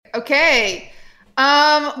Okay.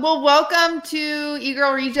 Well, welcome to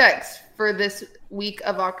E-Girl Rejects for this week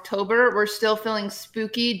of October. We're still feeling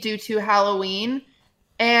spooky due to Halloween,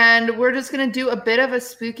 and we're just going to do a bit of a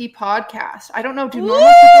spooky podcast. I don't know, do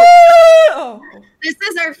normal people... This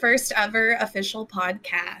is our first ever official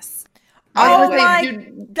podcast.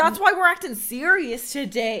 That's why we're acting serious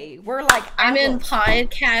today. We're like, I'm in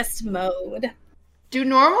podcast mode. Do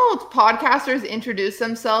normal podcasters introduce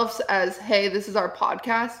themselves as, hey, this is our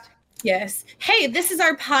podcast? Yes. Hey, this is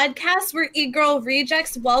our podcast. We're E-Girl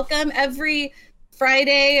Rejects. Welcome every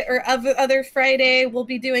Friday or other Friday. We'll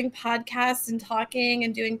be doing podcasts and talking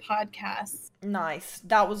and doing podcasts. Nice.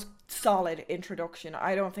 That was solid introduction.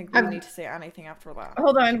 I don't think we need to say anything after that.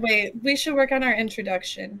 Hold on, wait. We should work on our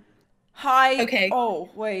introduction. Hi. Okay. Oh,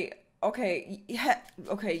 wait. Okay. Yeah.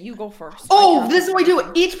 Okay, you go first. Oh, this is what we do.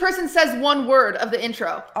 Each person says one word of the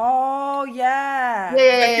intro. Oh, yeah.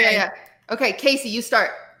 Yeah. Okay, Casey, you start.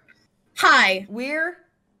 Hi. We're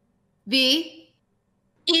the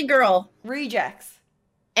E-Girl Rejects.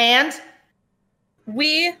 And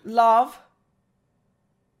we love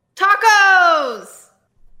tacos.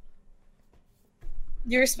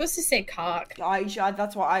 You're supposed to say cock.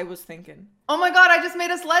 That's what I was thinking. Oh my god, I just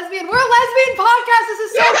made us lesbian. We're a lesbian podcast. This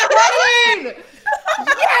is so exciting.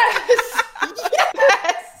 Yes.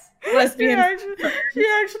 Lesbian. He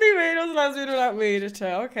actually made us lesbian without meaning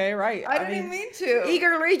to. Okay, right. I didn't even mean to.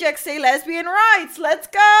 E-Girl Rejects say lesbian rights. Let's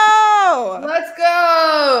go.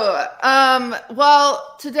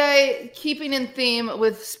 Well, today, keeping in theme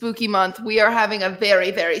with Spooky Month, we are having a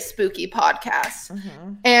very, very spooky podcast.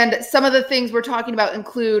 Mm-hmm. And some of the things we're talking about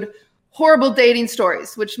include horrible dating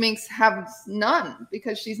stories, which Minx has none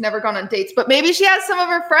because she's never gone on dates. But maybe she has some of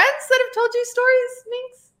her friends that have told you stories,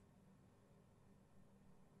 Minx?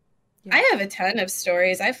 Yeah. I have a ton of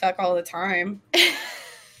stories. I fuck all the time.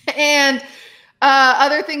 And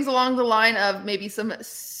other things along the line of maybe some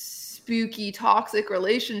spooky, toxic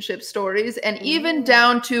relationship stories, and even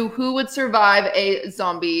down to who would survive a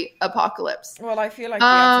zombie apocalypse. Well, I feel like the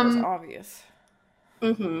answer is obvious.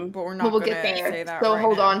 Mm-hmm. But we're not going to say that so right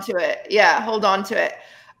hold now. on to it. Yeah, hold on to it.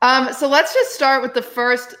 So let's just start with the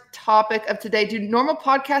first topic of today. Do normal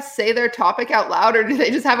podcasts say their topic out loud, or do they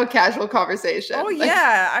just have a casual conversation? Oh,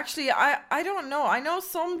 yeah. Actually, I don't know. I know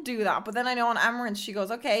some do that, but then I know on Amaranth, she goes,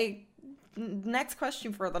 okay, next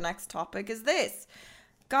question for the next topic is this.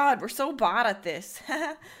 God, we're so bad at this.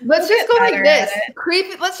 Let's just go like this.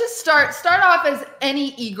 Creepy. Let's just start off as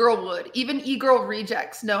any e-girl would. Even e-girl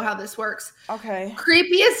rejects know how this works. Okay.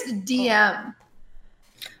 Creepiest DM.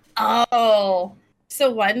 Oh. So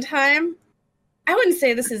one time, I wouldn't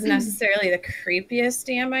say this is necessarily the creepiest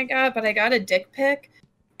DM I got, but I got a dick pic.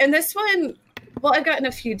 And this one, well, I've gotten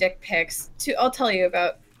a few dick pics. I'll tell you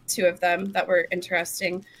about two of them that were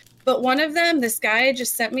interesting. But one of them, this guy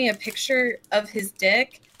just sent me a picture of his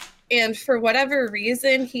dick. And for whatever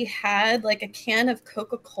reason, he had like a can of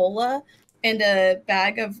Coca-Cola and a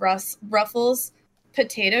bag of Ruffles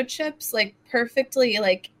potato chips, like perfectly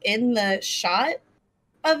like in the shot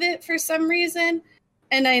of it for some reason.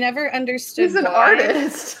 And I never understood He's an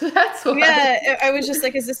artist. That's why. Yeah, I was just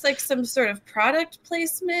like, is this like some sort of product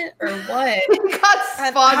placement or what? He got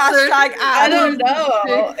sponsored. I don't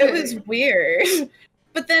know. It was weird.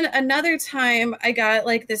 But then another time I got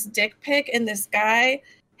like this dick pic and this guy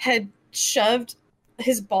had shoved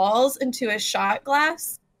his balls into a shot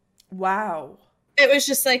glass. Wow. It was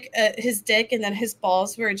just like his dick and then his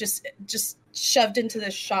balls were just shoved into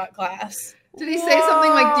the shot glass. Did he say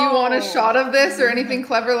something like, do you want a shot of this or anything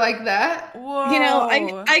clever like that? Whoa. You know,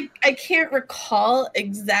 I can't recall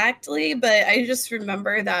exactly, but I just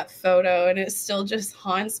remember that photo and it still just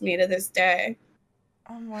haunts me to this day.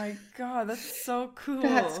 Oh my god, that's so cool.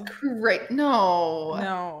 That's great.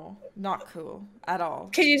 No, not cool at all.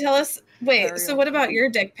 Can you tell us, so what about your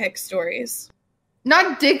dick pic stories?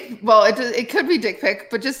 Not dick, well, it could be dick pic,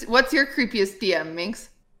 but just what's your creepiest DM, Minx?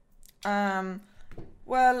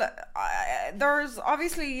 Well, there's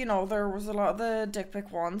obviously, there was a lot of the dick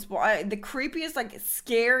pic ones, but the creepiest, like,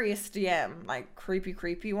 scariest DM, like,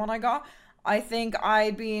 creepy one I got, I think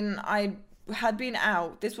I had been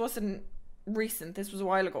out. This wasn't recent. This was a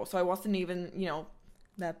while ago, so I wasn't even,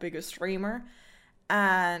 that big a streamer.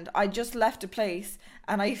 And I just left a place,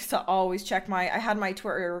 and I used to always check I had my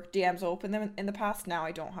Twitter DMs open in the past. Now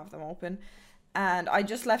I don't have them open. And I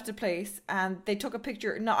just left a place, and they took a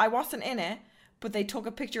picture. No, I wasn't in it. But they took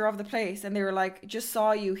a picture of the place and they were like, just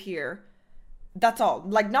saw you here. That's all.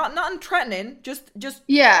 Like, not threatening. Just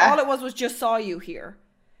yeah. All it was just saw you here.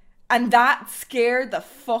 And that scared the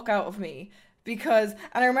fuck out of me. And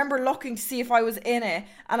I remember looking to see if I was in it.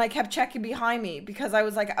 And I kept checking behind me because I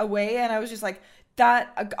was like away. And I was just like,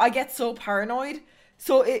 that I get so paranoid.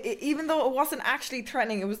 So even though it wasn't actually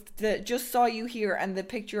threatening, it was just saw you here and the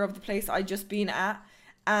picture of the place I'd just been at.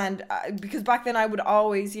 And because back then I would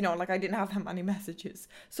always, you know, like I didn't have that many messages.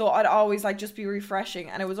 So I'd always like just be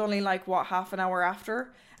refreshing. And it was only like, what, half an hour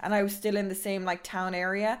after? And I was still in the same like town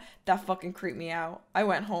area. That fucking creeped me out. I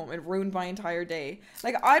went home. It ruined my entire day.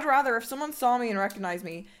 Like I'd rather if someone saw me and recognized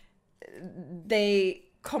me, they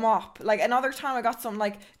come up. Like another time I got something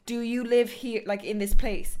like, do you live here, like in this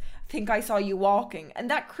place? I think I saw you walking. And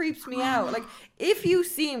that creeps me out. Like if you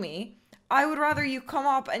see me, I would rather you come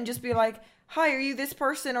up and just be like, hi, are you this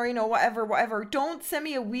person? Or, you know, whatever. Don't send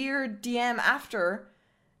me a weird DM after.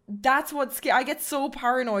 That's what's scary. I get so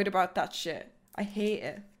paranoid about that shit. I hate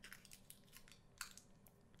it.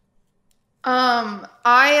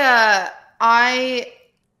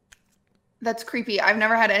 That's creepy. I've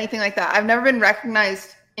never had anything like that. I've never been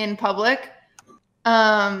recognized in public.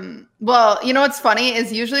 Well, you know what's funny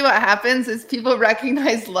is usually what happens is people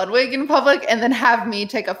recognize Ludwig in public and then have me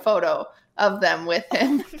take a photo of them with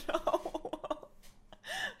him.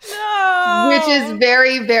 No. Which is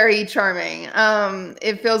very, very charming.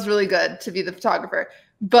 It feels really good to be the photographer.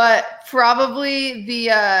 But probably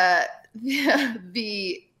the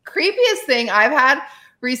creepiest thing I've had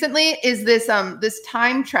recently is this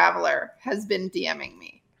time traveler has been DMing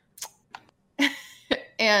me.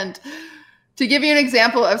 And to give you an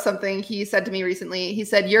example of something he said to me recently, he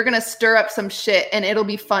said, "You're going to stir up some shit and it'll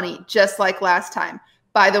be funny, just like last time.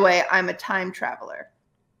 By the way, I'm a time traveler."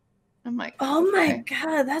 I'm like, oh my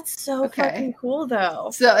God, that's so fucking cool though.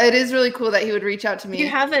 So it is really cool that he would reach out to me. You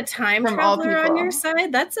have a time traveler on your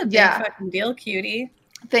side? That's a big fucking deal, cutie.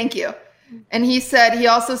 Thank you. And he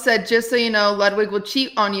also said, just so you know, Ludwig will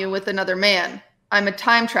cheat on you with another man. I'm a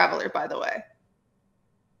time traveler, by the way.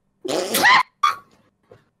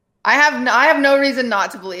 I have no reason not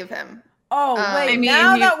to believe him. Oh, wait,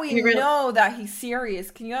 now that we know that he's serious,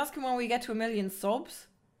 can you ask him when we get to 1 million subs?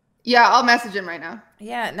 Yeah, I'll message him right now.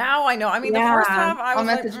 Yeah, now I know. I mean, the first half, I'll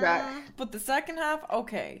message back. But the second half,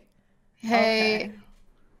 okay. Hey,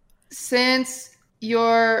 since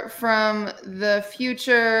you're from the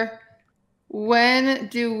future, when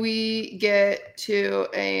do we get to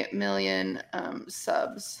 1 million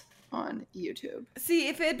subs on YouTube? See,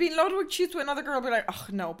 if it had been Ludwig cheats with another girl, I'd be like, oh,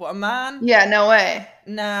 no, but a man? Yeah, no way.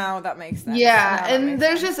 No, that makes sense. Yeah, and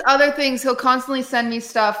there's just other things. He'll constantly send me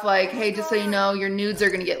stuff like, hey, just so you know, your nudes are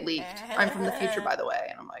going to get leaked. I'm from the future, by the way.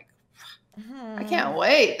 And I'm like, I can't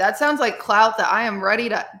wait. That sounds like clout that I am ready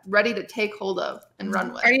to take hold of and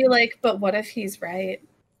run with. Are you like, but what if he's right?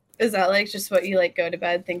 Is that like just what you like go to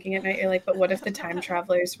bed thinking at night? You're like, but what if the time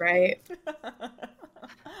traveler's right?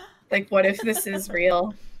 Like, what if this is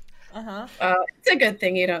real? It's a good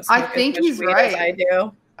thing you don't smoke I think as much he's weed right. as I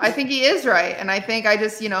do. I think he is right. And I think I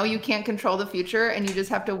just, you can't control the future and you just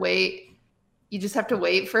have to wait. You just have to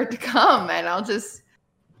wait for it to come. And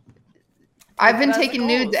I've been taking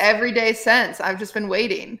nudes every day since. I've just been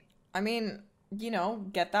waiting. I mean,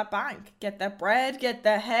 get that bank, get that bread, get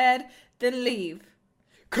that head, then leave.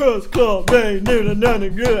 I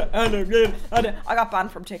got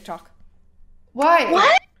banned from TikTok. Why?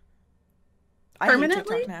 What? I hate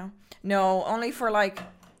TikTok now. No, only for like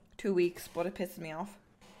 2 weeks, but it pisses me off.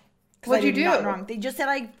 What'd you do? Wrong. They just said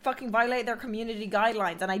I fucking violate their community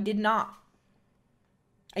guidelines, and I did not.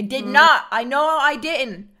 I did not. I know I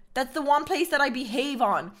didn't. That's the one place that I behave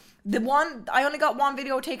on. I only got one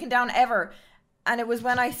video taken down ever, and it was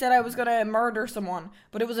when I said I was gonna murder someone,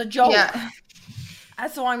 but it was a joke. Yeah.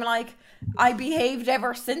 And so I'm like, I behaved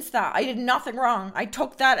ever since that. I did nothing wrong. I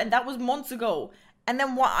took that, and that was months ago. And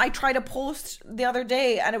then I tried to post the other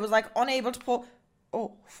day, and it was like unable to post.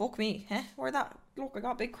 Oh, fuck me. Huh? Where that? Look, I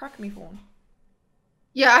got a big crack in my phone.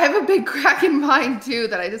 Yeah, I have a big crack in mine too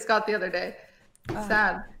that I just got the other day.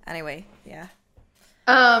 Sad. Anyway, yeah.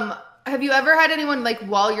 Have you ever had anyone like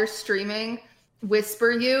while you're streaming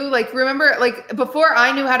whisper you? Like, remember, like before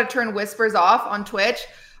I knew how to turn whispers off on Twitch,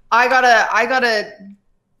 I got a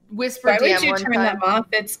whisper DM. Why would you turn them off?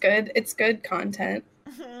 It's good. It's good content.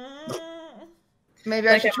 Maybe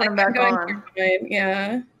I should turn them back on.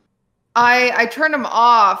 Yeah. I turned them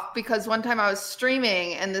off because one time I was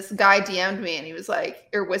streaming and this guy DM'd me and he was like,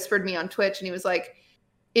 or whispered me on Twitch and he was like,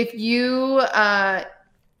 if you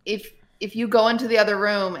go into the other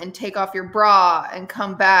room and take off your bra and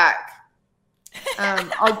come back,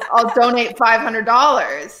 I'll donate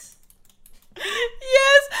 $500.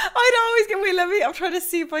 Yes, I'd always get. Wait, I'm trying to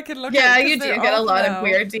see if I can look. Yeah, you do get a lot of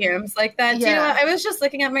weird DMs like that. Yeah. Do you know what? I was just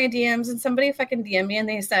looking at my DMs and somebody fucking DM'd me and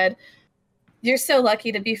they said, "You're so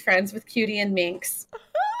lucky to be friends with Cutie and Minx."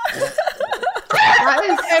 That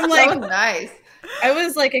is so nice. I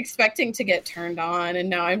was like expecting to get turned on, and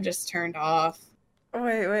now I'm just turned off.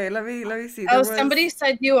 Wait, let me see. Somebody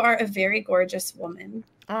said you are a very gorgeous woman.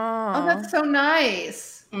 Oh, that's so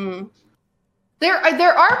nice. Mm.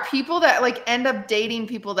 There are people that like end up dating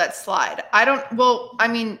people that slide. I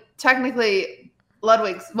mean, technically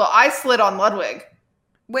Ludwig's, I slid on Ludwig.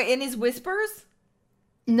 Wait, in his whispers?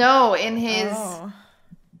 No, in his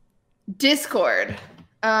Discord.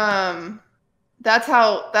 That's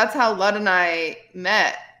how Lud and I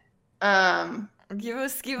met. Give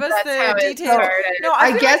us the details. No,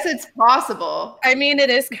 I guess it's possible. I mean, it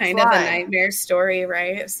is kind of a nightmare story,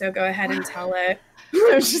 right? So go ahead and tell it.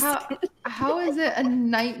 How is it a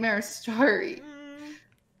nightmare story?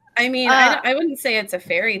 I mean, I wouldn't say it's a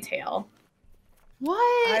fairy tale.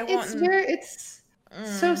 What? It's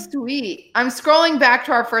so sweet. I'm scrolling back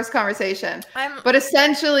to our first conversation. But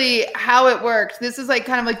essentially how it worked. This is like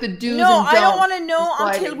kind of like the do's and don'ts. I don't want to know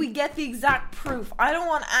until we get the exact proof. I don't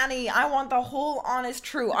want any. I want the whole honest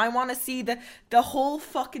truth. I want to see the whole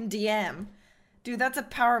fucking DM. Dude, that's a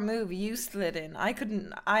power move. You slid in. I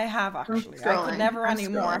couldn't. I have actually. I could never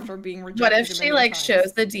anymore after being rejected. What if she like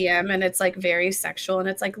shows the DM and it's like very sexual and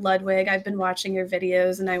it's like, Ludwig, I've been watching your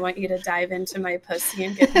videos and I want you to dive into my pussy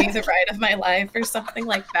and give me the ride of my life or something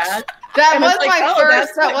like that. That was my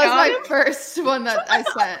first. That was my first one that I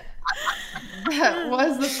sent. That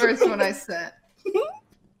was the first one I sent.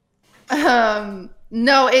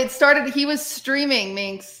 No, it started. He was streaming,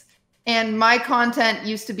 Minx. And my content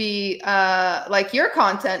used to be like your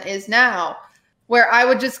content is now, where I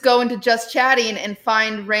would just go into Just Chatting and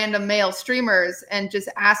find random male streamers and just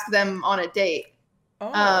ask them on a date.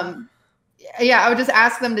 I would just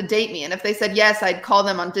ask them to date me. And if they said yes, I'd call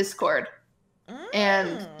them on Discord.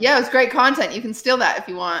 And yeah, it was great content. You can steal that if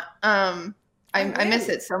you want. I miss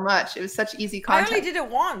it so much. It was such easy content. I only did it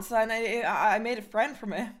once, and I made a friend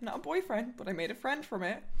from it. Not a boyfriend, but I made a friend from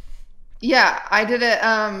it. Yeah, I did it.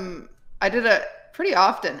 I did it pretty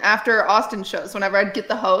often after Austin shows. Whenever I'd get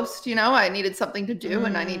the host, I needed something to do,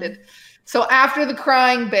 and So after the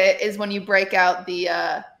crying bit is when you break out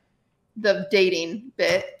the dating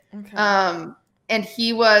bit. Okay. And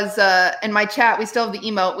he was in my chat. We still have the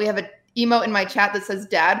emote. We have an emote in my chat that says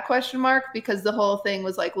 "dad?" because the whole thing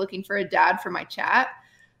was like looking for a dad for my chat.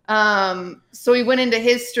 So we went into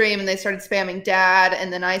his stream and they started spamming dad,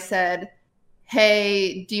 and then I said,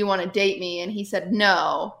 hey, do you want to date me? And he said,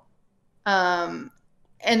 no. And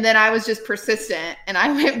then I was just persistent and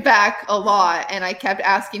I went back a lot and I kept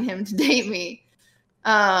asking him to date me.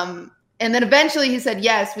 And then eventually he said,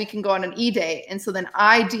 yes, we can go on an e-date. And so then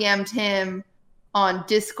I DM'd him on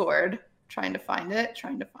Discord, trying to find it.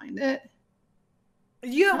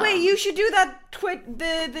 Wait, you should do that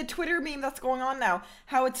the Twitter meme that's going on now.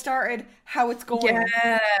 How it started, how it's going.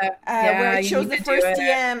 Where it shows the first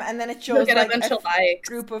DM and then it shows like a bunch of likes.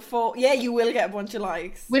 Group of Yeah, you will get a bunch of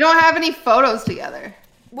likes. We don't have any photos together.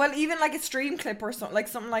 Well, even like a stream clip or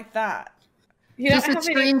something like that. Just a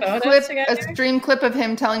stream clip of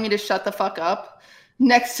him telling me to shut the fuck up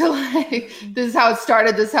next to like, this is how it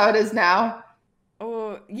started, this is how it is now.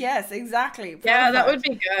 Oh, yes, exactly. Perfect. Yeah, that would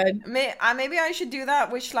be good. Maybe I should do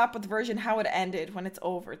that with Schlapp with the version how it ended when it's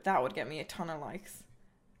over. That would get me a ton of likes.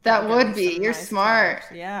 That would be. You're smart.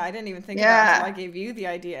 Times. Yeah, I didn't even think of that until I gave you the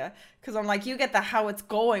idea. Because I'm like, you get the how it's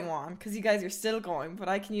going one, because you guys are still going, but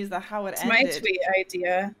I can use the how it ended. It's my tweet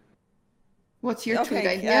idea. What's your tweet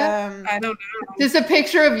idea? I don't know. Just a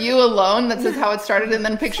picture of you alone that says how it started, and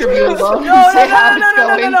then a picture of you alone.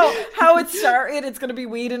 No. How it started, it's gonna be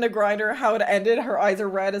weed in a grinder. How it ended, her eyes are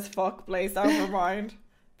red as fuck. Blaze out her mind.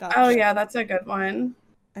 Yeah, that's a good one.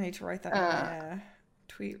 I need to write that in my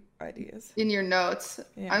tweet ideas. In your notes.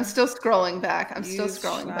 Yeah. I'm still scrolling back. Use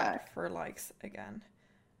Schlatt for likes again.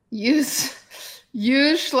 Use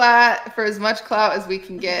Schlatt for as much clout as we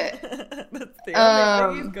can get. That's the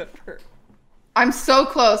only thing he's good for. I'm so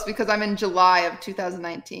close because I'm in July of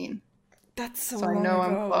 2019. That's so I know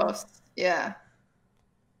I'm close. Yeah.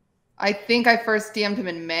 I think I first DM'd him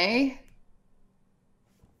in May.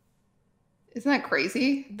 Isn't that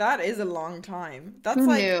crazy? That is a long time. That's Who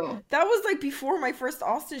like knew? That was like before my first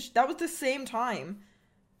Austin. That was the same time.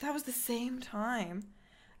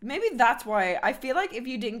 Maybe that's why I feel like if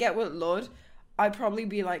you didn't get with Lud, I'd probably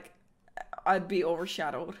be like, I'd be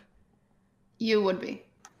overshadowed. You would be.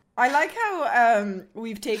 I like how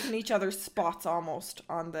we've taken each other's spots almost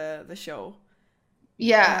on the show.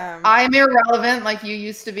 Yeah, I'm irrelevant like you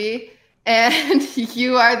used to be, and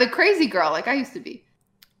you are the crazy girl like I used to be.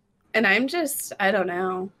 And I'm just, I don't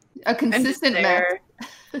know. A consistent mess.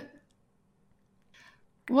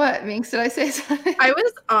 What, Minx, did I say something? I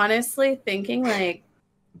was honestly thinking like,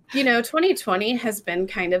 you know, 2020 has been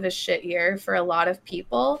kind of a shit year for a lot of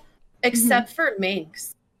people, except for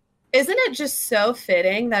Minx. Isn't it just so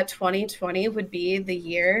fitting that 2020 would be the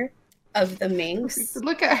year of the Minx?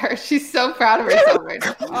 Look at her. She's so proud of herself right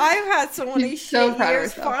now. I've had so many so shit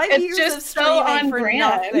years. 5 It's years just of so streaming on for brand.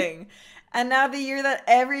 nothing. And now the year that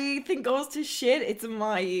everything goes to shit, it's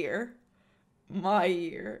my year. My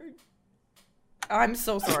year. I'm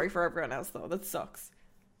so sorry for everyone else, though. That sucks.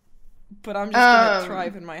 But I'm just gonna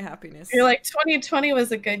thrive in my happiness. You're like, 2020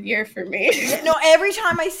 was a good year for me. No, every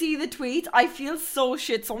time I see the tweets, I feel so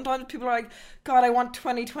shit. Sometimes people are like, God, I want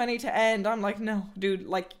 2020 to end. I'm like, no, dude,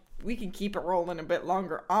 like, we can keep it rolling a bit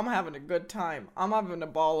longer. I'm having a good time. I'm having a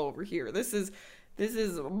ball over here. This is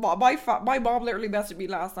my mom literally messaged me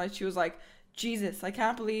last night. She was like, Jesus, I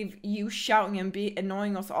can't believe you shouting and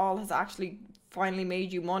annoying us all has actually finally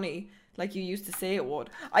made you money like you used to say it would.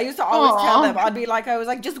 I used to always tell them, I was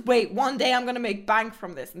like, just wait, one day I'm gonna make bank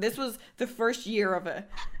from this. And this was the first year of it.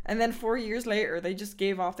 And then 4 years later, they just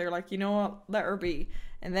gave off. They're like, you know what, let her be.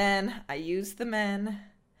 And then I used the men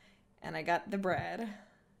and I got the bread.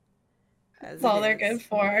 That's all they're good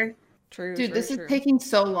for. True. Dude, true, this true. is taking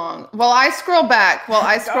so long. While I scroll back,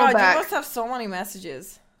 God, you must have so many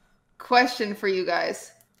messages. Question for you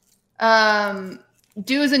guys.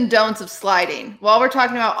 Do's and don'ts of sliding. While we're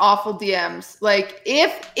talking about awful DMs, like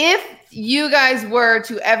if you guys were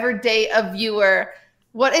to ever date a viewer,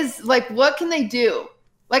 what can they do?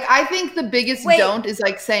 Like, I think the biggest don't is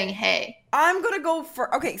like saying hey. I'm gonna go for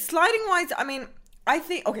sliding wise. I mean, I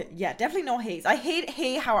think definitely no haze. I hate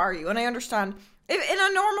hey, how are you? And I understand if in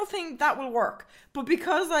a normal thing that will work, but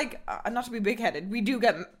because not to be big headed, we do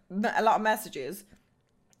get a lot of messages.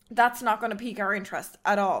 That's not going to pique our interest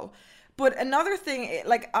at all. But another thing,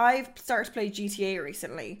 like, I've started to play GTA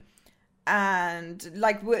recently, and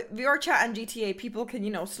like with VR chat and GTA, people can,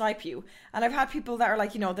 you know, snipe you. And I've had people that are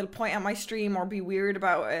like, you know, they'll point at my stream or be weird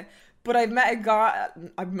about it. But I've met a guy,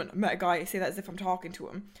 I say that as if I'm talking to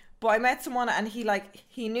him. But I met someone and he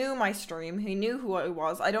knew my stream, he knew who I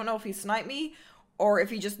was. I don't know if he sniped me or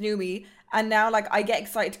if he just knew me. And now, like, I get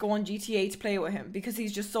excited to go on GTA to play with him because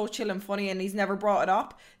he's just so chill and funny and he's never brought it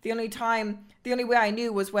up. The only way I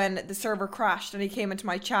knew was when the server crashed and he came into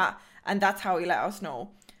my chat and that's how he let us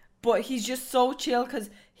know. But he's just so chill because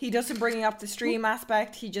he doesn't bring up the stream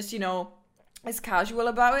aspect. He just, you know, is casual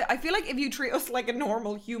about it. I feel like if you treat us like a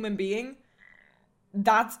normal human being,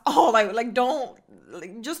 that's all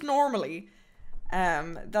just normally.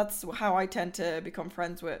 That's how I tend to become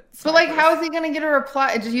friends with snipers. But like, how is he gonna get a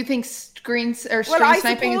reply? Do you think stream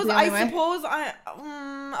sniping is the only way?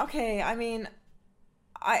 Okay, I mean,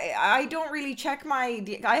 I don't really check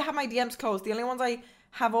I have my DMs closed. The only ones I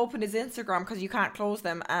have open is Instagram because you can't close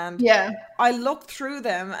them, and I look through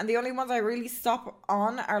them, and the only ones I really stop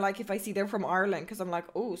on are like if I see they're from Ireland because I'm like,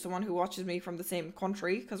 oh, someone who watches me from the same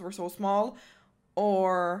country because we're so small,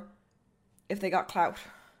 or if they got clout.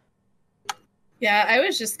 Yeah, I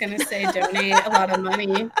was just going to say donate a lot of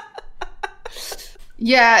money.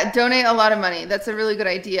 Yeah, donate a lot of money. That's a really good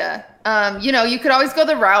idea. You know, you could always go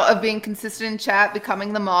the route of being consistent in chat,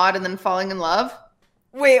 becoming the mod, and then falling in love.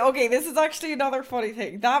 Wait, okay, this is actually another funny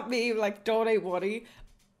thing. That meme, like, donate money.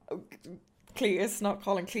 Cletus, not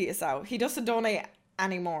calling Cletus out. He doesn't donate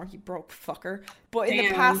anymore, you broke fucker. But in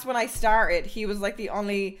the past, when I started, he was, like, the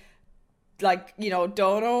only... like, you know,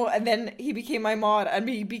 dono, and then he became my mod and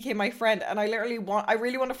he became my friend, and I really want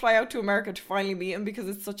to fly out to America to finally meet him because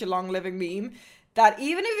it's such a long living meme that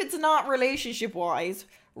even if it's not relationship wise,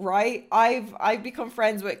 right, I've become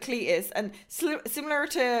friends with Cletus, and similar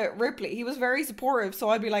to Ripley, he was very supportive, so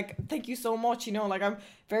I'd be like, thank you so much, you know, like, I'm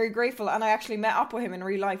very grateful. And I actually met up with him in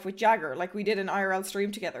real life with Jagger, like we did an IRL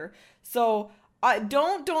stream together. So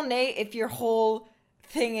don't donate if your whole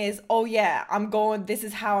thing is, oh yeah, this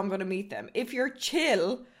is how I'm gonna meet them. If you're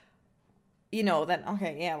chill, you know, then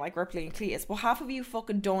okay, yeah, like Ripley and Cletus. But half of you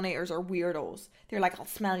fucking donators are weirdos. They're like, I'll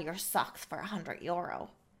smell your socks for €100.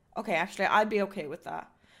 Okay, actually, I'd be okay with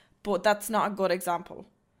that, but that's not a good example.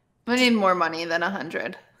 We need more money than 100.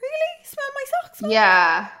 Really? Smell my socks?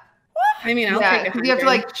 Yeah. What? I mean, I'll take 100. You have to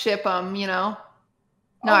like ship them, you know.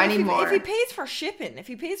 No, I need more. If he pays for shipping,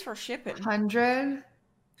 100.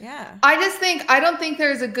 Yeah. I don't think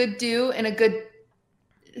there's a good do and a good.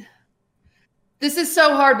 This is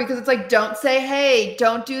so hard because it's like, don't say, hey,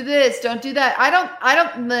 don't do this, don't do that.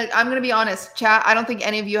 I'm going to be honest, chat. I don't think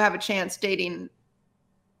any of you have a chance dating.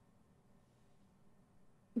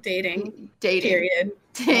 Period.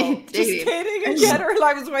 Dating. Just dating in general.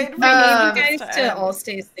 I was waiting for you guys to all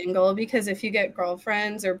stay single, because if you get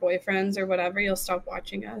girlfriends or boyfriends or whatever, you'll stop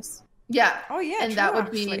watching us. Yeah. Oh yeah. And true, that would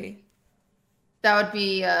actually. be. That would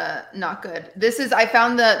be not good. I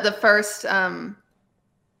found the first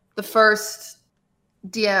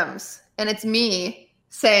DMs, and it's me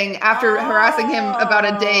saying, after harassing him about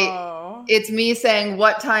a date, it's me saying,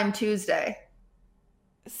 "What time Tuesday?"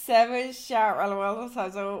 7 shout LOL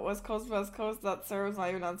times out West Coast. That serves not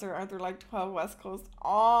even answer. Aren't there like 12 West Coast?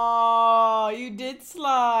 Oh, you did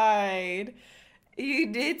slide.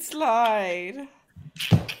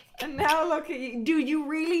 And now look at you. Dude, you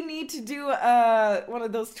really need to do one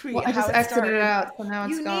of those tweets. Well, I just exited it out, so now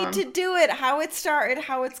it's gone. You need to do it. How it started,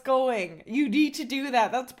 how it's going. You need to do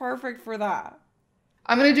that. That's perfect for that.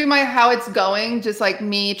 I'm going to do my how it's going, just like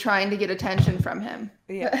me trying to get attention from him.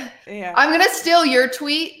 Yeah. I'm going to steal your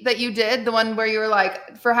tweet that you did, the one where you were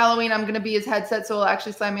like, for Halloween, I'm going to be his headset, so he'll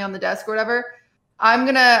actually slam me on the desk or whatever. I'm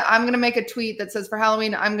going to make a tweet that says, for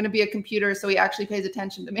Halloween, I'm going to be a computer, so he actually pays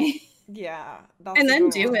attention to me. Yeah. And then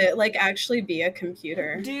do it, like actually be a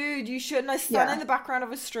computer. Dude, you shouldn't have stand in the background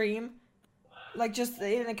of a stream. Like just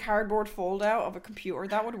in a cardboard fold out of a computer.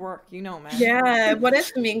 That would work, you know, man. Yeah. What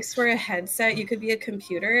if Minx were a headset? You could be a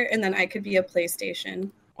computer and then I could be a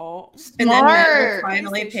PlayStation. Oh, and then Matt will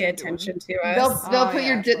finally pay attention to us.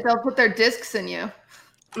 They'll put their discs in you.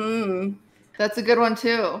 That's a good one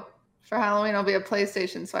too. For Halloween, I'll be a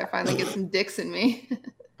PlayStation, so I finally get some dicks in me.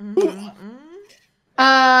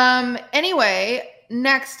 Anyway,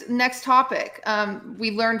 next topic.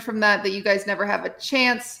 We learned from that you guys never have a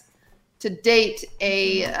chance to date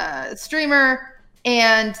a streamer,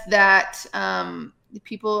 and that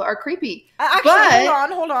people are creepy. Actually,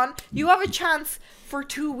 hold on. You have a chance for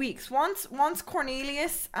 2 weeks. Once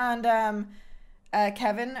Cornelius and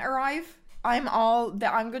Kevin arrive,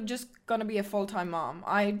 I'm just gonna be a full-time mom.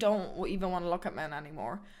 I don't even want to look at men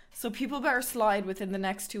anymore. So people better slide within the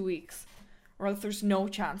next 2 weeks, or else there's no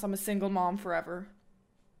chance. I'm a single mom forever.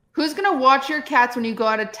 Who's gonna watch your cats when you go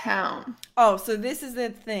out of town? Oh, so this is the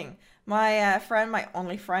thing. My friend, my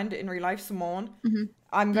only friend in real life, Simone,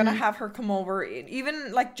 I'm gonna have her come over,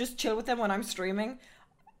 even like just chill with them when I'm streaming,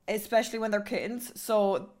 especially when they're kittens,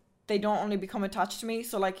 so they don't only become attached to me.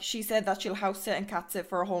 So like she said that she'll house sit and cat sit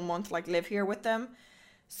for a whole month, like live here with them.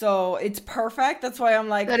 So it's perfect. That's why I'm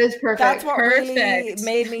like, that is perfect. That's what really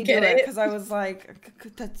made me do it, because I was like,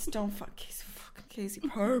 that's don't fuck Casey,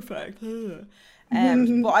 perfect.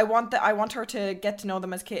 But I want her to get to know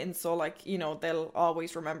them as kittens, so like, you know, they'll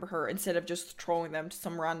always remember her instead of just throwing them to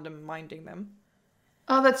some random minding them.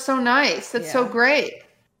 Oh, that's so nice. That's so great.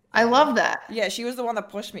 I love that. Yeah, she was the one that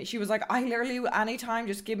pushed me. She was like, I literally, anytime,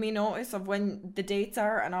 just give me notice of when the dates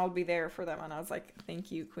are and I'll be there for them. And I was like,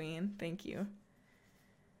 thank you, queen. Thank you.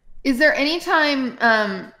 Is there any time,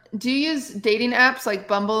 do you use dating apps like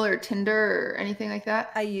Bumble or Tinder or anything like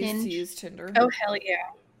that? I used to use Tinder. Oh, hell yeah.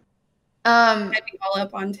 I'd be all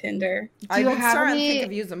up on Tinder. I would start to think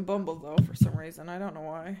of using Bumble though for some reason. I don't know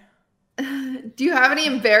why. Do you have any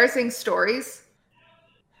embarrassing stories?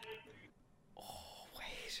 Oh,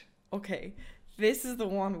 wait. Okay. This is the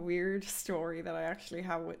one weird story that I actually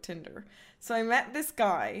have with Tinder. So I met this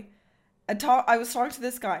guy. I was talking to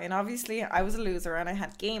this guy, and obviously I was a loser, and I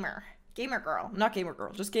had gamer girl, not gamer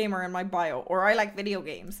girl, just gamer in my bio, or I like video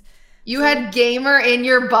games. You had gamer in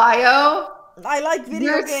your bio? I like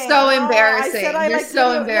video games. You're so embarrassing. You're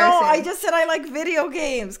so embarrassing. No, I just said I like video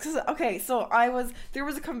games. Okay, so there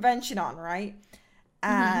was a convention on, right?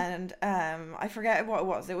 And I forget what it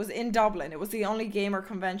was. It was in Dublin. It was the only gamer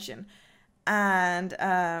convention. And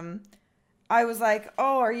I was like,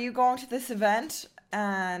 oh, are you going to this event?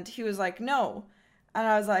 And he was like, no. And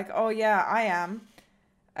I was like, oh yeah, I am.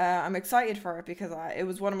 I'm excited for it because it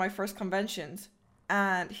was one of my first conventions.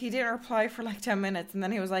 And he didn't reply for like 10 minutes. And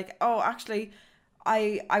then he was like, oh, actually,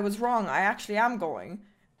 I was wrong. I actually am going.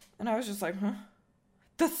 And I was just like, huh?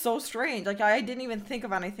 That's so strange. Like, I didn't even think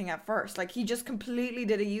of anything at first. Like, he just completely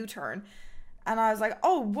did a U-turn. And I was like,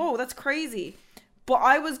 oh, whoa, that's crazy. But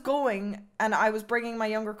I was going, and I was bringing my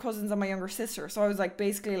younger cousins and my younger sister. So I was like,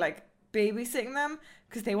 basically like babysitting them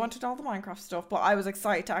because they wanted all the Minecraft stuff. But I was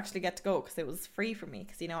excited to actually get to go because it was free for me.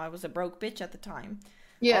 Because, you know, I was a broke bitch at the time.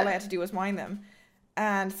 Yeah. All I had to do was mind them.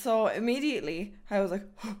 And so immediately I was like,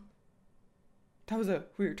 oh, that was a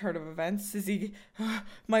weird turn of events.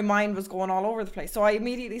 My mind was going all over the place. So I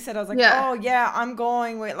immediately said, I was like, oh yeah, I'm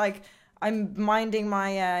going with like, I'm minding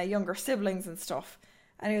my younger siblings and stuff.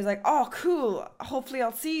 And he was like, oh, cool. Hopefully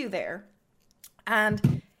I'll see you there.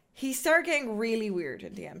 And he started getting really weird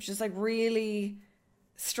in DMs, just like really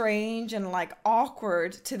strange and like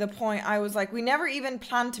awkward to the point I was like, we never even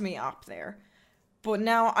planned to meet up there. But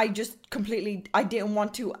now I just completely, I didn't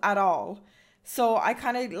want to at all. So I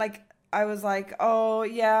kind of like, I was like, oh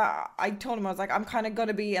yeah, I told him, I was like, I'm kind of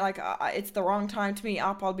gonna be like, it's the wrong time to meet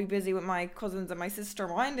up. I'll be busy with my cousins and my sister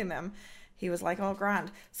minding them. He was like, oh,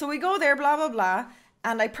 grand. So we go there, blah, blah, blah.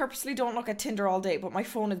 And I purposely don't look at Tinder all day, but my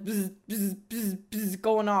phone is bzz, bzz, bzz, bzz,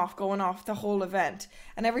 going off the whole event.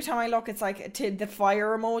 And every time I look, it's like the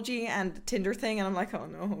fire emoji and Tinder thing. And I'm like, oh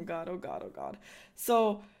no, oh God, oh God, oh God.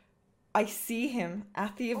 So I see him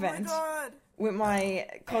at the event. Oh my God. With my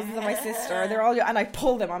cousins and my sister. They're all, and I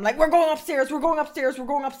pull them. I'm like, we're going upstairs.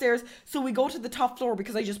 So we go to the top floor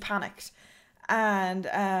because I just panicked. And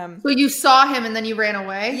so you saw him and then you ran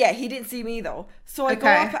away? Yeah, he didn't see me though. So I go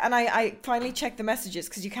up and I finally check the messages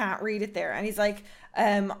because you can't read it there. And he's like,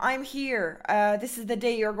 I'm here. This is the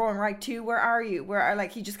day you're going right to. Where are you?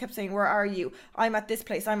 He just kept saying, where are you? I'm at this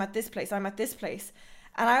place. I'm at this place. I'm at this place.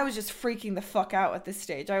 And I was just freaking the fuck out at this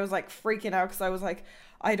stage. I was like freaking out because I was like,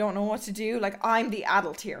 I don't know what to do. Like, I'm the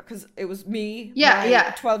adult here because it was me,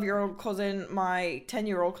 my 12-year-old cousin, my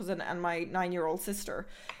 10-year-old cousin, and my 9-year-old sister.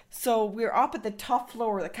 So we're up at the top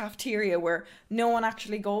floor of the cafeteria where no one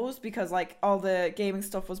actually goes because like all the gaming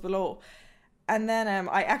stuff was below. And then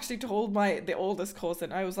I actually told the oldest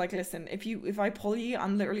cousin, I was like, listen, if I pull you,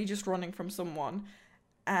 I'm literally just running from someone.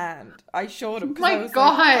 And I showed him because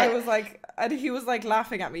and he was like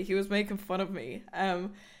laughing at me. He was making fun of me.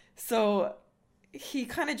 So he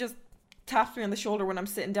kind of just tapped me on the shoulder when I'm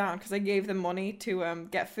sitting down because I gave them money to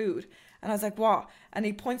get food. And I was like, what? And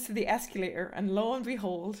he points to the escalator, and lo and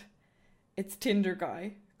behold, it's Tinder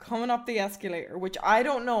guy coming up the escalator, which I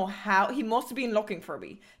don't know how. He must have been looking for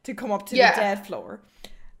me to come up to the dead floor.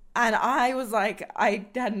 And I was like, I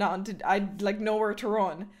had like nowhere to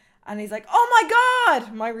run. And he's like, oh my God,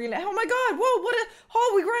 oh my God,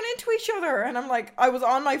 whoa, we ran into each other. And I'm like, I was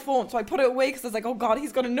on my phone, so I put it away because I was like, oh God,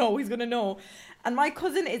 he's going to know. And my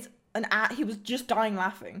cousin is he was just dying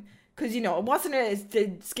laughing. Because, you know, it wasn't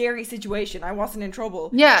a scary situation. I wasn't in trouble.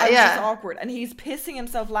 I was just awkward. And he's pissing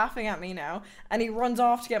himself laughing at me now. And he runs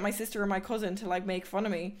off to get my sister and my cousin to, like, make fun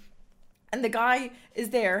of me. And the guy is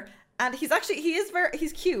there. And he's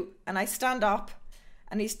cute. And I stand up.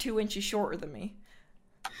 And he's 2 inches shorter than me.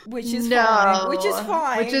 Which is fine.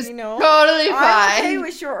 Which is you know. Totally fine. I'm okay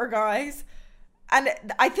with shorter guys. And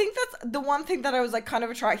I think that's the one thing that I was like kind of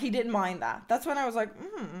attracted. He didn't mind that. That's when I was like,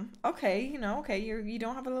 okay, you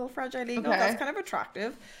don't have a little fragile ego. Okay. That's kind of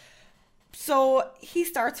attractive. So he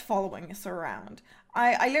starts following us around.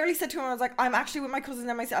 I literally said to him, I was like, I'm actually with my cousins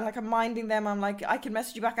and I'm minding them. I'm like, I can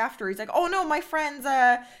message you back after. He's like, oh no, my friends,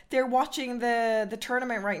 they're watching the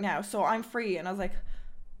tournament right now, so I'm free. And I was like,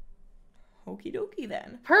 okie dokie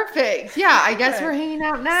then. Perfect. Yeah, I guess we're hanging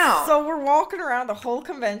out now. So we're walking around the whole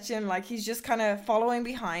convention, like he's just kind of following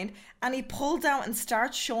behind, and he pulls out and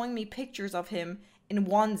starts showing me pictures of him in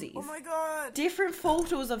onesies. Oh my God. Different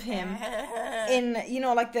photos of him in,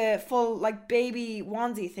 like the full, like baby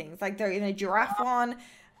onesie things. Like they're in a giraffe one,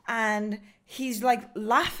 and he's like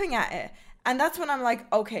laughing at it. And that's when I'm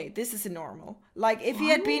like, okay, this isn't normal. Like, if he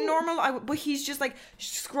had been normal, but he's just like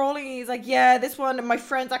scrolling. And he's like, yeah, this one, and my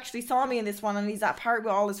friends actually saw me in this one, and he's at party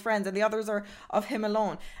with all his friends, and the others are of him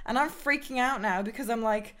alone. And I'm freaking out now because I'm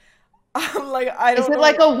like, I don't know. Is it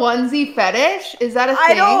like a onesie fetish? Is that a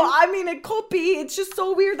thing? I mean, it could be. It's just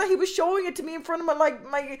so weird that he was showing it to me in front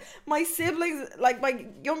of my siblings, like my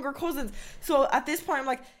younger cousins. So at this point, I'm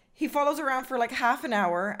like, he follows around for like half an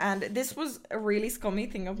hour, and this was a really scummy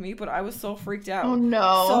thing of me, but I was so freaked out. Oh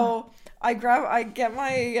no. So I get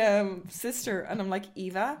my sister, and I'm like,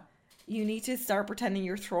 Eva, you need to start pretending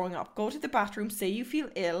you're throwing up. Go to the bathroom, say you feel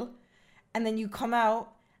ill, and then you come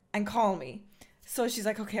out and call me. So she's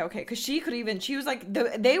like, okay, because she was like,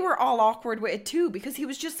 they were all awkward with it too, because he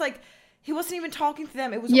was just like, he wasn't even talking to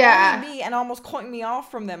them. It was only me and almost cutting me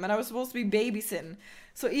off from them, and I was supposed to be babysitting.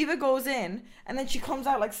 So Eva goes in, and then she comes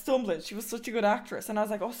out like stumbling. She was such a good actress. And I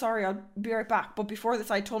was like, oh, sorry, I'll be right back. But before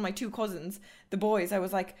this, I told my 2 cousins, the boys, I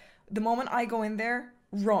was like, the moment I go in there,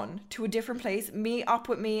 run to a different place. Up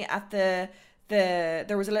with me at there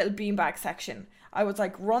was a little beanbag section. I was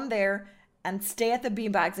like, run there and stay at the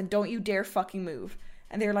beanbags and don't you dare fucking move.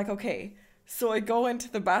 And they were like, okay. So I go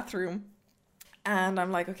into the bathroom, and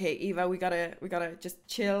I'm like, okay, Eva, we gotta just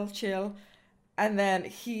chill. And then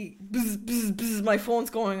he, bzz, my phone's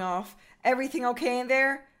going off. Everything okay in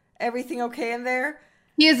there?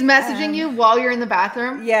 He is messaging you while you're in the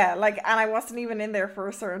bathroom? Yeah, and I wasn't even in there for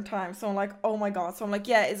a certain time. So I'm like, oh my God. So I'm like,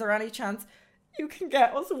 yeah, is there any chance you can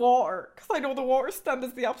get us water? Because I know the water stand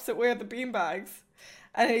is the opposite way of the beanbags.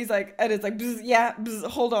 And he's like, bzz, yeah, bzz,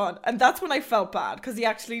 hold on. And that's when I felt bad, because he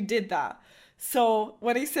actually did that. So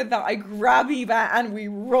when he said that, I grab Eva and we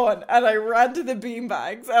run, and I ran to the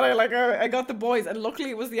beanbags, and I got the boys, and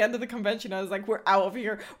luckily it was the end of the convention. I was like, we're out of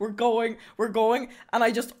here, we're going, and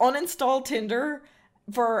I just uninstalled Tinder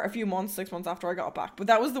for a few months, 6 months after I got back. But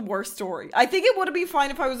that was the worst story. I think it would have been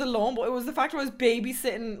fine if I was alone, but it was the fact I was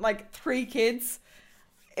babysitting like 3 kids.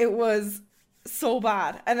 It was so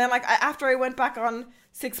bad. And then like after I went back on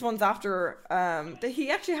 6 months after,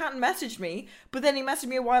 he actually hadn't messaged me, but then he messaged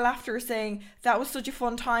me a while after saying, that was such a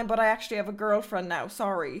fun time, but I actually have a girlfriend now,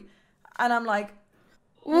 sorry. And I'm like,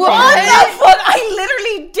 what the fuck? I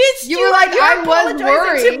literally ditched you. You were like, I was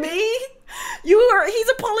worried. To me? He's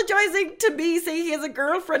apologizing to me, saying he has a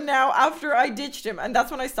girlfriend now after I ditched him, and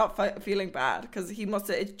that's when I stopped feeling bad, because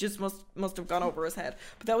it just must have gone over his head.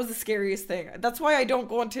 But that was the scariest thing. That's why I don't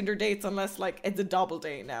go on Tinder dates unless like it's a double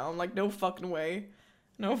date now. I'm like, no fucking way.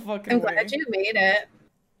 No fucking way. I'm glad you made it.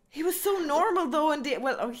 He was so normal though, and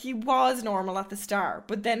he was normal at the start,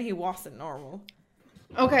 but then he wasn't normal.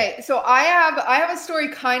 Okay, so I have a story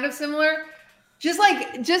kind of similar. Just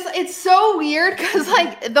it's so weird because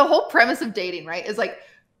like the whole premise of dating, right, is like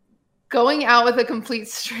going out with a complete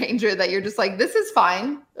stranger that you're just like, this is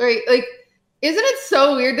fine, right? Like, isn't it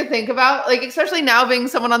so weird to think about? Like, especially now being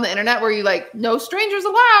someone on the internet where you like, no strangers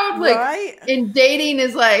allowed. Like, right? In dating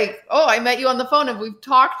is like, oh, I met you on the phone and we've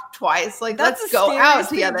talked twice. Like, let's go out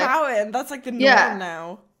together. That's like the norm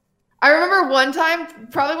now. I remember one time,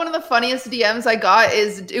 probably one of the funniest DMs I got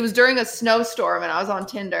it was during a snowstorm and I was on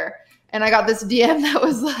Tinder. And I got this DM that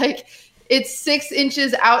was like, it's 6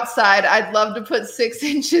 inches outside. I'd love to put 6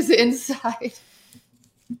 inches inside.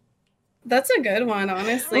 That's a good one,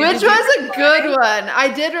 honestly. Which was a good one.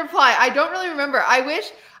 I did reply. I don't really remember. I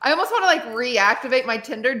almost want to like reactivate my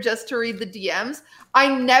Tinder just to read the DMs.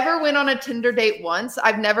 I never went on a Tinder date once.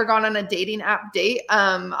 I've never gone on a dating app date.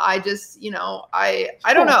 I just, I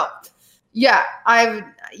don't know. Yeah, I've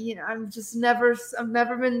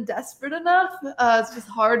never been desperate enough. It's just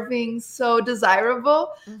hard being so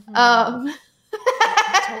desirable. Mm-hmm.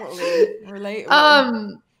 Totally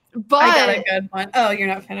relatable. But I got a good one. Oh, you're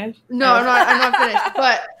not finished? No, I'm not finished.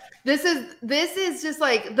 But this is just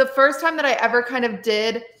like the first time that I ever kind of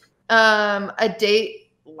did a date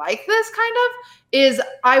like this kind of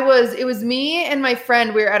it was me and my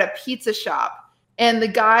friend. We were at a pizza shop, and the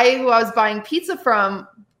guy who I was buying pizza from,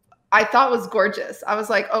 I thought was gorgeous. I was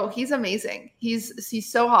like, oh, he's amazing. He's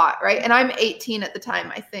so hot, right? And I'm 18 at the time,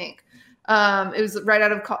 I think. It was right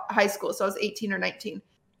out of high school, so I was 18 or 19.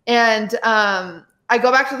 And I go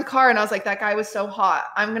back to the car and I was like, that guy was so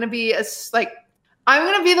hot. I'm gonna be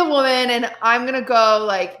the woman, and I'm gonna go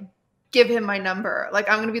like give him my number. Like,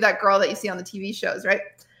 I'm gonna be that girl that you see on the TV shows, right?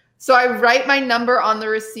 So I write my number on the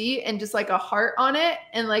receipt and just like a heart on it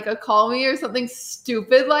and like a call me or something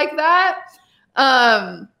stupid like that.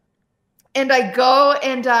 And I go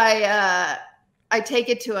and I take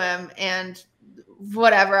it to him and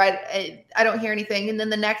whatever. I don't hear anything. And then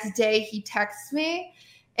the next day he texts me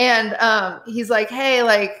and he's like, hey,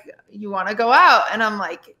 like, you want to go out? And I'm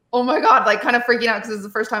like, oh my God, like kind of freaking out because this is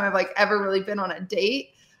the first time I've like ever really been on a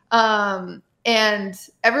date. And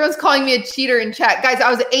everyone's calling me a cheater in chat. Guys, I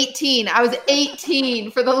was 18. I was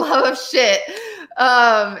 18 for the love of shit.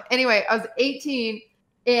 Anyway, I was 18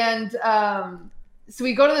 and so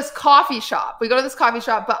we go to this coffee shop. But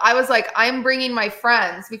I was like, I'm bringing my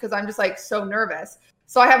friends because I'm just like so nervous.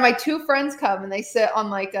 So I have my 2 friends come and they sit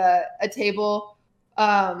on like a table,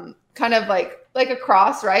 kind of like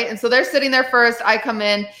across, right? And so they're sitting there first. I come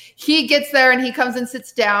in. He gets there and he comes and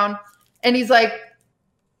sits down and he's like,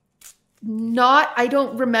 I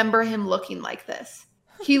don't remember him looking like this.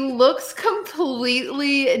 He looks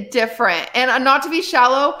completely different. And not to be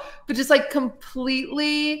shallow, but just like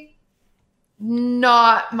completely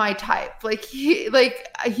not my type. Like he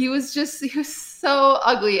was so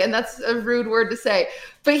ugly, and that's a rude word to say,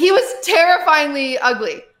 but he was terrifyingly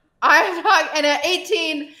ugly. And at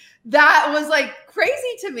 18, that was like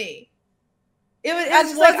crazy to me. It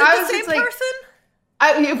was the same person?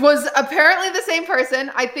 It was apparently the same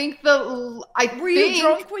person. I think Were you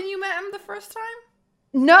drunk when you met him the first time?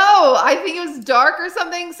 No, I think it was dark or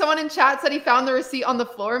something. Someone in chat said he found the receipt on the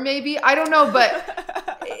floor, maybe. I don't know, but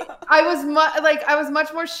I was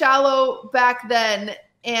much more shallow back then,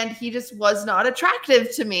 and he just was not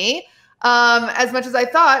attractive to me as much as I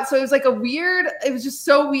thought. So it was like it was just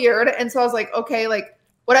so weird. And so I was like, okay, like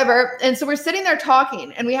whatever. And so we're sitting there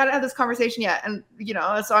talking, and we hadn't had this conversation yet. And,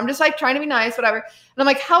 so I'm just like trying to be nice, whatever. And I'm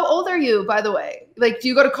like, how old are you, by the way? Like, do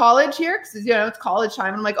you go to college here? Because, it's college time.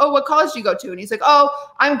 And I'm like, oh, what college do you go to? And he's like,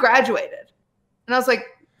 oh, I'm graduated. And I was like,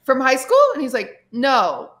 from high school? And he's like,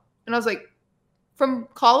 no. And I was like, from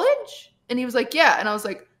college? And he was like, yeah. And I was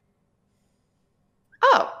like,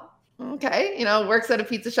 oh, okay. You know, works at a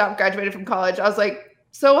pizza shop, graduated from college. I was like,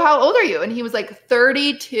 so how old are you? And he was like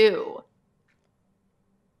 32.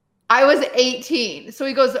 I was 18. So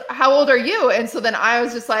he goes, how old are you? And so then I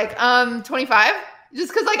was just like, 25.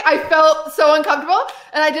 Just because like I felt so uncomfortable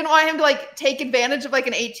and I didn't want him to like take advantage of like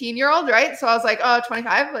an 18-year-old, right? So I was like, oh,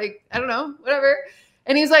 25, like, I don't know, whatever.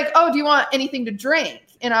 And he's like, oh, do you want anything to drink?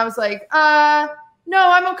 And I was like, no,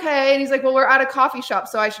 I'm okay. And he's like, well, we're at a coffee shop,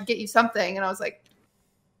 so I should get you something. And I was like,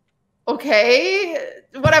 okay,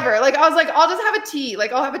 whatever. Like, I was like, I'll just have a tea.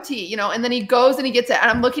 Like, I'll have a tea, you know? And then he goes and he gets it. And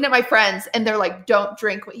I'm looking at my friends and they're like, don't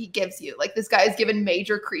drink what he gives you. Like, this guy is giving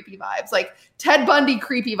major creepy vibes, like Ted Bundy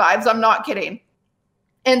creepy vibes. I'm not kidding.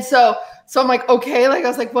 And so I'm like, okay, like, I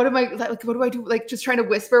was like, what do I do? Like, just trying to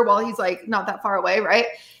whisper while he's like not that far away. Right.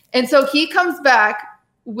 And so he comes back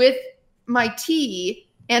with my tea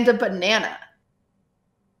and a banana.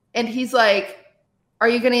 And he's like,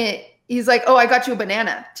 he's like, oh, I got you a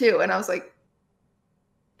banana too. And I was like,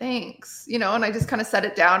 thanks, you know, and I just kind of set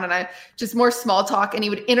it down and I just more small talk. And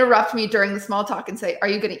he would interrupt me during the small talk and say, are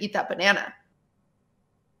you going to eat that banana?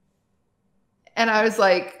 And I was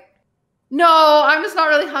like, no, I'm just not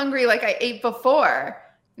really hungry. Like I ate before.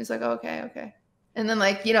 He was like, oh, okay. And then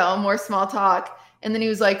like, you know, more small talk. And then he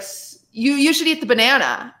was like, you should eat the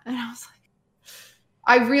banana. And I was like,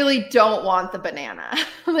 I really don't want the banana.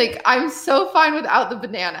 Like, I'm so fine without the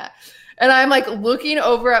banana. And I'm like looking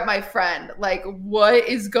over at my friend, like, what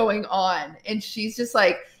is going on? And she's just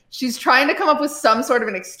like, she's trying to come up with some sort of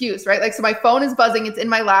an excuse, right? Like, so my phone is buzzing. It's in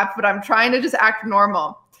my lap, but I'm trying to just act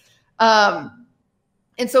normal.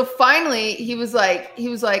 And so finally he was like, he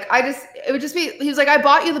was like, I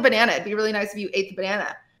bought you the banana. It'd be really nice if you ate the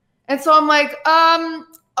banana. And so I'm like,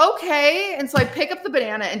 okay. And so I pick up the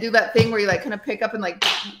banana and do that thing where you like kind of pick up and like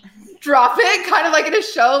drop it, kind of like in a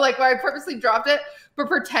show, like where I purposely dropped it, but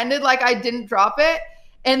pretended like I didn't drop it.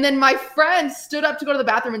 And then my friend stood up to go to the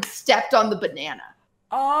bathroom and stepped on the banana.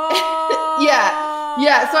 Oh.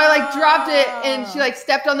 Yeah. So I like dropped it and she like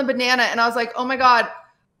stepped on the banana and I was like, oh my God,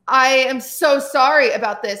 I am so sorry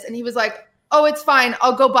about this. And he was like, oh, it's fine.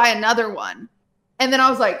 I'll go buy another one. And then I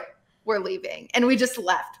was like, we're leaving. And we just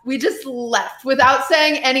left. Without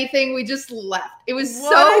saying anything. We just left. It was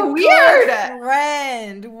so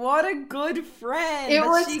weird. What a good friend. It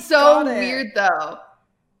was so weird though.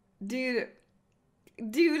 Dude,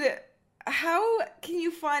 how can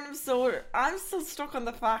you find him I'm still stuck on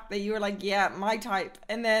the fact that you were like, yeah, my type.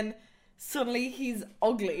 And then suddenly he's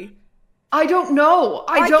ugly. I don't know.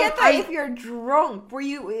 I get that if you're drunk.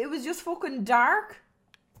 It was just fucking dark?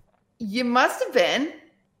 You must have been.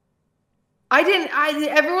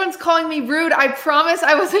 Everyone's calling me rude. I promise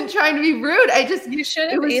I wasn't trying to be rude. You should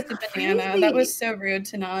have ate the banana. That was so rude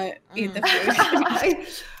to not eat the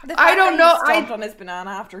food. I don't know. I stomped on his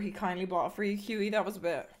banana after he kindly bought it for you, Huey. That was a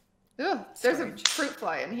bit. Ugh, there's a fruit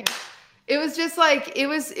fly in here. It was just like, it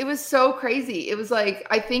was so crazy. It was like,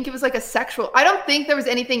 I think it was like a sexual, I don't think there was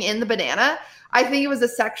anything in the banana. I think it was a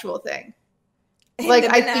sexual thing. Like,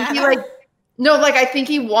 I think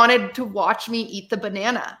he wanted to watch me eat the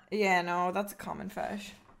banana. Yeah, no, that's a common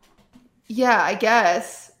fetish. Yeah, I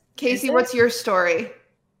guess. Casey, what's your story?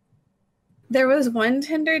 There was one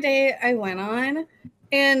Tinder date I went on.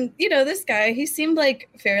 And, you know, this guy, he seemed like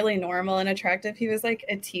fairly normal and attractive. He was like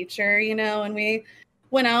a teacher, you know, and we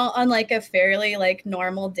went out on like a fairly like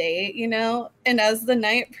normal date, you know, and as the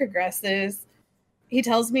night progresses, he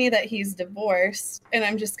tells me that he's divorced. And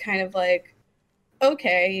I'm just kind of like,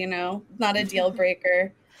 okay, you know, not a deal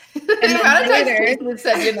breaker. And then later,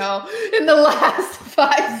 said, you know, in the last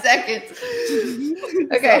 5 seconds.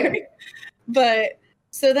 Okay. Sorry. But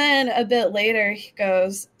so then a bit later he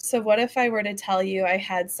goes, so what if I were to tell you I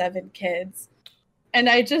had 7 kids? And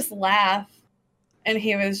I just laugh. And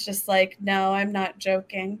he was just like, no, I'm not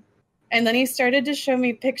joking. And then he started to show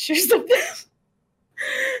me pictures of them.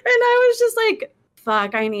 And I was just like,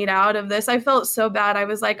 fuck, I need out of this. I felt so bad. I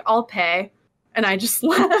was like, I'll pay. And I just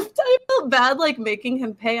left. I felt bad like making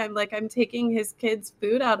him pay. I'm like, I'm taking his kids'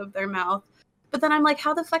 food out of their mouth. But then I'm like,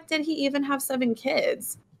 how the fuck did he even have 7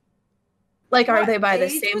 kids? Like, are they by the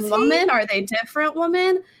same woman? Are they different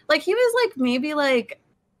women? Like, he was like maybe like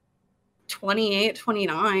 28,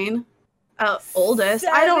 29. Oldest.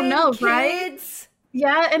 I don't know, kids. Right?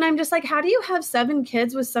 Yeah, and I'm just like, how do you have 7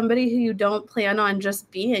 kids with somebody who you don't plan on just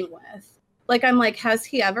being with? Like, I'm like, has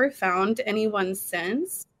he ever found anyone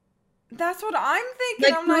since? That's what I'm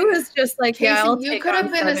thinking. Like, who is just like, Casey, yeah, I'll you take could have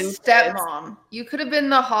on been a 7 stepmom. kids. You could have been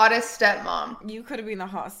the hottest stepmom. You could have been the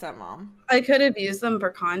hot stepmom. I could have used them for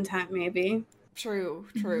content, maybe. True.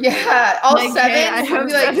 Yeah, all like, 7. Hey, I have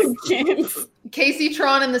like 7 kids. Casey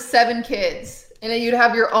Tron and the 7 kids. And then you'd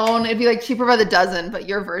have your own, it'd be like cheaper by the dozen, but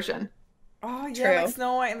your version. Oh, yeah, True. like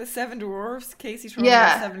Snow White and the Seven Dwarfs. Casey's from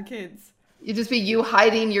the 7 kids. It'd just be you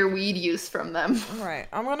hiding your weed use from them. All right,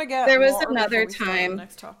 I'm gonna get. There was water another before we start the time,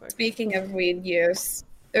 next topic. speaking of weed use,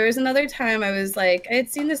 there was another time I was like, I had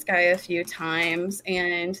seen this guy a few times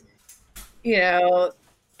and, you know,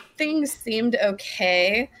 things seemed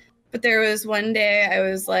okay. But there was one day I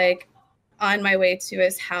was like on my way to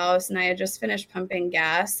his house and I had just finished pumping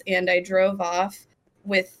gas and I drove off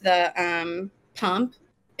with the pump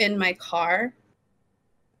in my car.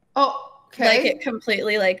 Oh, okay. Like it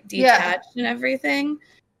completely like detached and everything.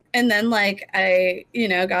 And then like I,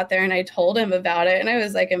 got there and I told him about it and I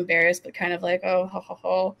was like embarrassed, but kind of like, oh, ho, ho,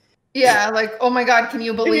 ho. Yeah, like, oh my God, can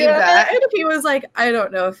you believe that? And he was like, I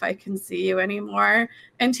don't know if I can see you anymore.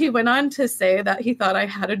 And he went on to say that he thought I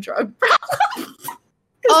had a drug problem.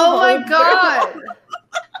 Oh my God.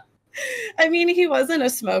 I mean, he wasn't a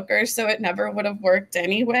smoker, so it never would have worked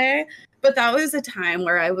anyway. But that was a time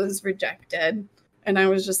where I was rejected. And I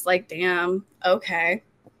was just like, damn, okay.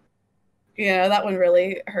 Yeah, that one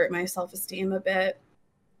really hurt my self-esteem a bit.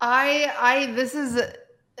 This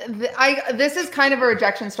is kind of a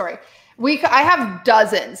rejection story. I have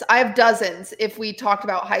dozens. If we talked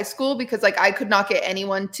about high school, because like I could not get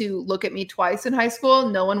anyone to look at me twice in high school.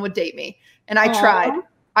 No one would date me. And I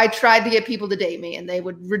tried to get people to date me and they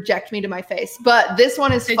would reject me to my face. But this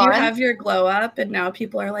one is fun. Did you have your glow up and now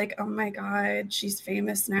people are like, oh my God, she's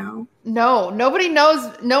famous now? No, nobody knows.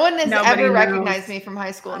 No one has ever recognized me from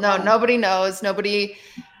high school. No, nobody knows. Nobody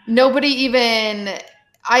even,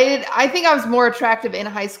 I think I was more attractive in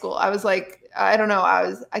high school. I was like, I don't know.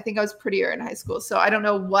 I think I was prettier in high school. So I don't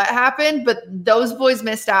know what happened, but those boys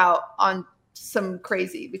missed out on some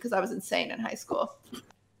crazy because I was insane in high school.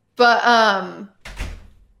 But,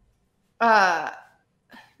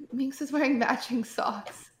 Minx is wearing matching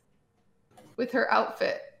socks with her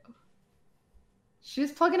outfit. She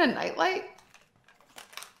just plugging a nightlight?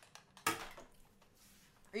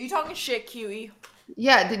 Are you talking shit, Cutie?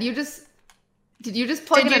 Yeah, did you just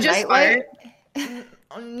plug in a nightlight?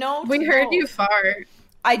 No. We heard you fart.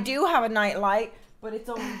 I do have a nightlight, but it's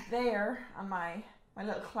over there on my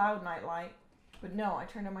little cloud nightlight. But no, I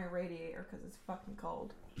turned on my radiator because it's fucking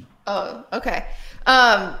cold. Oh, okay.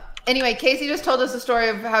 Anyway, Casey just told us a story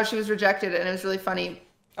of how she was rejected, and it was really funny.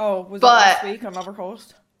 Oh, was that last week on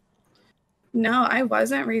Otherhost? No, I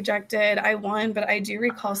wasn't rejected. I won, but I do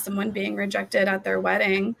recall someone being rejected at their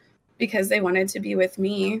wedding because they wanted to be with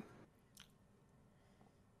me.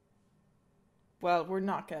 Well, we're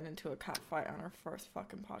not getting into a cat fight on our first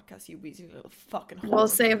fucking podcast, you wheezy little fucking whore. We'll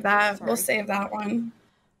save that. Sorry. We'll save that one.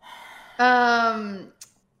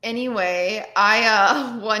 Anyway,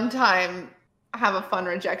 I one time have a fun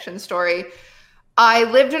rejection story. I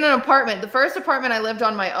lived in an apartment. The first apartment I lived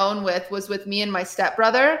on my own was with me and my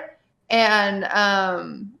stepbrother. And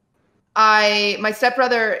my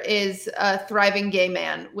stepbrother is a thriving gay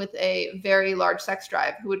man with a very large sex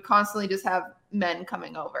drive who would constantly just have men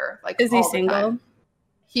coming over. Like, is he single? Time.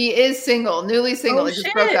 He is single, newly single. He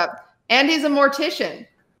just broke up. And he's a mortician.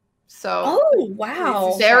 So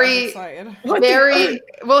wow. Very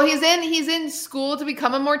well, he's in school to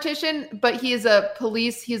become a mortician, but he's a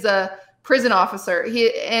prison officer.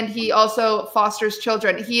 He also fosters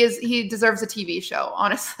children. He deserves a TV show,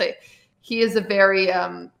 honestly. He is a very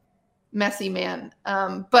messy man.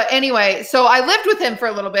 But anyway, so I lived with him for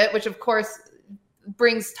a little bit, which of course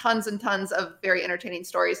brings tons and tons of very entertaining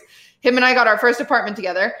stories. Him and I got our first apartment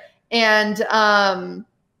together, and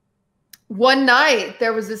one night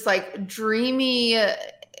there was this like dreamy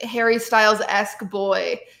Harry Styles-esque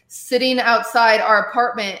boy sitting outside our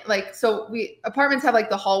apartment. Like, so apartments have like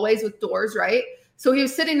the hallways with doors, right? So he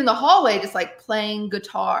was sitting in the hallway, just like playing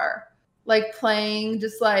guitar,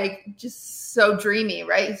 just so dreamy,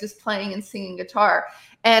 right? He's just playing and singing guitar.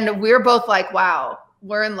 And we're both like, wow,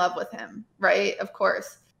 we're in love with him, right? Of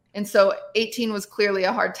course. And so 18 was clearly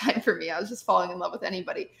a hard time for me. I was just falling in love with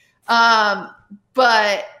anybody.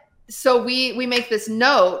 But so we make this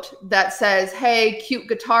note that says, hey, cute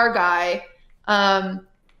guitar guy,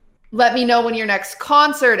 let me know when your next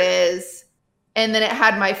concert is. And then it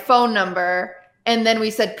had my phone number. And then we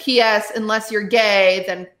said, P.S., unless you're gay,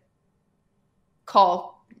 then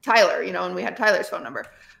call Tyler, and we had Tyler's phone number.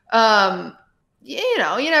 You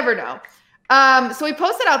never know. So we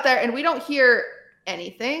posted out there and we don't hear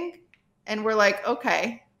anything. And we're like,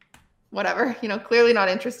 okay, whatever, clearly not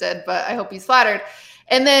interested, but I hope he's flattered.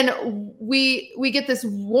 And then we get this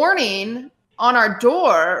warning on our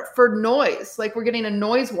door for noise. Like, we're getting a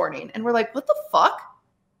noise warning. And we're like, what the fuck?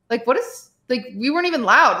 Like, we weren't even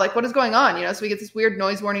loud. Like, what is going on? So we get this weird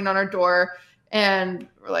noise warning on our door. And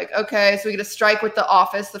we're like, okay, so we get a strike with the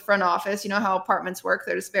office, the front office. You know how apartments work.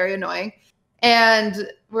 They're just very annoying. And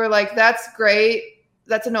we're like, that's great.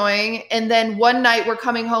 That's annoying. And then one night we're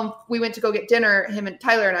coming home. We went to go get dinner. Him and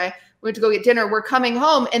Tyler and I went to go get dinner. We're coming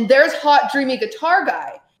home and there's Hot Dreamy Guitar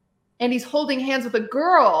Guy. And he's holding hands with a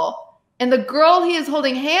girl. And the girl he is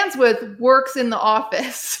holding hands with works in the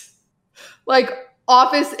office. Like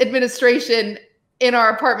office administration in our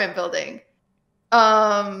apartment building.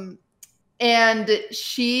 And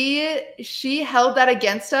she held that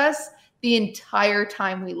against us the entire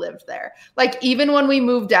time we lived there. Like even when we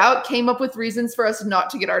moved out, came up with reasons for us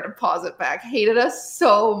not to get our deposit back. Hated us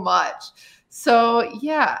so much. So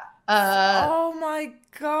yeah. Oh my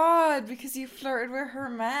God, because you flirted with her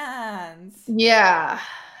mans. Yeah.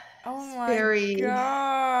 Oh my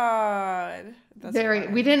God. That's very.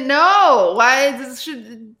 fine. We didn't know why this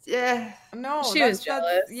should. No, she was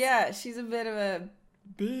jealous. Yeah, she's a bit of a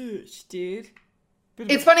bitch, dude.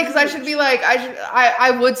 It's funny because I should be like, I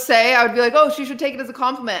would be like, oh, she should take it as a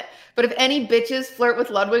compliment. But if any bitches flirt with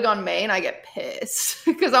Ludwig on Maine, I get pissed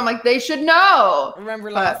because I'm like, they should know.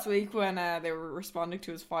 Remember last week when they were responding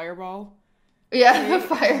to his fireball? Yeah, the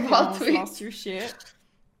fireball tweet. Lost your shit.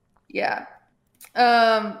 Yeah.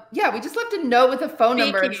 Yeah, we just left a note with a phone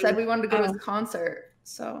number and said we wanted to go to his concert.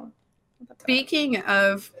 So, speaking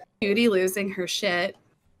of Cutie losing her shit,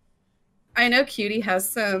 I know Cutie has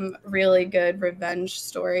some really good revenge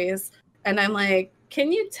stories, and I'm like, can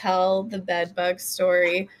you tell the bedbug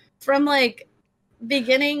story from like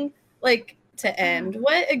beginning like to end?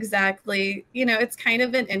 What exactly, it's kind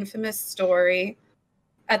of an infamous story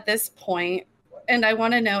at this point, and I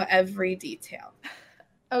want to know every detail.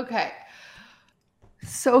 Okay.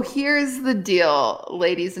 So here's the deal,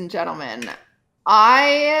 ladies and gentlemen.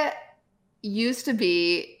 I used to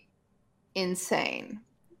be insane.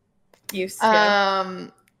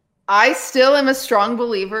 I still am a strong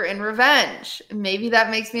believer in revenge. Maybe that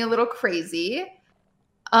makes me a little crazy.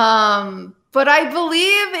 But I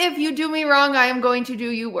believe if you do me wrong, I am going to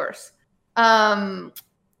do you worse. But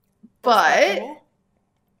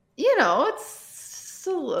it's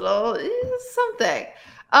a little something.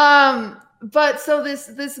 But so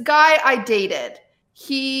this guy I dated,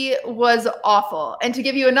 he was awful. And to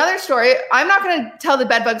give you another story, I'm not going to tell the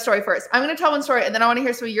bedbug story first. I'm going to tell one story, and then I want to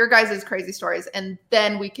hear some of your guys' crazy stories, and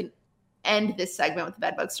then we can end this segment with the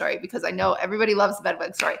bedbug story because I know everybody loves the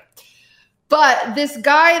bedbug story. But this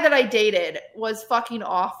guy that I dated was fucking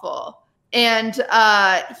awful. And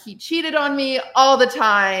he cheated on me all the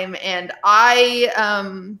time. And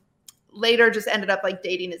I later just ended up like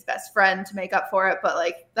dating his best friend to make up for it. But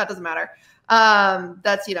like, that doesn't matter.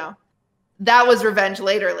 That's, that was revenge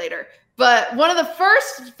later. But one of the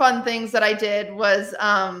first fun things that I did was,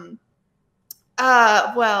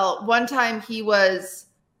 one time he was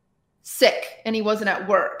sick and he wasn't at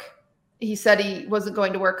work. He said he wasn't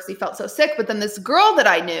going to work because he felt so sick. But then this girl that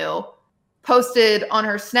I knew posted on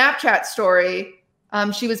her Snapchat story,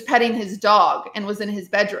 she was petting his dog and was in his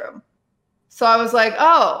bedroom. So I was like,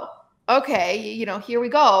 oh, okay, here we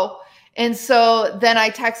go. And so then I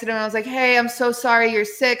texted him and I was like, hey, I'm so sorry you're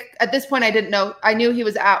sick. At this point, I didn't know. I knew he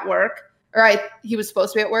was at work, or he was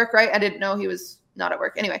supposed to be at work, right? I didn't know he was not at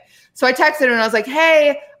work. Anyway, so I texted him and I was like,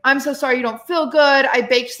 hey, I'm so sorry you don't feel good. I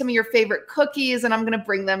baked some of your favorite cookies and I'm going to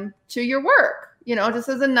bring them to your work, just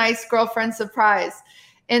as a nice girlfriend surprise.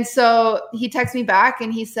 And so he texted me back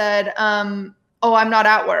and he said, oh, I'm not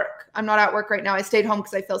at work. I'm not at work right now. I stayed home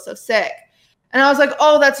because I feel so sick. And I was like,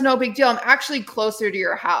 oh, that's no big deal. I'm actually closer to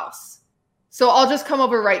your house. So I'll just come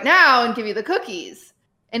over right now and give you the cookies.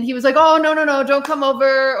 And he was like, oh, no, don't come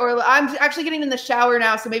over. Or I'm actually getting in the shower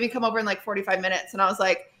now. So maybe come over in like 45 minutes. And I was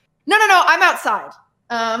like, no, I'm outside.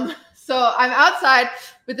 So I'm outside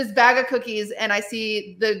with this bag of cookies and I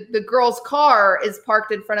see the girl's car is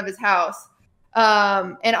parked in front of his house.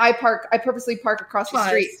 And I purposely park across the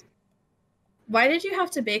street. Why did you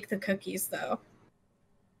have to bake the cookies though?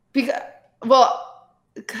 Because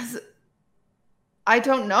I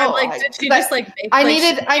don't know. Did she just bake? I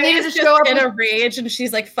needed to show up in a rage, and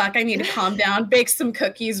she's like, "Fuck! I need to calm down. Bake some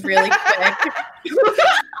cookies really quick."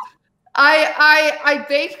 I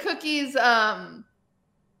baked cookies. I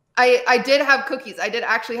did have cookies. I did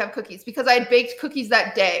actually have cookies because I had baked cookies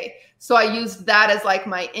that day. So I used that as like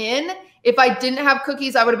my in. If I didn't have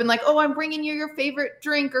cookies, I would have been like, oh, I'm bringing you your favorite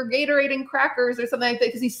drink or Gatorade and crackers or something like that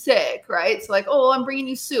because he's sick, right? So like, oh, I'm bringing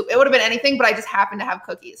you soup. It would have been anything, but I just happened to have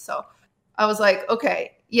cookies. So I was like,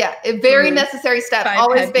 okay, yeah, a very necessary step.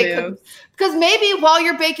 Always bake cookies. Because maybe while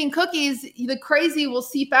you're baking cookies, the crazy will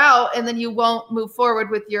seep out and then you won't move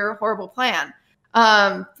forward with your horrible plan.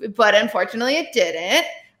 But unfortunately, it didn't.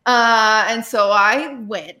 And so I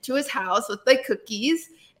went to his house with like cookies,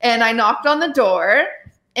 and I knocked on the door,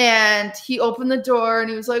 and he opened the door and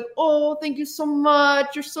he was like, "Oh, thank you so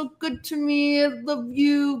much. You're so good to me. I love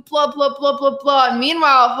you, blah, blah, blah, blah, blah." And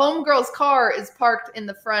meanwhile, homegirl's car is parked in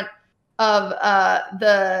the front of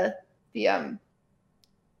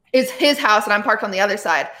is his house, and I'm parked on the other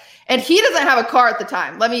side. And he doesn't have a car at the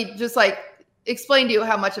time. Let me just like explain to you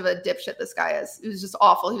how much of a dipshit this guy is. It was just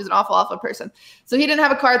awful. He was an awful, awful person. So he didn't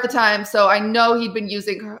have a car at the time. So I know he'd been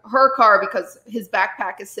using her car because his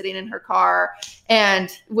backpack is sitting in her car.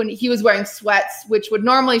 And when he was wearing sweats, which would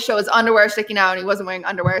normally show his underwear sticking out, and he wasn't wearing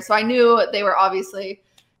underwear. So I knew they were obviously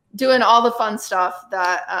doing all the fun stuff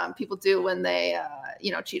that people do when they,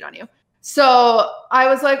 cheat on you. So I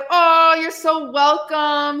was like, "Oh, you're so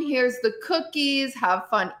welcome. Here's the cookies. Have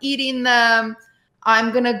fun eating them.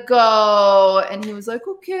 I'm going to go." And he was like,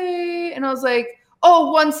 "Okay." And I was like,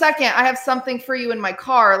 "Oh, 1 second. I have something for you in my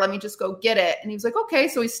car. Let me just go get it." And he was like, "Okay."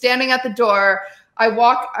 So he's standing at the door.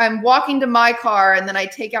 I'm walking to my car, and then I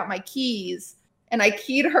take out my keys, and I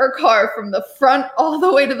keyed her car from the front all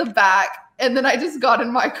the way to the back. And then I just got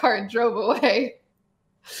in my car and drove away.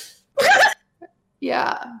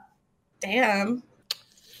 Yeah. Damn.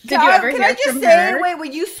 Did you ever hear from her? Wait,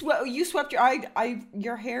 when you swept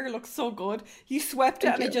your hair looks so good. You swept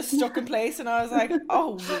it and it just stuck in place, and I was like,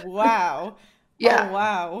 "Oh wow, yeah, oh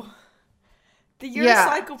wow, you're a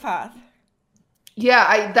psychopath."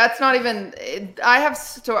 Yeah, that's not even. I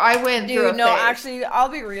went through a phase. Actually, I'll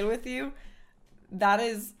be real with you.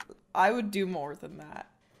 I would do more than that.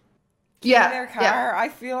 Their car. I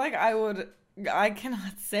feel like I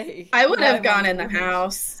cannot say. I would have gone in the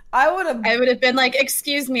house. I would have been like,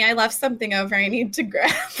 "Excuse me, I left something over. I need to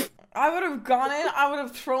grab." I would have gone in. I would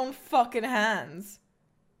have thrown fucking hands.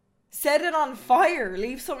 Set it on fire.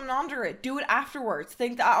 Leave something under it. Do it afterwards.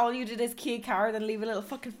 Think that all you did is key a car, then leave a little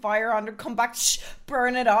fucking fire under. Come back,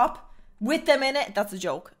 burn it up with them in it. That's a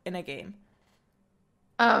joke in a game.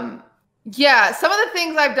 Yeah, some of the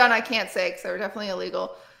things I've done I can't say because they were definitely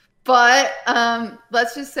illegal. But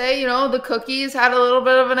let's just say, the cookies had a little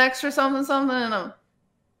bit of an extra something in them.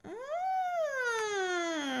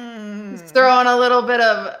 Just throw on a little bit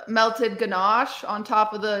of melted ganache on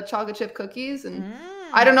top of the chocolate chip cookies. And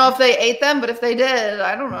I don't know if they ate them, but if they did,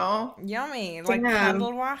 I don't know. Yummy. Like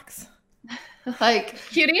candle wax. Like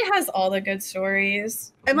Cutie has all the good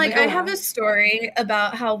stories. And I have a story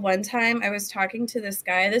about how one time I was talking to this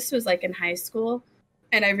guy. This was like in high school,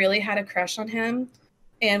 and I really had a crush on him.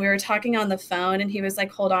 And we were talking on the phone, and he was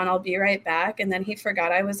like, "Hold on, I'll be right back." And then he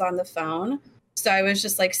forgot I was on the phone. So I was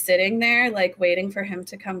just like sitting there, like waiting for him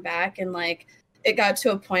to come back. And like, it got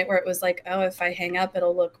to a point where it was like, "Oh, if I hang up,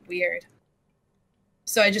 it'll look weird."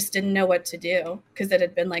 So I just didn't know what to do because it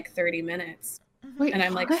had been like 30 minutes. Wait, and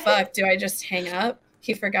I'm like, "Fuck, do I just hang up?"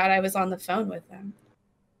 He forgot I was on the phone with him.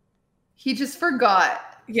 He just forgot.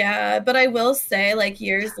 Yeah. But I will say, like,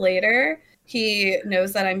 years later, he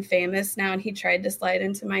knows that I'm famous now, and he tried to slide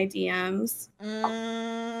into my DMs.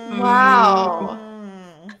 Wow.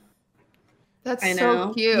 That's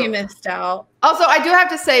so cute. He missed out. Also, I do have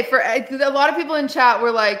to say, for a lot of people in chat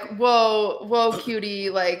were like, whoa, Cutie,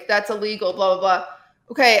 like, that's illegal, blah, blah, blah.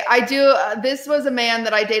 Okay, I do. This was a man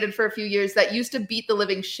that I dated for a few years that used to beat the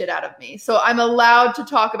living shit out of me. So I'm allowed to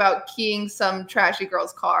talk about keying some trashy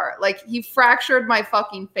girl's car. Like, he fractured my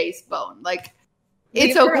fucking face bone. Like,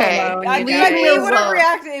 it's okay. We would have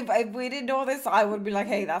reacted if we didn't know this. I would be like,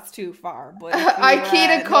 "Hey, that's too far." But I keyed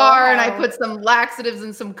a car and I put some laxatives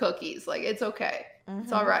and some cookies. Like, it's okay.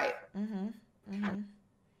 It's all right.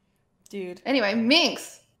 Dude. Anyway,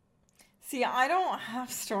 Minx. See, I don't have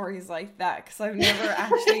stories like that because I've never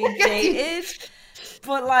actually dated.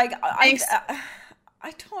 But like, I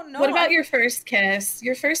don't know. What about your first kiss?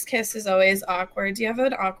 Your first kiss is always awkward. Do you have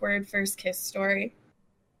an awkward first kiss story?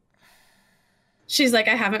 She's like,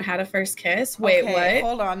 "I haven't had a first kiss." Wait, what?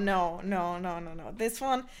 Hold on. No.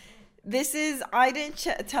 I didn't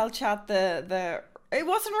tell chat it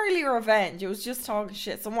wasn't really revenge. It was just talking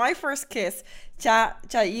shit. So my first kiss, chat,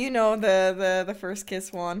 the first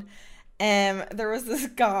kiss one. There was this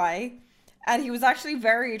guy, and he was actually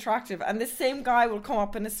very attractive. And this same guy will come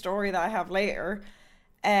up in a story that I have later.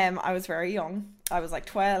 I was very young. I was like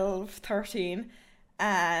 12, 13.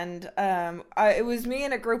 And it was me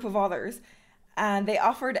and a group of others. And they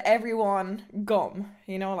offered everyone gum,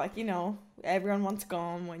 everyone wants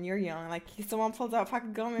gum when you're young. Like, someone pulls out a pack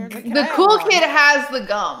of gum and you're like, the cool kid has the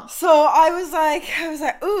gum. So I was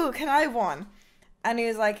like, "Ooh, can I have one?" And he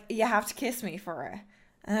was like, "You have to kiss me for it."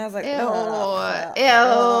 And I was like, Ew.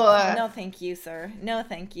 No, thank you, sir. No,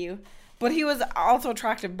 thank you. But he was also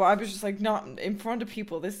attractive, but I was just like, not in front of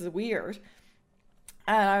people. This is weird.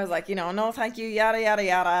 And I was like, you know, no, thank you, yada, yada,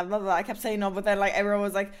 yada, blah, blah. I kept saying no, but then, like, everyone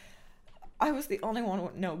was like, I was the only one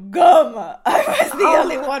with no gum. I was the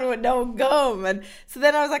only one with no gum. And so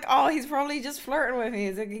then I was like, oh, he's probably just flirting with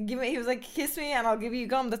me. He was like, kiss me and I'll give you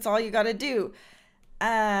gum. That's all you got to do.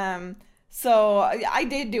 So I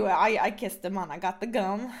did do it. I kissed him and I got the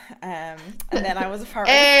gum. And then I was a part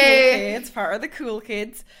of the cool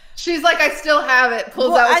kids. She's like, I still have it.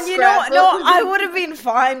 Pulls out and you know, no, I would have been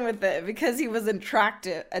fine with it because he was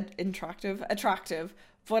attractive.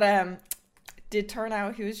 But did turn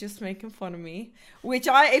out he was just making fun of me, which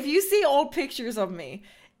if you see old pictures of me,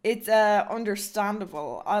 it's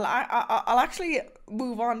understandable. I'll actually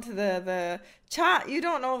move on to the chat. You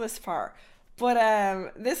don't know this part,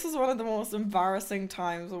 but this was one of the most embarrassing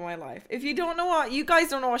times of my life. If you don't know you guys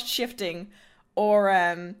don't know what shifting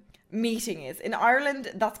or meeting is. In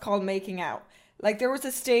Ireland, that's called making out. Like, there was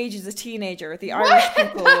a stage as a teenager, the Irish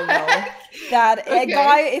people will know, that a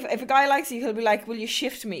guy, if a guy likes you, he'll be like, will you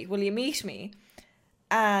shift me? Will you meet me?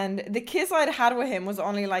 And the kiss I'd had with him was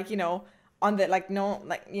only, like, you know, on the, like, no,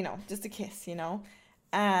 like, you know, just a kiss, you know?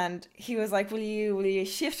 And he was like, will you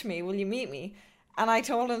shift me? Will you meet me? And I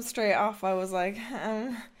told him straight off, I was like,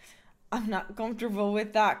 I'm not comfortable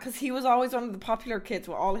with that. Because he was always one of the popular kids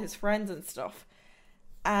with all his friends and stuff.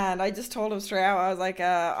 And I just told him straight out, I was like,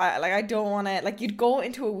 I don't want to, like, you'd go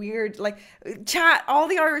into a weird, like, chat, all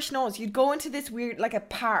the Irish knows, you'd go into this weird, like, a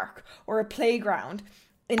park or a playground,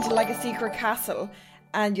 into, like, a secret castle,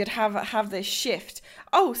 and you'd have this shift.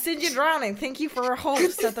 Oh, Sinjin Drowning, thank you for a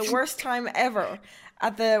host at the worst time ever,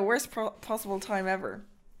 at the worst possible time ever.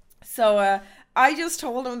 So, I just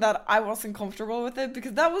told him that I wasn't comfortable with it,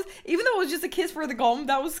 because that was, even though it was just a kiss for the gum,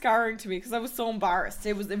 that was scarring to me, because I was so embarrassed.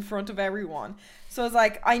 It was in front of everyone. So I was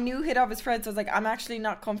like, I knew he'd have his friends, so I was like, I'm actually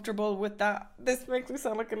not comfortable with that. This makes me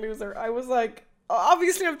sound like a loser. I was like,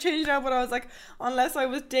 obviously I've changed now, but I was like, unless I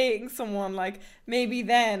was dating someone, like, maybe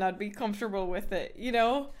then I'd be comfortable with it, you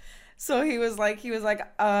know? So he was like,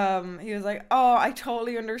 oh, I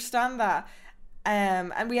totally understand that.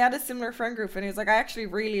 And we had a similar friend group, and he was like, I actually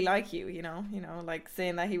really like you, you know, like,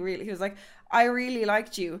 saying that he was like, I really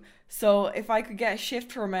liked you, so if I could get a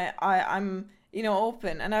shift from it, I'm, you know,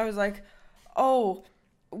 open. And I was like, oh,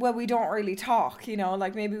 well, we don't really talk, you know,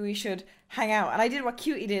 like, maybe we should hang out. And I did what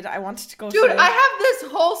Cutie did. I wanted to go. Dude, I have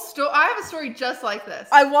this whole story. I have a story just like this.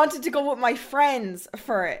 I wanted to go with my friends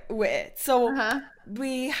with it. So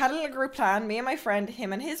we had a little group plan, me and my friend,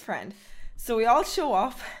 him and his friend. So we all show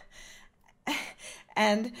up,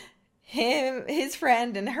 and his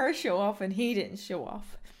friend and her show off, and he didn't show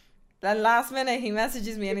off. Then last minute he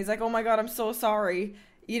messages me and he's like, oh my God, I'm so sorry.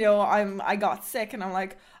 You know, I got sick. And I'm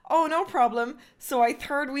like, oh, no problem. So I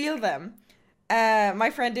third wheel them. My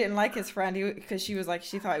friend didn't like his friend because she was like,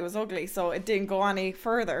 she thought he was ugly. So it didn't go any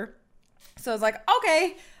further. So I was like,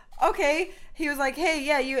 okay. He was like, hey,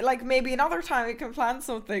 yeah, you, like, maybe another time we can plan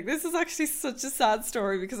something. This is actually such a sad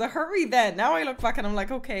story because it hurt me then. Now I look back and I'm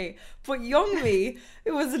like, okay. But young me,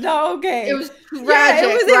 it was not okay. It was tragic,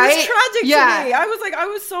 it was right? tragic to me. I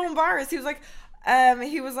was so embarrassed. He was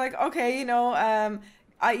like, okay, you know,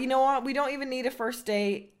 you know what? We don't even need a first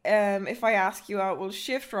date. If I ask you out, we'll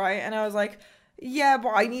shift, right? And I was like, yeah,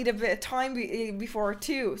 but I need a bit of time before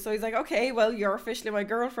too. So he's like, okay, well, you're officially my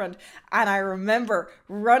girlfriend. And I remember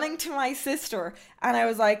running to my sister and I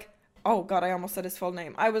was like, oh God, I almost said his full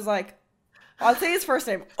name. I was like, I'll say his first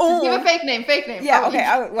name. Just give a fake name. Yeah, okay.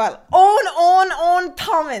 Owen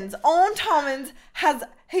Tommins. Owen Tommins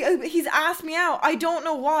he's asked me out. I don't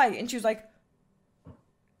know why. And she was like,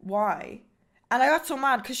 why? And I got so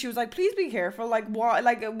mad because she was like, please be careful. Like, what?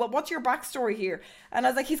 Like, what's your backstory here? And I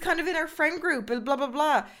was like, he's kind of in our friend group, blah, blah,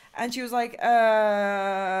 blah. And she was like,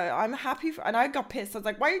 I'm happy. And I got pissed. I was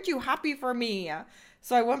like, why aren't you happy for me?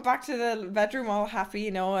 So I went back to the bedroom all happy,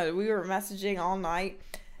 you know, we were messaging all night.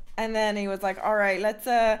 And then he was like, all right, let's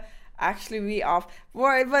actually meet off.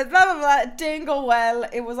 But blah, blah, blah. It didn't go well.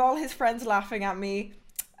 It was all his friends laughing at me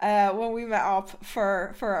when we met up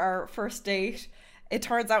for our first date. It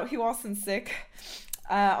turns out he wasn't sick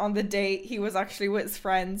on the date. He was actually with his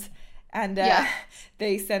friends. And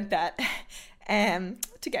they sent that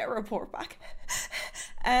to get a report back.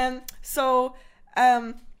 So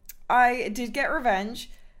I did get revenge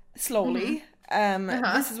slowly.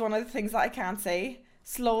 This is one of the things that I can't say.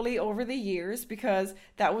 Slowly over the years, because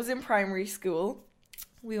that was in primary school.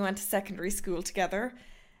 We went to secondary school together.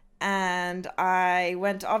 And I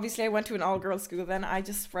went to an all-girls school then. I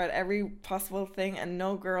just spread every possible thing and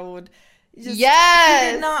no girl would just...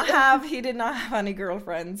 Yes! He did not have any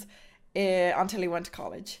girlfriends until he went to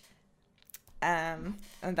college. And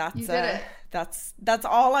that's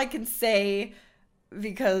all I can say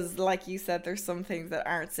because, like you said, there's some things that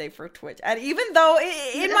aren't safe for Twitch. And even though,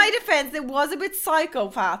 in my defense, it was a bit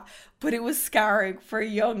psychopath, but it was scarring for a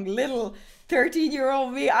young little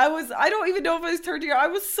 13-year-old me. I don't even know if I was 13 I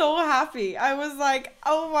was so happy. I was like,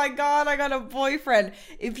 oh my god, I got a boyfriend.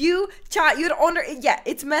 If you chat,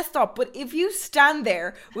 it's messed up, but if you stand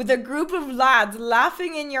there with a group of lads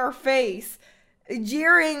laughing in your face,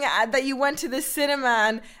 jeering that you went to the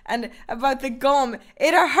cinema and about the gum,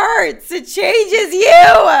 it hurts. It changes you.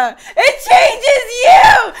 It changes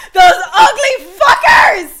you. Those ugly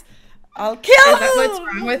fuckers. I'll kill them. Is that what's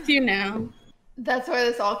wrong with you now? That's where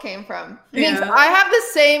this all came from. Yeah. I have the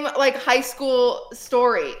same like high school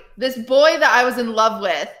story. This boy that I was in love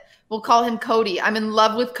with, we'll call him Cody. I'm in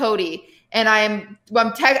love with Cody, and I'm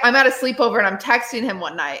at a sleepover, and I'm texting him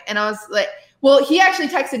one night, and I was like, well, he actually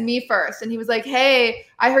texted me first, and he was like, hey,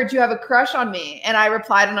 I heard you have a crush on me. And I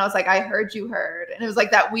replied, and I was like, I heard you heard. And it was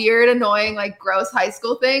like that weird, annoying, like gross high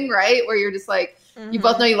school thing, right? Where you're just like, you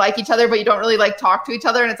both know you like each other, but you don't really like talk to each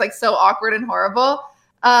other. And it's like so awkward and horrible.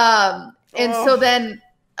 So then,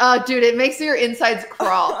 dude, it makes your insides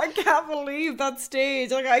crawl. I can't believe that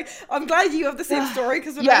stage. Like, I'm glad you have the same story,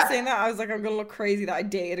 because when I was saying that, I was like, I'm going to look crazy that I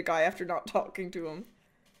dated a guy after not talking to him.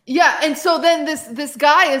 Yeah, and so then this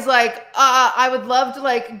guy is like, I would love to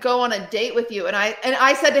like go on a date with you. And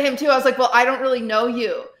I said to him too, I was like, well, I don't really know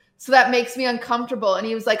you, so that makes me uncomfortable. And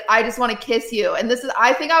he was like, I just want to kiss you. And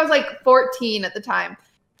I think I was like 14 at the time.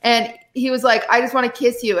 And he was like, I just want to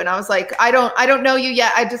kiss you. And I was like, I don't know you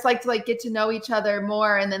yet. I'd just like to like get to know each other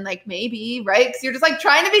more. And then like, maybe, right? Because you're just like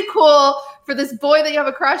trying to be cool for this boy that you have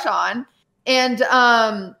a crush on.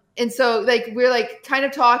 And so like we're like kind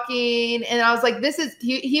of talking, and I was like, this is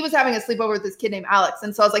he was having a sleepover with this kid named Alex.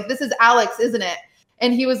 And so I was like, this is Alex, isn't it?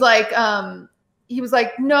 And he was like,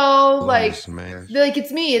 no, like it's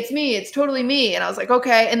me, it's totally me. And I was like,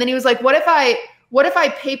 okay. And then he was like, what if I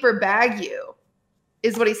paper bag you,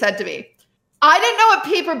 is what he said to me. I didn't know what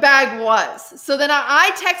paper bag was. So then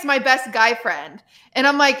I text my best guy friend, and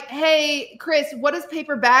I'm like, hey, Chris, what does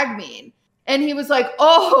paper bag mean? And he was like,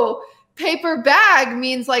 oh, paper bag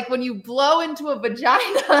means like when you blow into a vagina.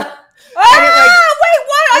 Wait, what?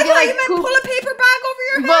 I thought you meant pull a paper bag over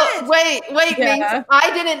your head. Well, wait, Minx.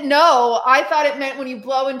 I didn't know. I thought it meant when you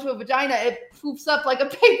blow into a vagina, it poops up like a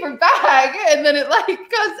paper bag, and then it like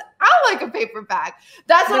goes out like a paper bag.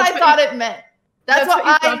 That's what I thought it meant. That's what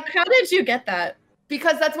How did you get that?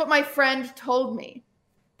 Because that's what my friend told me.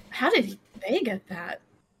 How did they get that?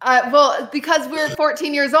 Well, because we're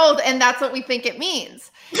 14 years old, and that's what we think it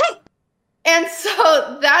means. And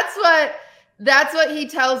so that's what he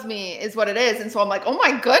tells me is what it is. And so I'm like, oh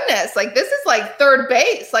my goodness, like this is like third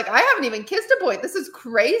base. Like I haven't even kissed a boy. This is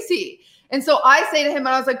crazy. And so I say to him, and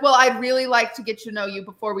I was like, well, I'd really like to get to know you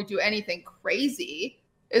before we do anything crazy,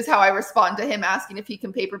 is how I respond to him asking if he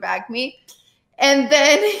can paper bag me. And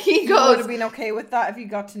then he goes, you would have been okay with that if you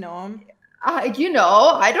got to know him? I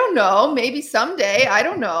don't know. Maybe someday. I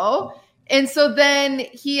don't know. And so then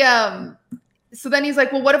he's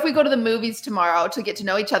like, well, what if we go to the movies tomorrow to get to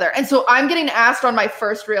know each other? And so I'm getting asked on my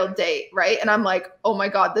first real date, right? And I'm like, oh my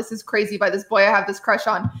God, this is crazy, by this boy I have this crush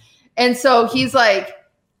on. And so he's like,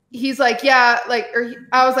 yeah, like,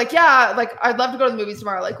 I was like, yeah, like, I'd love to go to the movies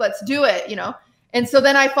tomorrow. Like, let's do it, you know? And so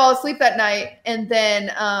then I fall asleep that night, and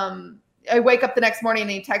then I wake up the next morning,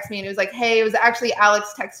 and he texts me, and he was like, hey, it was actually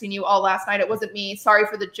Alex texting you all last night. It wasn't me. Sorry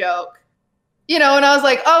for the joke. You know, and I was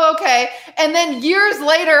like, oh, okay. And then years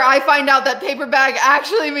later, I find out that paper bag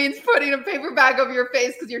actually means putting a paper bag over your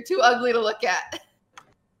face because you're too ugly to look at.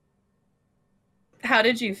 How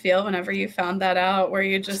did you feel whenever you found that out? Were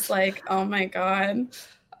you just like, oh my God?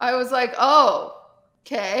 I was like, oh,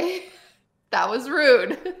 okay. That was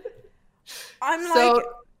rude. I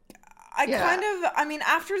mean,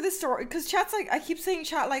 after this story, because chat's like, I keep saying,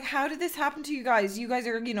 chat, like, how did this happen to you guys? You guys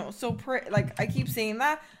are, so like, I keep saying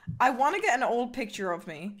that. I want to get an old picture of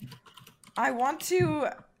me. I want to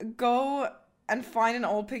go and find an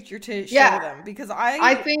old picture to show them, because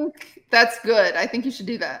I think that's good. I think you should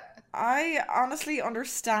do that. I honestly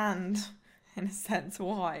understand, in a sense,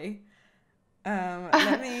 why.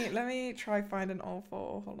 Let me try find an old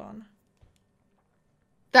photo. Hold on.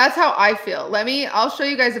 That's how I feel. I'll show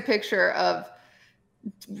you guys a picture of,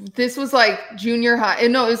 this was like junior high.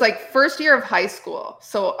 No, it was like first year of high school.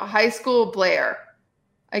 So high school Blair.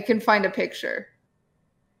 I can find a picture.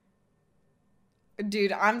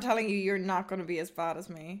 Dude, I'm telling you, you're not going to be as bad as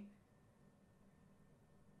me.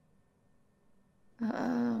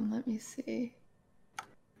 Let me see.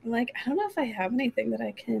 Like, I don't know if I have anything that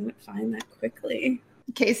I can find that quickly.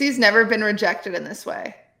 Casey's never been rejected in this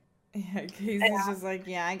way. Yeah, Casey's just like,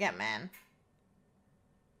 yeah, I get man.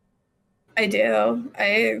 I do.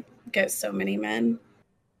 I get so many men.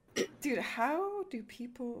 Dude, how do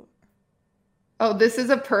people... Oh, this is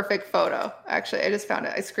a perfect photo. Actually, I just found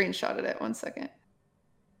it. I screenshotted it. 1 second.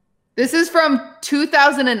 This is from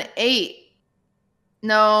 2008.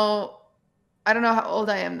 No, I don't know how old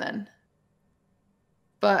I am then.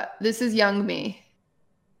 But this is young me.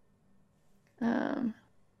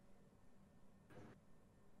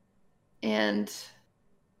 And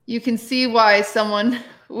you can see why someone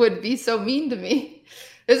would be so mean to me.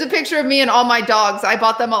 There's a picture of me and all my dogs. I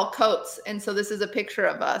bought them all coats. And so this is a picture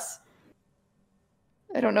of us.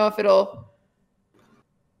 I don't know if it'll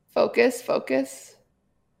focus.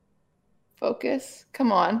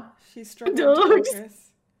 Come on. She's struggling to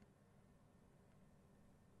focus.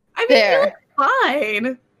 I mean, There.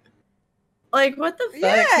 Fine. Like, what the fuck?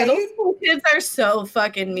 Yeah, middle school kids are so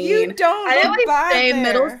fucking mean. You don't I look always bad say there.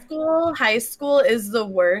 middle school, high school is the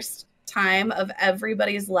worst time of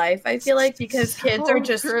everybody's life, I feel like, because kids are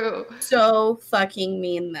just so fucking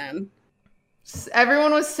mean then.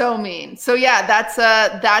 Everyone was so mean. So yeah,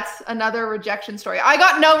 that's another rejection story. I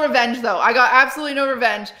got no revenge though. I got absolutely no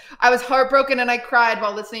revenge. I was heartbroken and I cried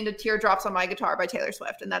while listening to Teardrops on My Guitar by Taylor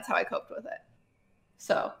Swift, and that's how I coped with it.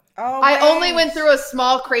 So I only went through a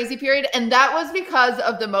small crazy period, and that was because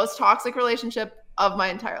of the most toxic relationship of my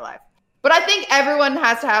entire life. But I think everyone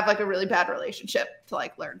has to have like a really bad relationship to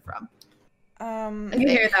like learn from. You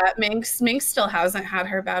hear that? Minx still hasn't had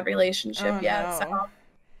her bad relationship yet. No.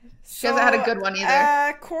 So She hasn't had a good one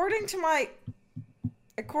either.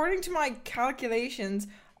 According to my calculations,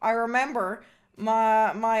 I remember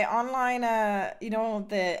my online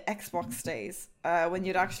the Xbox days, when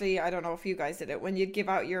you'd actually, I don't know if you guys did it, when you'd give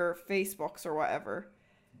out your Facebooks or whatever.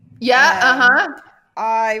 Yeah,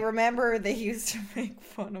 I remember they used to make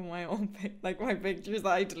fun of my own my pictures.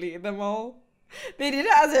 I deleted them all. They did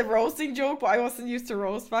it as a roasting joke, but I wasn't used to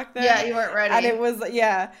roast back then. Yeah, you weren't ready. And it was,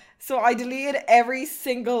 so I deleted every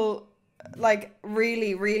single,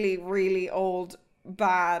 really, really, really old,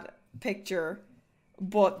 bad picture.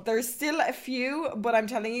 But there's still a few, but I'm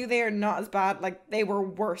telling you, they are not as bad. Like, they were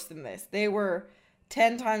worse than this. They were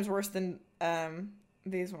 10 times worse than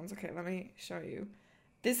these ones. Okay, let me show you.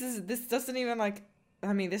 This doesn't even,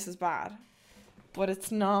 this is bad. But it's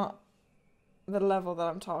not the level that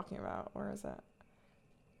I'm talking about. Where is it?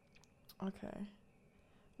 Okay.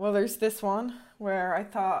 Well, there's this one where I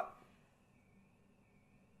thought...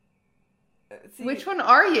 See, which one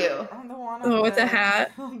are you? I'm the one with the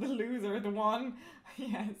hat. I'm the loser, the one.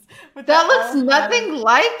 Yes. That looks nothing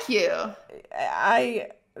like you.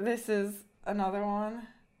 This is another one.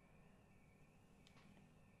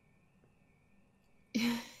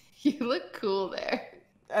 You look cool there.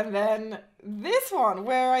 And then this one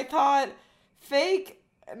where I thought fake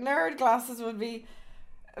nerd glasses would be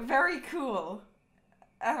very cool.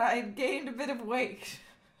 And I gained a bit of weight.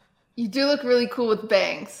 You do look really cool with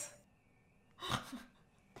bangs.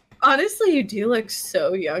 Honestly, you do look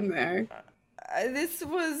so young there. This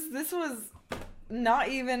was not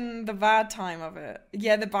even the bad time of it.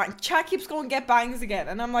 Yeah, the bang. Chat keeps going get bangs again,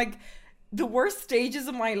 and I'm like, the worst stages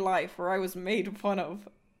of my life where I was made fun of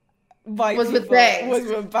by was people with bangs. Was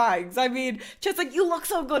with bangs. I mean, just like, you look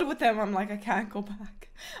so good with them. I'm like, I can't go back.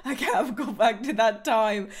 I can't go back to that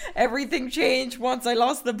time. Everything changed once I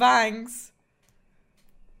lost the bangs.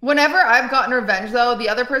 Whenever I've gotten revenge, though, the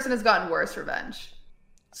other person has gotten worse revenge.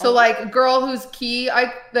 So, the girl whose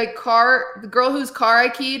car I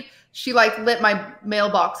keyed, she, lit my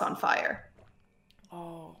mailbox on fire.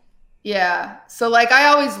 Oh. Yeah. So, I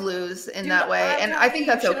always lose in that way, and I think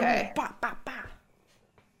that's okay.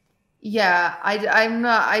 Yeah, I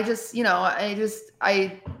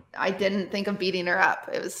didn't think of beating her up.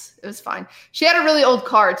 It was fine. She had a really old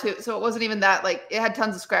car, too, so it wasn't even that, it had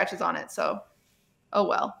tons of scratches on it, so... Oh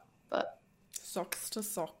well, but sucks to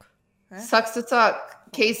suck. Sucks to suck.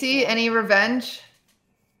 Casey, any revenge?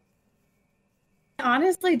 I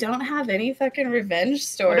honestly don't have any fucking revenge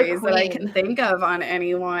stories that I can think of on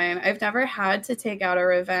anyone. I've never had to take out a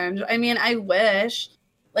revenge. I mean, I wish.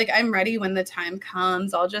 I'm ready when the time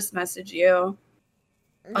comes. I'll just message you.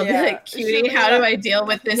 I'll be like, cutie, how do I deal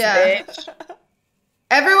with this bitch?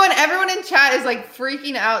 Everyone in chat is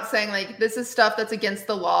freaking out saying this is stuff that's against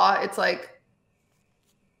the law. It's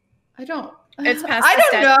It's past the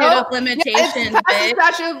statute of limitation, it's past the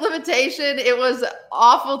statute of limitation. It was an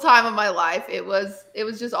awful time of my life. It was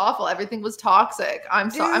just awful. Everything was toxic. I'm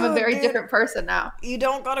a very different person now. You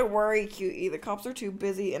don't gotta worry, cutie. The cops are too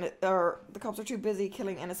busy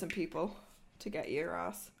killing innocent people to get your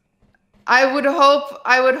ass. I would hope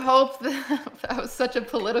that was such a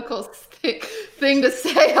political thing to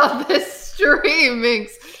say on this stream,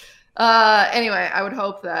 Minx. Anyway, I would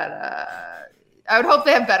hope they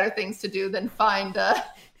have better things to do than find a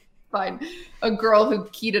girl who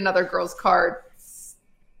keyed another girl's card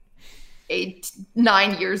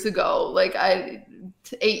 9 years ago. Like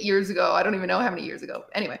 8 years ago. I don't even know how many years ago.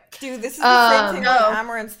 Anyway. Dude, this is the same thing with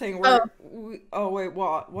Amaranth's thing. Where wait,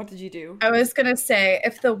 what? What did you do? I was gonna say,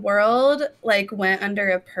 if the world like went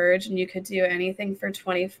under a purge and you could do anything for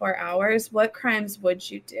 24 hours, what crimes would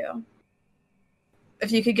you do?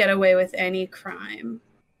 If you could get away with any crime.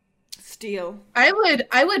 Steal. I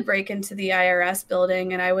would break into the IRS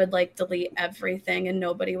building and I would like delete everything and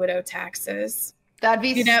nobody would owe taxes. That'd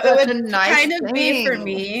be it would a nice kind of thing. Be for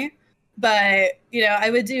me, but I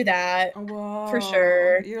would do that. Whoa. For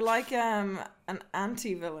sure. You're like an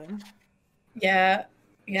anti-villain. Yeah.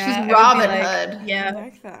 She's Robin Hood. Yeah.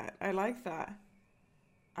 I like that.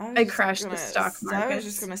 I crashed the stock market. I was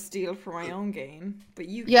just gonna steal for my own gain, but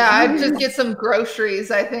you. Yeah, I'd just get some groceries.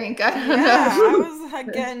 I think. I don't know. I was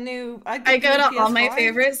like getting new. I go to all my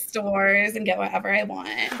favorite stores and get whatever I want.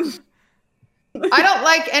 I don't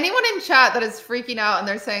like anyone in chat that is freaking out and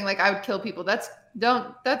they're saying like I would kill people. That's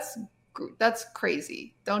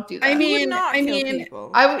crazy. Don't do that. I mean,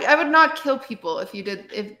 I would not kill people if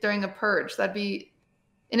during a purge. That'd be.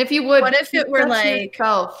 And if you would, what if it were like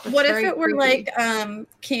creepy.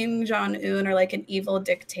 Kim Jong-un or like an evil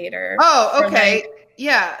dictator? Oh, okay.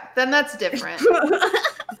 Yeah, then that's different.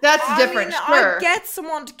 That's different. Sure. I'd get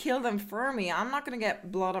someone to kill them for me. I'm not gonna get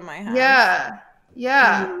blood on my hands.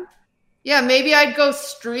 Yeah. Yeah, maybe I'd go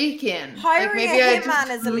streaking. Hiring a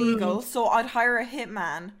hitman is illegal, so I'd hire a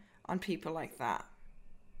hitman on people like that.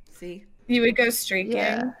 See? You would go streaking.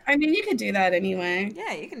 Yeah. I mean, you could do that anyway.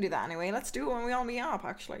 Yeah, you can do that anyway. Let's do it when we all meet up,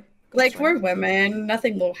 actually. We're women.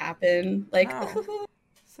 Nothing will happen.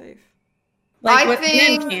 Safe.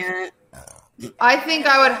 Men can't. I think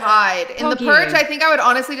I would hide. In the purge, I think I would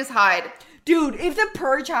honestly just hide. Dude, if the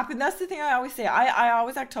purge happened, that's the thing I always say. I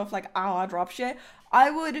always act tough, like, I'll drop shit. I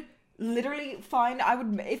would literally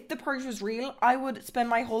if the purge was real, I would spend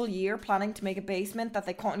my whole year planning to make a basement that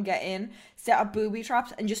they couldn't get in, set up booby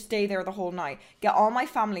traps, and just stay there the whole night. Get all my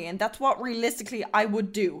family in. That's what realistically I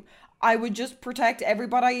would do. I would just protect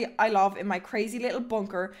everybody I love in my crazy little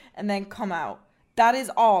bunker and then come out. That is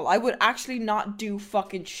all. I would actually not do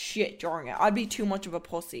fucking shit during it. I'd be too much of a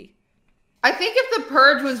pussy. I think if the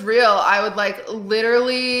purge was real, I would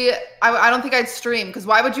literally, I don't think I'd stream, because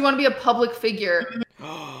why would you want to be a public figure?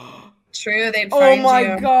 True, they'd find you. Oh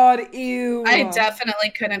my god, ew. I definitely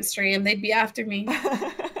couldn't stream. They'd be after me.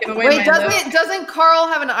 Wait, doesn't Carl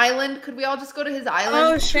have an island? Could we all just go to his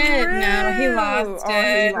island? Oh shit, no, he lost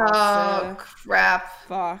it. Oh crap.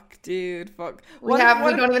 Fuck, dude, fuck. We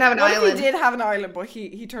don't even have an island. What if he did have an island, but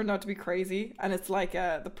he turned out to be crazy, and it's like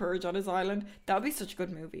the purge on his island? That would be such a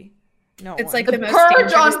good movie. No, it's like the most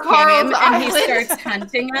purge on Carl's island, and he starts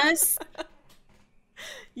hunting us.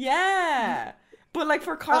 Yeah. But like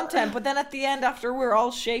for content, but then at the end, after we're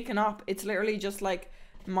all shaken up, it's literally just like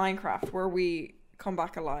Minecraft where we come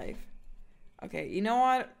back alive. Okay, you know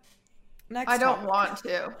what? I don't want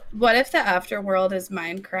to. What if the afterworld is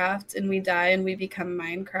Minecraft and we die and we become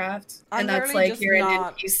Minecraft? And that's like you're an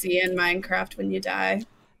NPC in Minecraft when you die.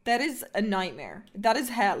 That is a nightmare. That is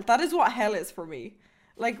hell. That is what hell is for me.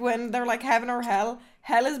 Like when they're like heaven or hell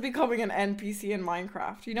is becoming an NPC in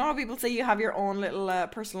Minecraft. You know how people say you have your own little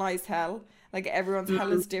personalized hell? Like everyone's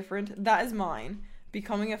hell is different. That is mine.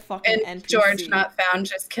 Becoming a fucking NPC. George Not Found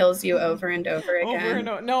just kills you over and over again.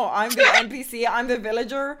 No, I'm the NPC. I'm the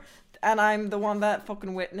villager. And I'm the one that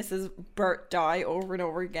fucking witnesses Bert die over and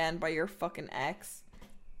over again by your fucking ex.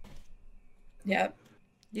 Yep.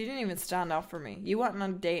 You didn't even stand up for me. You went on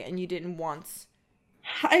a date and you didn't once.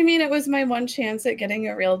 I mean, it was my one chance at getting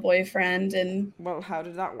a real boyfriend, and well, how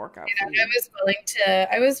did that work out? For you? I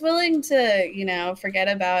was willing to, forget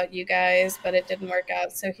about you guys, but it didn't work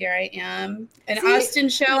out. So here I am, an Austin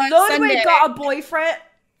show on Sunday. Ludwig got a boyfriend.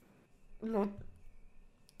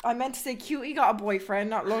 I meant to say Cutie got a boyfriend,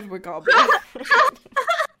 not Ludwig got a boyfriend.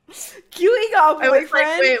 Cutie got a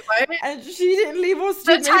boyfriend. Wait, what? And she didn't leave us.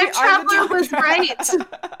 The time traveler was right.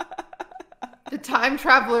 The time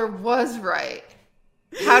traveler was right.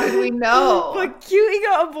 How did we know? But Cutie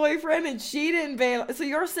got a boyfriend and she didn't bail. So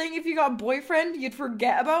you're saying if you got a boyfriend, you'd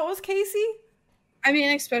forget about us, Casey? I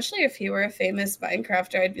mean, especially if you were a famous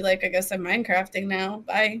Minecrafter, I'd be like, I guess I'm Minecrafting now.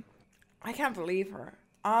 Bye. I can't believe her.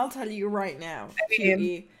 I'll tell you right now,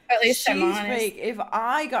 Cutie. At least I'm honest. Fake. If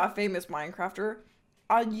I got a famous Minecrafter,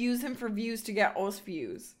 I'd use him for views to get us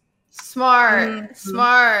views. Smart.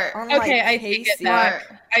 Okay, I take it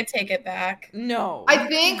back. I take it back. No. I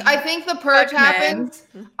think the purge happens.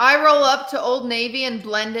 I roll up to Old Navy and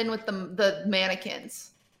blend in with the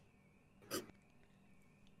mannequins.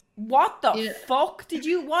 What the fuck did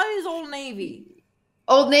you? What is Old Navy?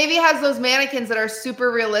 Old Navy has those mannequins that are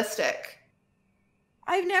super realistic.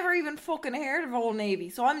 I've never even fucking heard of Old Navy,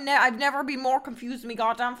 so I've never been more confused in my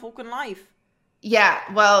goddamn fucking life. Yeah,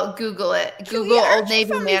 well, Google it. Google Old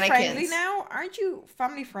Navy mannequins. Friendly now? Aren't you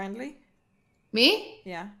family friendly? Me?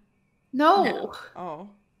 Yeah. No. Oh.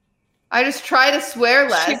 I just try to swear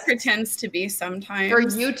less. She pretends to be sometimes. For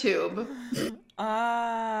YouTube.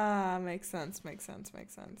 Makes sense.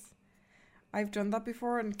 I've done that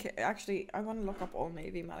before, and actually, I want to look up Old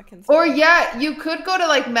Navy mannequins. Or yeah, you could go to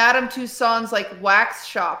like Madame Tussauds like wax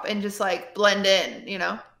shop and just like blend in, you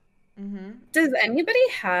know? Mm-hmm. Does anybody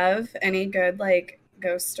have any good like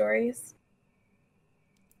ghost stories?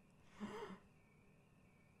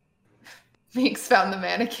 Meeks found the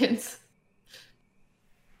mannequins.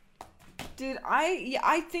 Dude,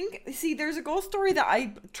 I think, see, there's a ghost story that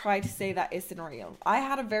I try to say that isn't real. I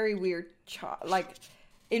had a very weird like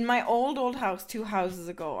in my old house 2 houses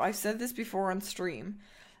ago. I've said this before on stream,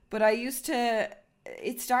 but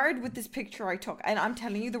it started with this picture I took, and I'm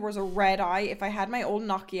telling you, there was a red eye. If I had my old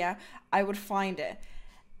Nokia, I would find it.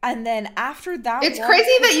 And then after that, it's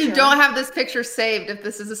crazy that you don't have this picture saved if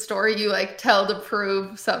this is a story you like tell to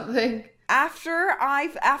prove something. After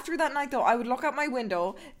that night though, I would look out my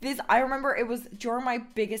window. I remember it was during my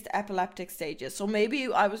biggest epileptic stages, so maybe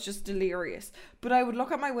I was just delirious. But I would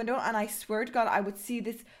look out my window, and I swear to God, I would see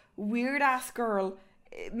this weird ass girl.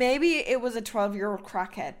 Maybe it was a 12-year-old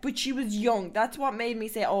crackhead, but she was young. That's what made me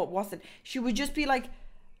say, oh, it wasn't. She would just be like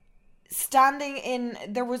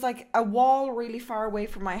there was like a wall really far away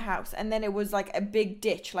from my house, and then it was like a big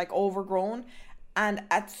ditch, like overgrown. And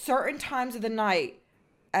at certain times of the night,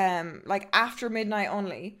 like after midnight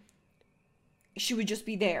only, she would just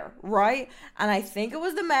be there, right? And I think it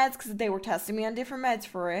was the meds, because they were testing me on different meds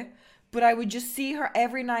for it. But I would just see her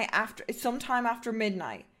every night sometime after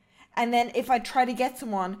midnight. And then if I try to get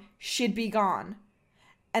someone, she'd be gone.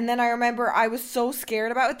 And then I remember I was so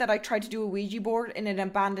scared about it that I tried to do a Ouija board in an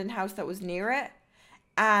abandoned house that was near it.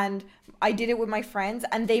 And I did it with my friends,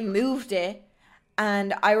 and they moved it.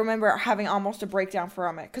 And I remember having almost a breakdown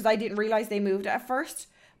from it, because I didn't realize they moved it at first.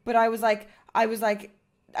 But I was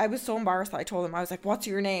so embarrassed that I told them. I was like, what's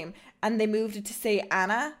your name? And they moved it to say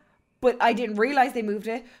Anna. But I didn't realize they moved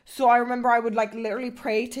it. So I remember I would like literally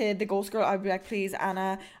pray to the ghost girl. I'd be like, please,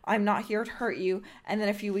 Anna, I'm not here to hurt you. And then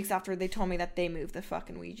a few weeks after, they told me that they moved the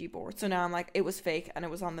fucking Ouija board. So now I'm like, it was fake, and it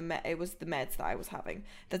was it was the meds that I was having.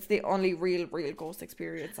 That's the only real ghost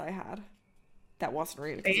experience I had. That wasn't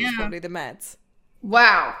real, because it was probably the meds.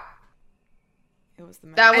 Wow. It was the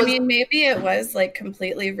meds. I mean, maybe it was like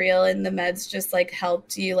completely real, and the meds just like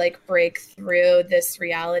helped you like break through this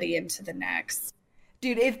reality into the next.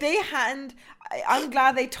 Dude, if they hadn't, I'm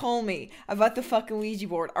glad they told me about the fucking Ouija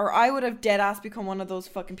board, or I would have dead ass become one of those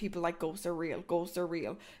fucking people like ghosts are real.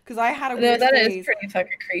 Because I had a weird that phase. is pretty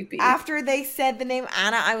fucking creepy. After they said the name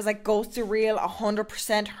Anna, I was like, ghosts are real,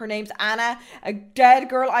 100%. Her name's Anna, a dead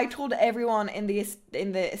girl. I told everyone in the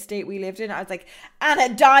estate we lived in, I was like, Anna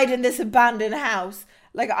died in this abandoned house.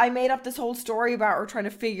 Like, I made up this whole story about her trying to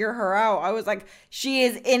figure her out. I was like, she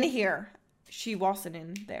is in here. She wasn't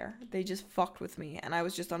in there. They just fucked with me, and I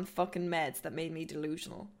was just on fucking meds that made me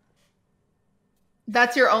delusional.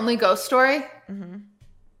 That's your only ghost story? Mm-hmm.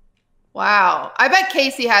 Wow. I bet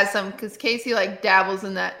Casey has some, because Casey like dabbles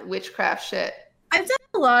in that witchcraft shit. I've done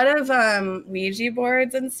a lot of Ouija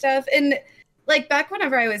boards and stuff, and like back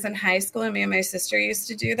whenever I was in high school, and me and my sister used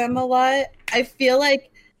to do them a lot. I feel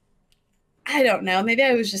like, I don't know, maybe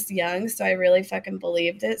I was just young, so I really fucking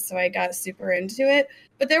believed it, so I got super into it.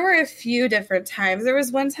 But there were a few different times. There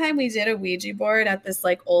was one time we did a Ouija board at this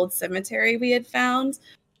like old cemetery we had found,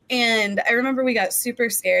 and I remember we got super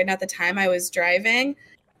scared, and at the time I was driving,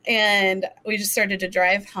 and we just started to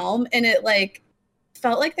drive home, and it like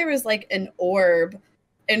felt like there was like an orb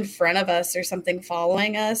in front of us or something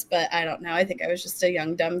following us, but I don't know. I think I was just a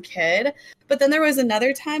young, dumb kid. But then there was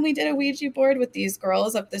another time we did a Ouija board with these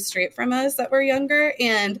girls up the street from us that were younger,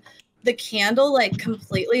 and the candle like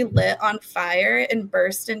completely lit on fire and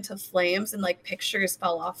burst into flames, and like pictures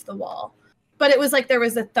fell off the wall. But it was like there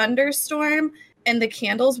was a thunderstorm, and the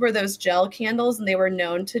candles were those gel candles, and they were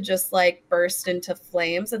known to just like burst into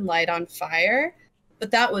flames and light on fire. But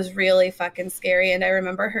that was really fucking scary. And I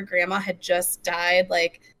remember her grandma had just died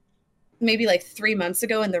like maybe like 3 months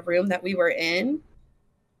ago in the room that we were in.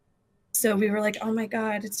 So we were like, oh my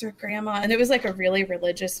God, it's her grandma. And it was like a really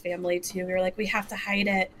religious family too. We were like, we have to hide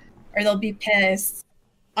it or they'll be pissed.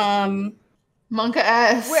 Monka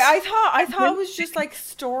ass. Wait, I thought it was just like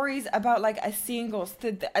stories about like a seeing ghosts.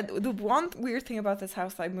 The one weird thing about this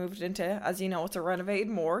house I moved into, as you know, it's a renovated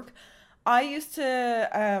morgue. I used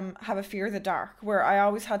to have a fear of the dark where I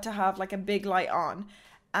always had to have like a big light on,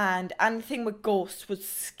 and anything with ghosts would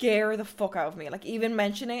scare the fuck out of me. Like even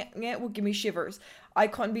mentioning it would give me shivers. I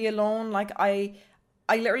couldn't be alone. Like I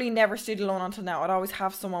literally never stayed alone until now. I'd always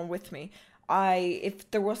have someone with me.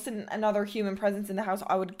 If there wasn't another human presence in the house,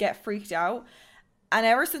 I would get freaked out. And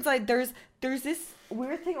ever since there's this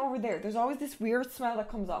weird thing over there. There's always this weird smell that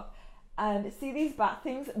comes up. And see these bat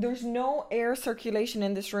things? There's no air circulation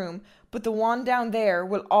in this room, but the one down there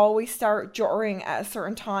will always start juttering at a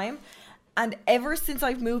certain time. And ever since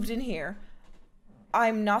I've moved in here,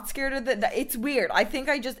 I'm not scared of that. It's weird. I think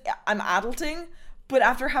I'm adulting, but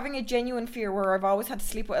after having a genuine fear where I've always had to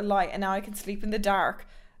sleep with a light and now I can sleep in the dark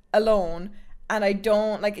alone, and I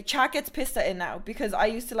don't, like, chat gets pissed at it now because I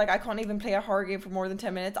used to, like, I can't even play a horror game for more than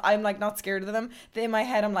 10 minutes. I'm, like, not scared of them. Then in my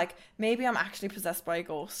head, I'm like, maybe I'm actually possessed by a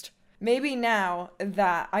ghost. Maybe now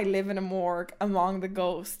that I live in a morgue among the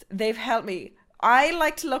ghosts, they've helped me. I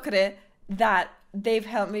like to look at it that they've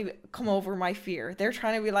helped me come over my fear. They're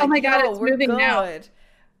trying to be like, oh my God, no, it's we're moving good. now.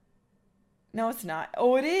 No, it's not.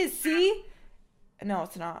 Oh, it is. See? No,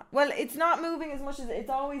 it's not. Well, it's not moving as much as it's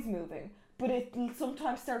always moving. But it'll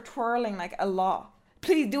sometimes start twirling like a lot.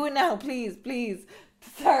 Please do it now, please, please.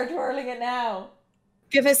 Start twirling it now.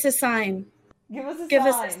 Give us a sign. Give us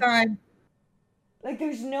a sign. Like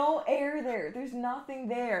there's no air there. There's nothing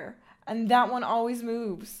there. And that one always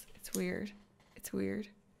moves. It's weird. It's weird.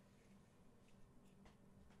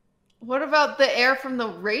 What about the air from the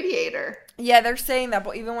radiator? Yeah, they're saying that,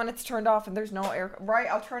 but even when it's turned off and there's no air. Right,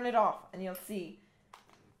 I'll turn it off and you'll see.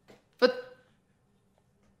 But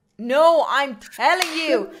no, I'm telling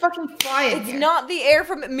you. It's fucking flying. It's here. not the air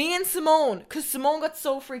from me and Simone. Because Simone got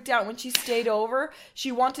so freaked out when she stayed over.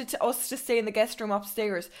 She wanted us to stay in the guest room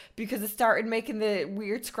upstairs because it started making the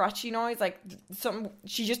weird scratchy noise. Like,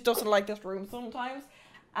 she just doesn't like this room sometimes.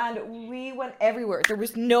 And we went everywhere. There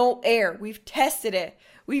was no air. We've tested it.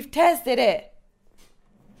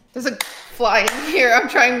 There's a fly in here. I'm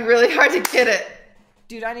trying really hard to get it.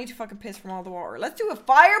 Dude, I need to fucking piss from all the water. Let's do a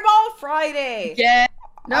Fireball Friday. Yeah.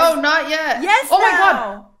 No, not yet. Yes, oh now. My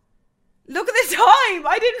God. Look at the time.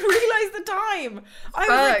 I didn't realize the time. I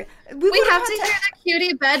was like, we have to hear the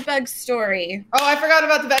cutie bedbug story. Oh, I forgot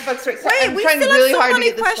about the bedbug story. So wait, I'm we trying still really have so hard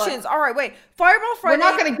many to get questions. All right, wait. Fireball Friday. We're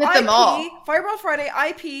not going to get them all. Fireball Friday,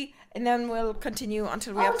 IP, and then we'll continue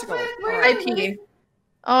until we have to go. IP.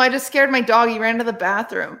 Oh, I just scared my dog. He ran to the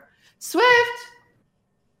bathroom. Swift.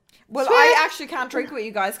 Well, I actually can't drink with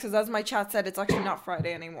you guys because, as my chat said, it's actually not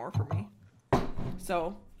Friday anymore for me.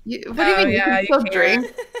 So. What do you mean you can still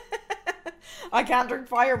drink? I can't drink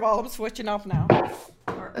Fireball. I'm switching up now.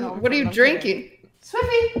 What are you drinking?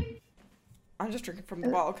 Swiffy. I'm just drinking from the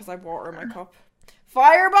bottle because I have water in my cup.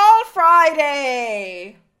 Fireball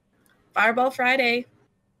Friday. Fireball Friday.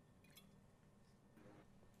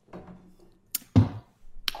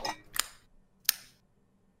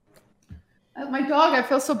 My dog, I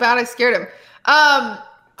feel so bad I scared him.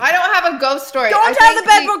 I don't have a ghost story. Don't tell the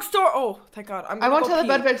bedbug story. Oh, thank God. I won't tell the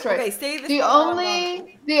bedbug story. Okay, stay this the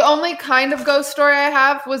only kind of ghost story I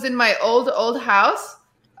have was in my old house.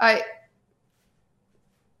 I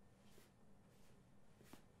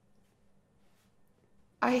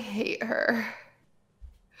hate her.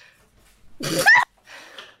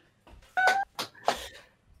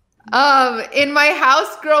 In my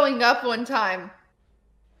house growing up one time,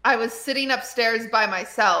 I was sitting upstairs by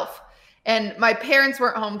myself and my parents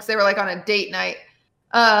weren't home because they were like on a date night.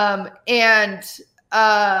 I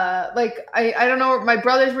don't know, my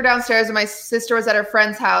brothers were downstairs and my sister was at her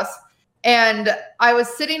friend's house. And I was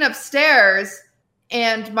sitting upstairs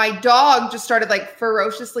and my dog just started like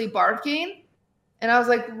ferociously barking. And I was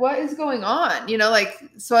like, what is going on? You know, like,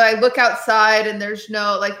 so I look outside and there's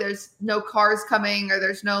no cars coming or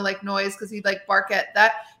there's no like noise because he'd like bark at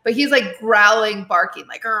that. But he's like growling, barking,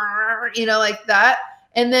 like, you know, like that.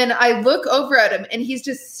 And then I look over at him and he's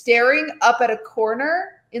just staring up at a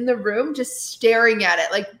corner in the room, just staring at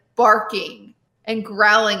it, like barking and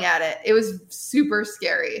growling at it. It was super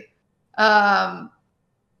scary.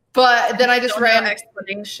 But then I just ran. No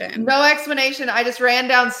explanation. No explanation. I just ran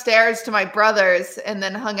downstairs to my brother's and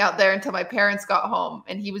then hung out there until my parents got home.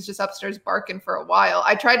 And he was just upstairs barking for a while.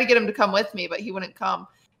 I tried to get him to come with me, but he wouldn't come.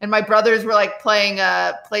 And my brothers were like playing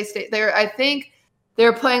PlayStation. I think they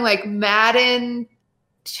were playing like Madden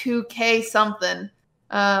 2K something.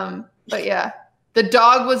 But yeah, the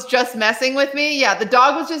dog was just messing with me. Yeah, the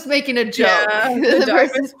dog was just making a joke. Yeah, the dog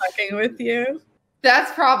was fucking with you.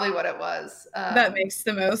 That's probably what it was. That makes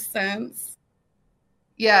the most sense.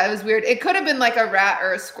 Yeah, it was weird. It could have been like a rat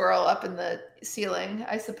or a squirrel up in the ceiling,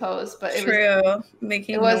 I suppose. But it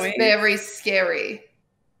was very scary.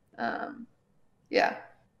 Yeah.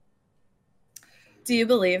 Do you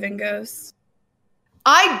believe in ghosts?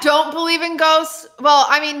 I don't believe in ghosts. Well,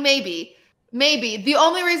 I mean, maybe. The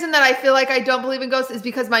only reason that I feel like I don't believe in ghosts is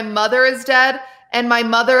because my mother is dead, and my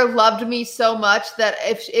mother loved me so much that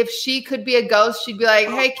if she could be a ghost, she'd be like,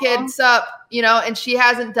 "Hey, kid, sup?" You know, and she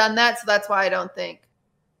hasn't done that, so that's why I don't think.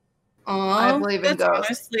 I believe in ghosts.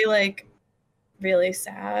 Honestly, like, really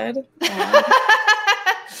sad.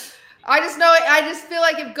 I just feel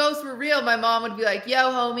like if ghosts were real, my mom would be like, "Yo,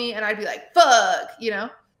 homie," and I'd be like, "Fuck," you know.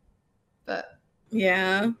 But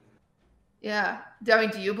yeah. I mean,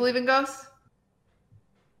 do you believe in ghosts?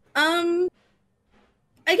 I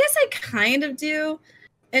guess I kind of do,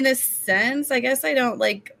 in a sense. I guess I don't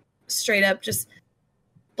like straight up just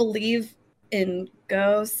believe in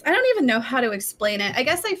ghosts. I don't even know how to explain it. I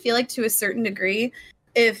guess I feel like to a certain degree,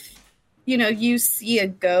 if you see a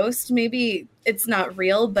ghost, maybe it's not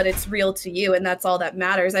real, but it's real to you, and that's all that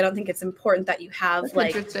matters. I don't think it's important that you have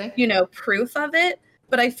proof of it.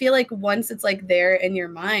 But I feel like once it's like there in your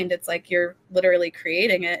mind, it's like you're literally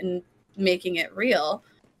creating it and making it real,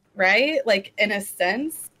 right? Like in a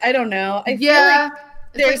sense, I don't know. I feel like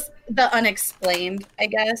there's the unexplained, I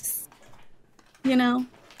guess.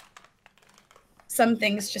 Some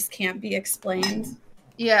things just can't be explained.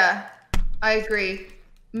 Yeah, I agree.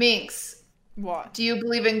 Minx, what? Do you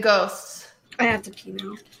believe in ghosts? I have to pee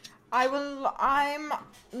now. I'm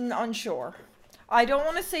unsure. I don't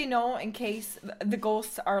want to say no in case the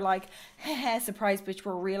ghosts are like, "Heh, surprise, bitch,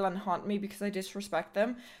 we're real and haunt me," because I disrespect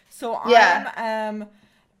them. So I'm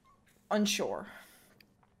unsure.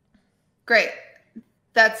 Great.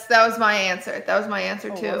 That was my answer. That was my answer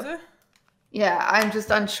too. Was it? Yeah, I'm just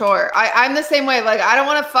unsure. I'm the same way. Like, I don't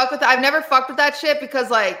want to fuck with that. I've never fucked with that shit because,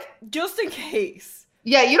 like, just in case.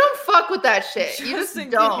 Yeah, you don't fuck with that shit. You just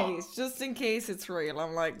don't. Just in case it's real.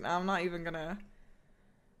 I'm like, I'm not even gonna.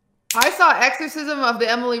 I saw Exorcism of the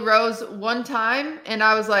Emily Rose one time, and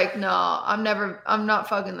I was like, no, I'm not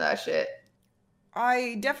fucking that shit.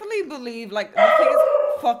 I definitely believe, like, the thing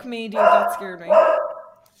is, fuck me, dude, that scared me.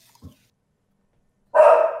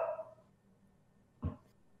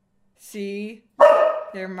 See?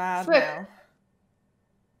 They're mad now.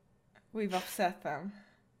 We've upset them.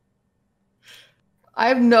 I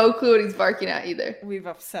have no clue what he's barking at either. We've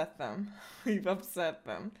upset them.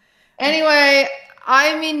 Anyway,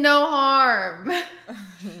 I mean no harm.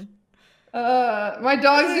 My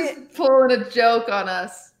dog's just pulling a joke on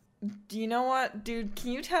us. Do you know what, dude?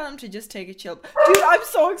 Can you tell him to just take a chill? Dude, I'm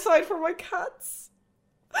so excited for my cats.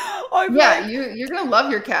 You're gonna love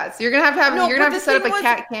your cats. You're gonna have to set up a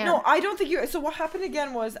cat cam. No, I don't think you. So what happened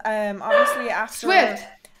again was, obviously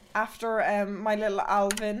after my little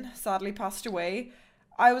Alvin sadly passed away,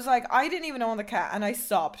 I was like, I didn't even own the cat, and I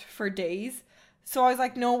sobbed for days. So I was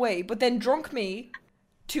like, no way. But then drunk me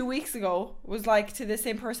 2 weeks ago was like to the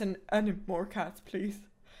same person, "I need more cats, please."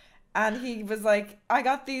 And he was like, "I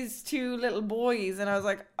got these 2 little boys," and I was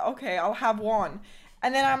like, "Okay, I'll have one."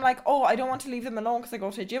 And then I'm like, "Oh, I don't want to leave them alone because I go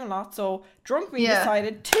to the gym a lot." So drunk me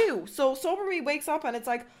decided 2. So sober me wakes up and it's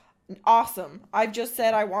like, awesome. I've just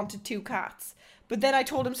said I wanted 2 cats. But then I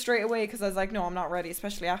told him straight away because I was like, no, I'm not ready,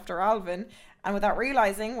 especially after Alvin. And without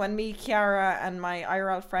realizing, when me, Kiara, and my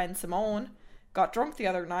IRL friend Simone got drunk the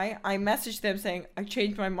other night, I messaged them saying, "I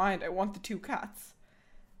changed my mind. I want the 2 cats."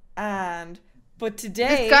 But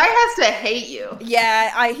today... This guy has to hate you.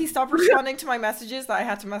 Yeah, he stopped responding to my messages. That I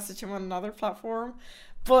had to message him on another platform.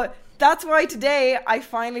 But that's why today I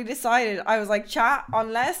finally decided. I was like, chat,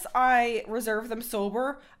 unless I reserve them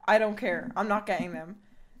sober, I don't care. I'm not getting them.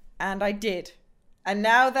 And I did. And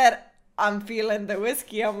now that I'm feeling the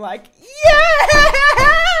whiskey, I'm like, yes!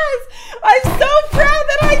 I'm so proud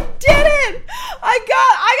that I did it! I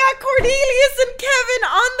got Cornelius and Kevin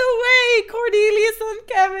on the way! Cornelius and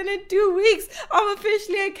Kevin in 2 weeks. I'm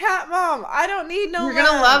officially a cat mom. I don't need no You're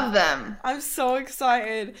gonna love them. I'm so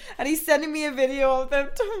excited. And he's sending me a video of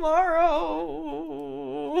them tomorrow.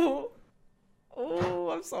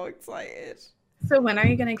 Oh, I'm so excited. So when are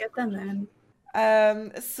you gonna get them then?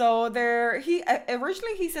 So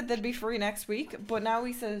originally he said they'd be free next week, but now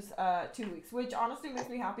he says 2 weeks, which honestly makes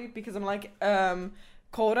me happy because I'm like,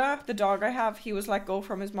 Coda, the dog I have, he was let go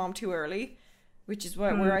from his mom too early, which is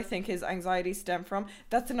where I think his anxiety stemmed from.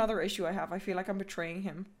 That's another issue I have. I feel like I'm betraying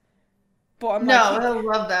him. But he'll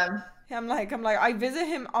love them. I'm like, I visit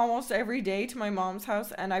him almost every day to my mom's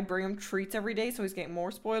house, and I bring him treats every day, so he's getting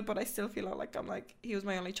more spoiled, but I still feel like he was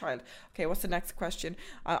my only child. Okay, what's the next question?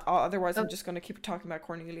 Otherwise, I'm just going to keep talking about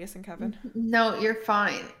Cornelius and Kevin. No, you're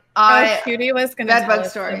fine. Cutie was going to tell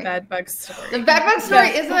us the bed bug story. The bed bug story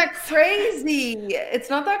isn't that crazy. It's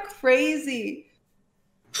not that crazy.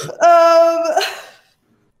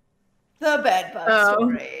 The bed bug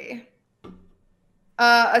story.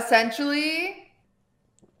 Essentially,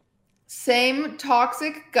 same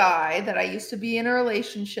toxic guy that I used to be in a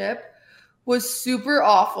relationship was super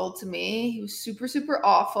awful to me. He was super, super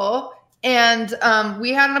awful. And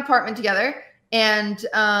we had an apartment together. And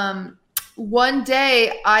one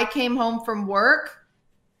day I came home from work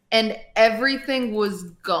and everything was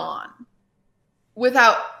gone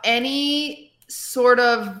without any sort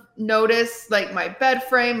of notice, like my bed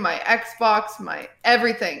frame, my Xbox, my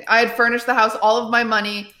everything. I had furnished the house, all of my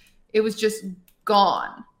money. It was just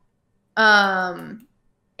gone. And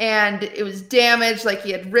it was damaged. Like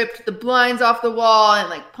he had ripped the blinds off the wall and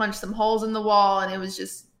like punched some holes in the wall, and it was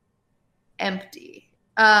just empty.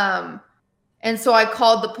 And so I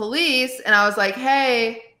called the police and I was like,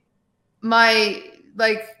 hey, my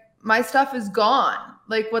stuff is gone.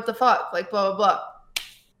 Like, what the fuck? Like, blah, blah, blah.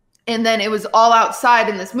 And then it was all outside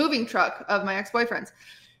in this moving truck of my ex-boyfriend's.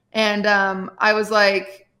 And I was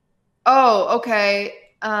like, oh, okay.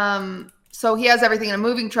 So he has everything in a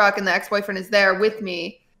moving truck and the ex-boyfriend is there with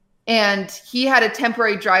me. And he had a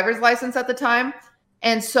temporary driver's license at the time.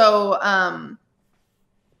 And so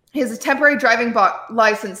his temporary driving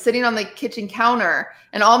license sitting on the kitchen counter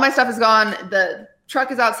and all my stuff is gone. The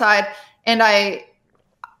truck is outside. And I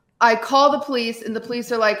call the police and the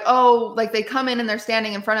police are like, oh, like they come in and they're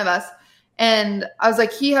standing in front of us. And I was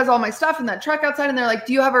like, he has all my stuff in that truck outside. And they're like,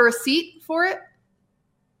 do you have a receipt for it?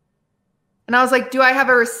 And I was like, do I have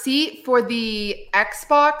a receipt for the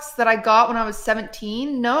Xbox that I got when I was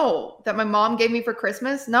 17? No. That my mom gave me for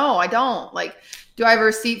Christmas? No, I don't. Like, do I have a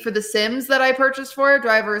receipt for the Sims that I purchased for it? Do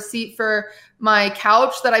I have a receipt for my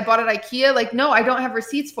couch that I bought at IKEA? Like, no, I don't have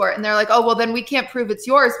receipts for it. And they're like, oh, well, then we can't prove it's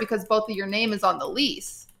yours because both of your name is on the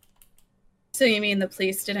lease. So you mean the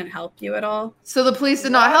police didn't help you at all? So the police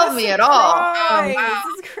did not help me at all. Oh, wow.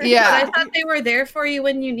 Yeah. But I thought they were there for you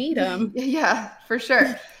when you need them. Yeah, for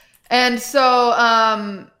sure. And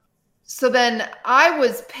so, so then I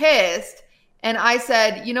was pissed and I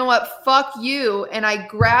said, you know what, fuck you. And I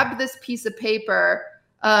grabbed this piece of paper.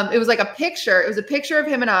 It was like a picture. It was a picture of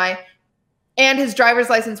him and I, and his driver's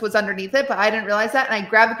license was underneath it, but I didn't realize that. And I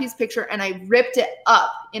grabbed the piece of picture and I ripped it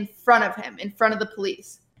up in front of him, in front of the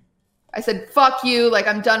police. I said, fuck you. Like,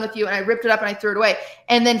 I'm done with you. And I ripped it up and I threw it away.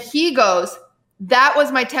 And then he goes, that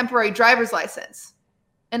was my temporary driver's license.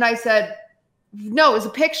 And I said, no, it was a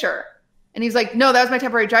picture. And he's like, no, that was my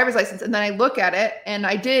temporary driver's license. And then I look at it and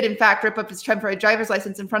I did, in fact, rip up his temporary driver's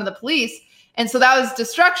license in front of the police. And so that was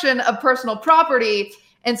destruction of personal property.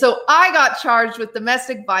 And so I got charged with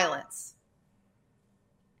domestic violence.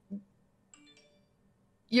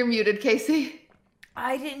 You're muted, Casey.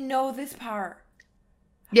 I didn't know this part.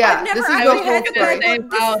 Yeah, this is the whole story.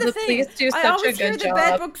 Wow, the police do such a good job. I always hear the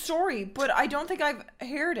bedbug story, but I don't think I've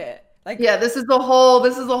heard it. Like, yeah, this is the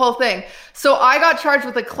whole thing. So I got charged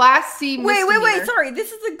with a Class C misdemeanor. Wait, sorry.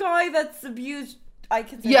 This is the guy that's abused. I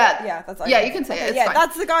can say that. Yeah, that's yeah, you can say it. It's fine.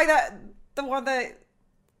 That's the guy the one that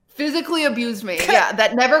physically abused me. Yeah,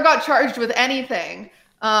 that never got charged with anything.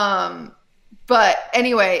 But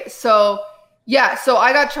anyway, so yeah, so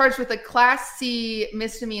I got charged with a Class C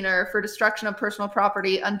misdemeanor for destruction of personal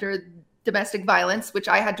property under domestic violence, which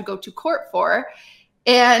I had to go to court for.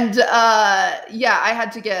 And yeah, I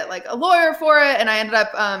had to get like a lawyer for it. And I ended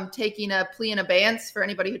up taking a plea in abeyance. For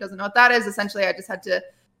anybody who doesn't know what that is, essentially I just had to,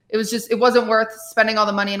 it wasn't worth spending all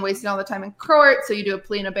the money and wasting all the time in court. So you do a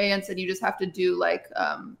plea in abeyance and you just have to do like,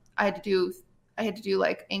 I had to do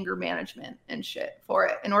like anger management and shit for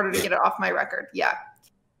it in order to get it off my record. Yeah.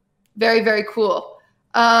 Very, very cool.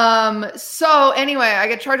 So anyway, I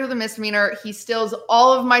get charged with a misdemeanor. He steals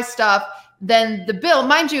all of my stuff. Then the bill,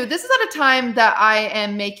 mind you, this is at a time that I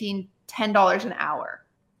am making $10 an hour.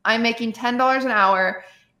 I'm making $10 an hour,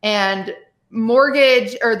 and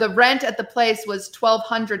mortgage or the rent at the place was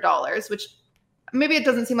 $1,200, which maybe it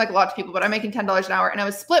doesn't seem like a lot to people, but I'm making $10 an hour, and I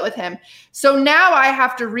was split with him. So now I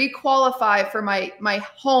have to requalify for my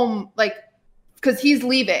home, like, because he's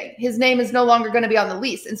leaving. His name is no longer going to be on the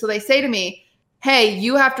lease. And so they say to me, hey,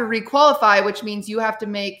 you have to requalify, which means you have to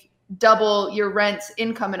make double your rent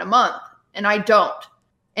income in a month. And I don't.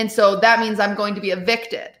 And so that means I'm going to be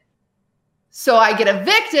evicted. So I get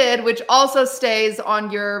evicted, which also stays on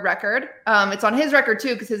your record. It's on his record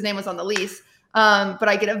too, because his name was on the lease. But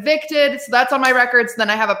I get evicted. So that's on my record. So then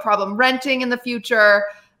I have a problem renting in the future.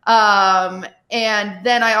 And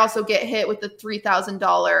then I also get hit with the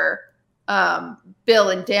 $3,000 bill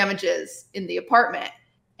and damages in the apartment.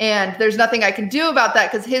 And there's nothing I can do about that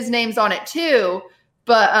because his name's on it too.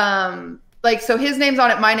 But so his name's on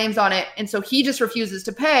it, my name's on it. And so he just refuses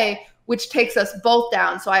to pay, which takes us both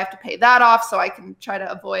down. So I have to pay that off so I can try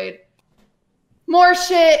to avoid more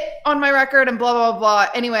shit on my record and blah, blah, blah.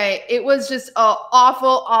 Anyway, it was just a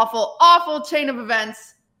awful, awful, awful chain of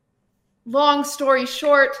events. Long story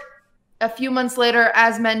short, a few months later,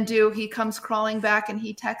 as men do, he comes crawling back and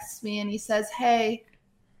he texts me and he says, hey,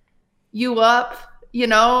 you up? You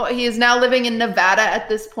know, he is now living in Nevada at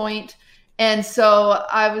this point. And so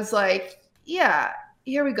I was like, yeah,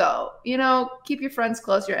 here we go. You know, keep your friends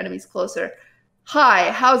close, your enemies closer.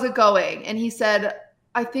 Hi, how's it going? And he said,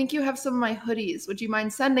 I think you have some of my hoodies. Would you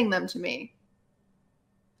mind sending them to me?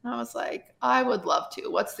 And I was like, I would love to.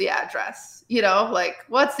 What's the address? You know, like,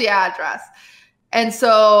 what's the address? And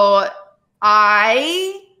so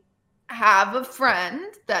I have a friend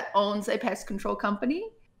that owns a pest control company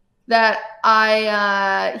that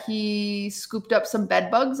he scooped up some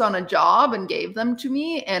bed bugs on a job and gave them to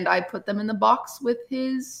me. And I put them in the box with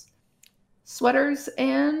his sweaters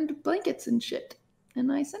and blankets and shit.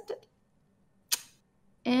 And I sent it.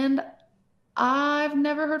 And I've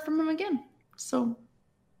never heard from him again. So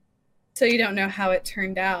you don't know how it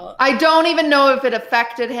turned out. I don't even know if it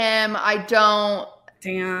affected him. I don't.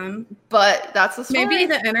 Damn. But that's the story. Maybe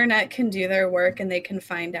the internet can do their work and they can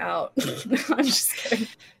find out. I'm just kidding.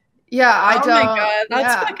 Yeah, I don't. Oh my God,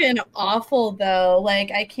 that's fucking awful though.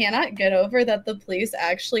 Like, I cannot get over that the police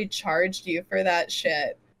actually charged you for that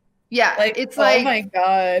shit. Yeah, like, it's oh like, my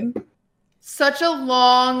God. Such a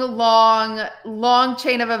long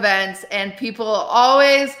chain of events, and people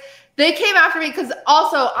always, they came after me because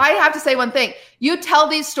also I have to say one thing. You tell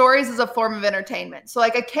these stories as a form of entertainment. So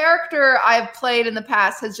like a character I've played in the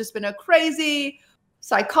past has just been a crazy,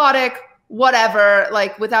 psychotic, whatever,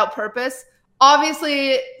 like without purpose.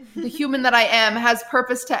 Obviously, the human that I am has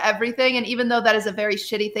purpose to everything. And even though that is a very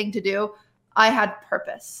shitty thing to do, I had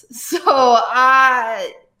purpose. So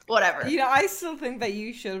whatever. You know, I still think that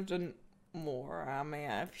you should have done more. I mean,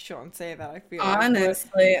 I shouldn't say that. I feel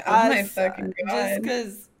honestly, like, oh my fucking God. Just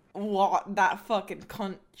because what that fucking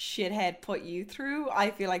cunt shithead put you through,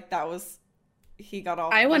 I feel like that was, he got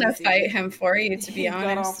off. I want to fight him for you, to be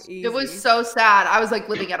honest. It was so sad. I was like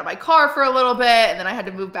living out of my car for a little bit, and then I had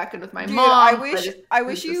to move back in with my mom. I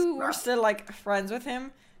wish you were still like friends with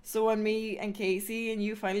him. So when me and Casey and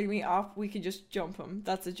you finally meet up, we could just jump him.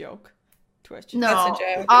 That's a joke. Twitch. No, that's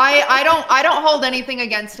a joke. I don't hold anything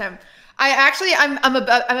against him. I'm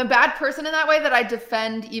a bad person in that way, that I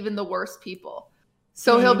defend even the worst people.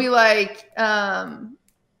 So he'll be like,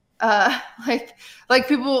 like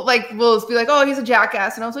people like will be like, oh, he's a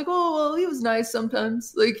jackass, and I was like, oh, well, he was nice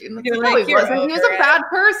sometimes. Like, and like, no, he wasn't. He was a bad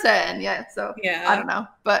person. Yeah. So yeah, I don't know,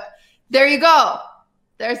 but there you go.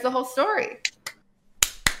 There's the whole story.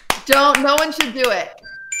 No one should do it.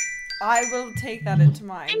 I will take that into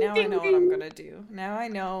mind. Now I know what I'm gonna do. Now I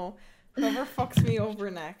know whoever fucks me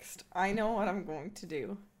over next, I know what I'm going to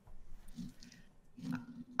do.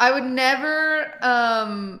 I will never,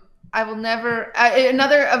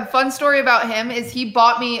 another fun story about him is he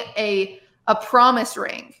bought me a promise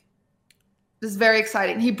ring. This is very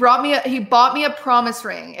exciting. He bought me a promise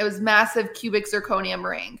ring. It was massive cubic zirconium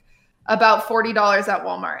ring, about $40 at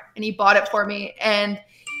Walmart. And he bought it for me. And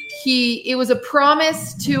it was a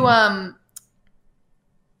promise to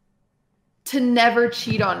never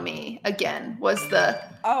cheat on me again was the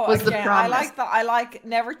promise. I like that. I like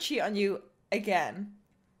never cheat on you again.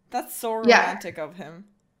 That's so romantic of him.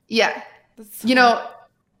 Yeah. You know,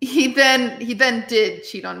 he then did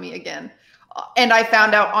cheat on me again. And I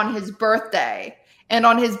found out on his birthday. And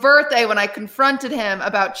on his birthday, when I confronted him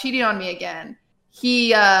about cheating on me again,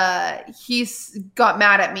 he got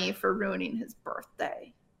mad at me for ruining his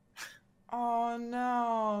birthday. Oh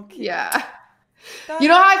no. Yeah. You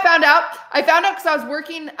know how I found out? I found out because I was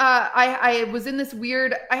working. I was in this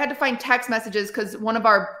weird. I had to find text messages because one of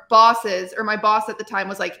our bosses, or my boss at the time,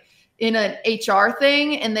 was like in an HR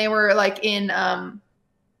thing, and they were like in.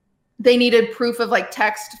 They needed proof of like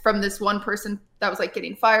text from this one person that was like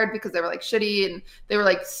getting fired because they were like shitty and they were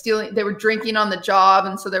like stealing. They were drinking on the job,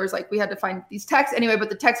 and so there was like we had to find these texts anyway. But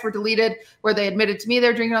the texts were deleted where they admitted to me they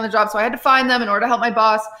were drinking on the job, so I had to find them in order to help my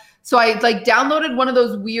boss. So I like downloaded one of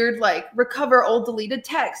those weird like recover old deleted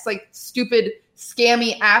texts, like stupid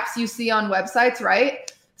scammy apps you see on websites,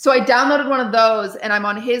 right? So I downloaded one of those and I'm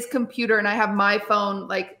on his computer and I have my phone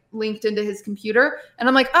like linked into his computer and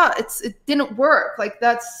I'm like, it didn't work. Like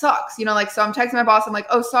that sucks. You know, like, so I'm texting my boss. I'm like,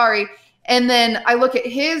 oh, sorry. And then I look at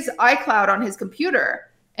his iCloud on his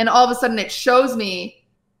computer and all of a sudden it shows me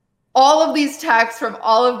all of these texts from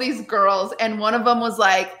all of these girls. And one of them was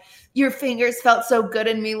like, your fingers felt so good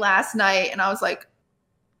in me last night. And I was like,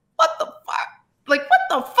 what the fuck? Like, what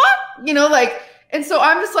the fuck? You know, like, and so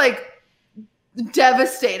I'm just like,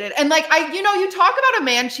 devastated. And like, you talk about a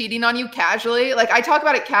man cheating on you casually. Like, I talk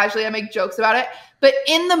about it casually. I make jokes about it. But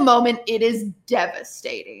in the moment, it is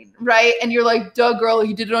devastating, right? And you're like, duh, girl,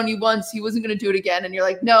 he did it on you once. He wasn't going to do it again. And you're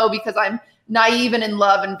like, no, because I'm naive and in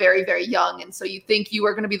love and very, very young. And so you think you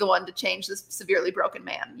are going to be the one to change this severely broken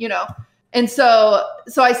man, you know? And so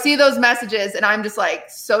I see those messages and I'm just like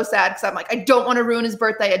so sad because I'm like, I don't want to ruin his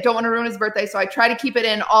birthday. I don't want to ruin his birthday. So I try to keep it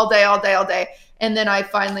in all day. And then I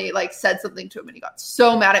finally like said something to him and he got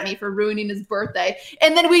so mad at me for ruining his birthday.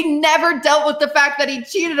 And then we never dealt with the fact that he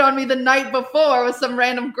cheated on me the night before with some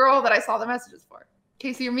random girl that I saw the messages for.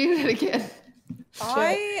 Casey, you're muted again.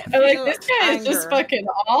 I like, this guy is just fucking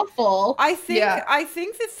awful. I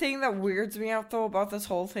think the thing that weirds me out though about this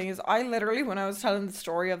whole thing is I literally, when I was telling the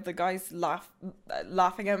story of the guys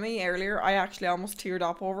laughing at me earlier, I actually almost teared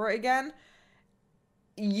up over it again.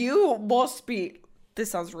 You must be,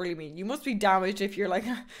 this sounds really mean, you must be damaged if you're like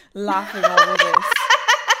laughing over this.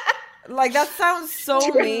 Like, that sounds so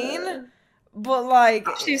mean. But like,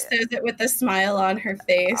 she says it with a smile on her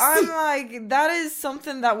face. I'm like, that is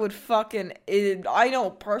something that would fucking, I know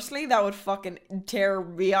personally that would fucking tear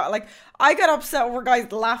me out. Like, I got upset over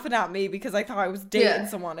guys laughing at me because I thought I was dating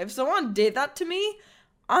someone. If someone did that to me,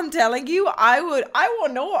 I'm telling you, I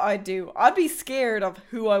wouldn't know what I'd do. I'd be scared of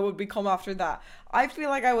who I would become after that. I feel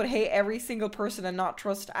like I would hate every single person and not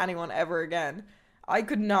trust anyone ever again. I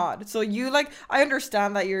could not. So you, like, I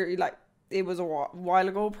understand that you're like, it was a while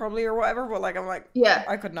ago probably or whatever, but like, I'm like, yeah,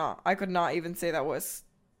 I could not even say that was,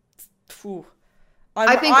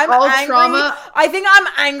 I think I'm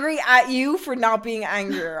angry at you for not being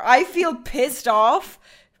angrier. I feel pissed off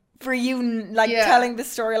for you, like, telling the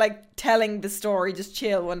story, just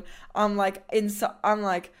chill, when I'm like, I'm so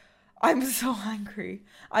angry.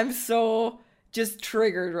 I'm so just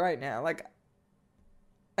triggered right now, like,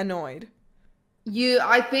 annoyed.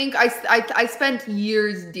 I think I spent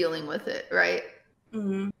years dealing with it, right?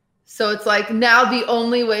 Mm-hmm. So it's like now the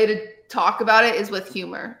only way to talk about it is with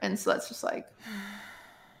humor, and so that's just like,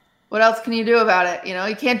 what else can you do about it? You know,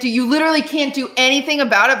 you literally can't do anything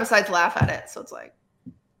about it besides laugh at it. So it's like,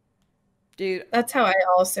 dude, that's how I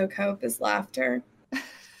also cope, is laughter.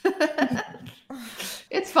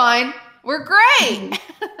 It's fine. We're great.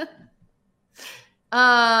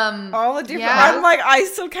 All the different, I'm like, I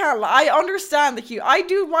still can't, I understand I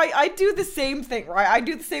do the same thing, right? I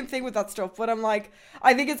do the same thing with that stuff, but I'm like,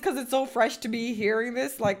 I think it's because it's so fresh to be hearing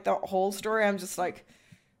this, like, the whole story. I'm just like,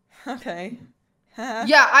 okay.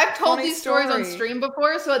 Yeah, I've told these stories on stream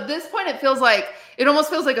before, so at this point it almost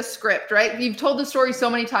feels like a script, right? You've told the story so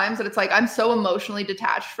many times that it's like, I'm so emotionally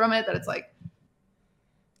detached from it that it's like,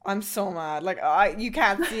 I'm so mad. Like, you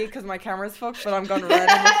can't see it because my camera's fucked, but I'm going red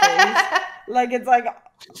in the face. Like, it's like,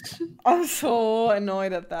 I'm so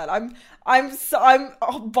annoyed at that. I'm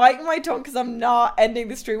biting my tongue because I'm not ending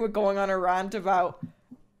the stream with going on a rant about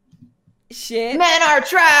shit. Men are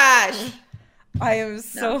trash. I am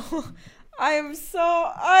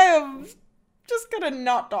just gonna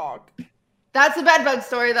not talk. That's a bed bug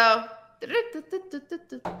story, though.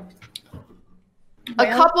 A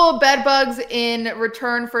couple of bed bugs in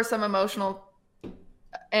return for some emotional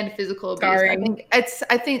and physical abuse.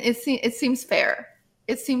 I think it seems fair.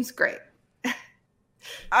 It seems great.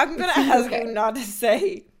 I'm gonna ask you not to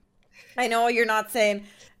say. I know you're not saying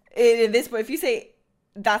it in this, but if you say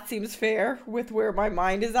that seems fair with where my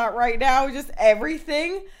mind is at right now, just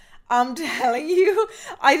everything, I'm telling you,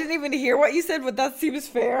 I didn't even hear what you said, but that seems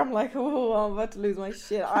fair. I'm like, oh, I'm about to lose my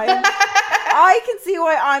shit. I can see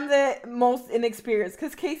why I'm the most inexperienced,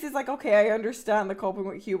 because Casey's like, okay, I understand the coping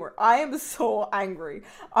with humor. I am so angry.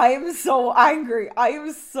 I am so angry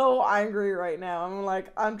right now. I'm like,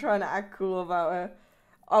 I'm trying to act cool about it.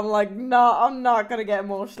 I'm like, no, I'm not going to get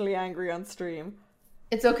emotionally angry on stream.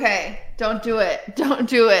 It's okay. Don't do it. Don't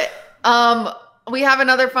do it. We have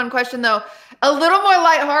another fun question, though. A little more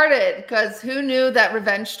lighthearted, because who knew that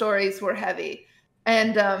revenge stories were heavy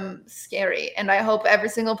and scary? And I hope every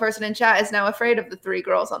single person in chat is now afraid of the three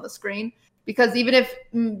girls on the screen, because even if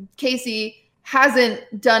Casey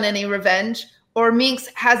hasn't done any revenge or Minx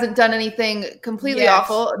hasn't done anything completely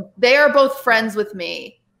awful, they are both friends with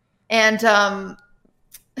me. And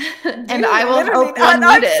and I will hope one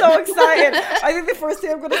I'm so excited. I think the first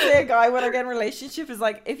thing I'm going to say a guy when I get in a relationship is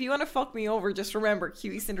like, if you want to fuck me over, just remember,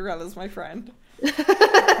 Cutie Cinderella's my friend.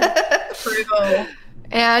 True.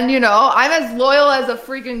 And, you know, I'm as loyal as a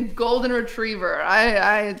freaking golden retriever.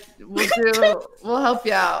 I will help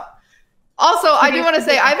you out. Also, I do want to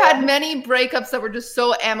say I've had many breakups that were just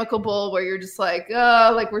so amicable where you're just like,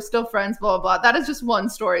 like we're still friends, blah, blah, blah. That is just one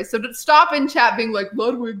story. So to stop in chat being like,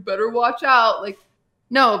 Ludwig, better watch out. Like,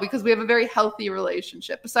 No, because we have a very healthy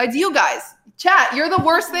relationship. Besides you guys. Chat, you're the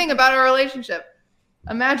worst thing about our relationship.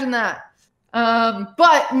 Imagine that.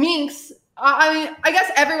 But Minx, I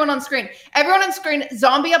guess everyone on screen,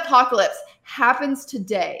 zombie apocalypse happens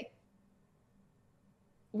today.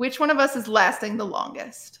 Which one of us is lasting the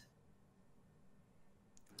longest?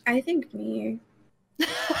 I think me.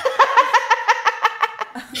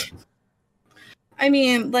 I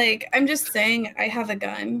mean, like, I'm just saying I have a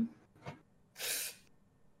gun.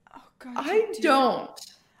 Oh God, I don't.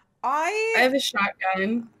 I have a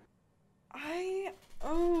shotgun. I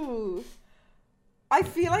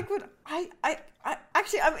feel like I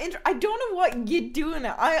don't know what you're doing.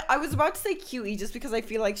 I was about to say Cutie just because I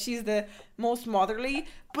feel like she's the most motherly,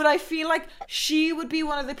 but I feel like she would be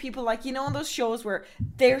one of the people, like, you know, in those shows where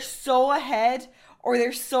they're so ahead or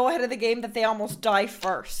they're so ahead of the game that they almost die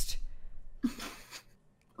first.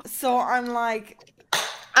 So I'm like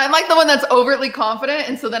the one that's overtly confident,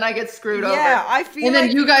 and so then I get screwed over. Yeah, I feel and like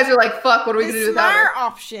then you guys are like, fuck, what are we going to do without her? The smart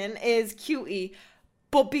option is Cutie.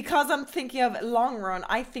 But because I'm thinking of long run,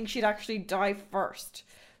 I think she'd actually die first.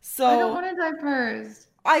 So I don't want to die first.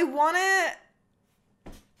 I want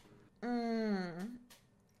to...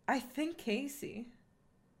 I think Casey.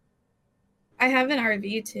 I have an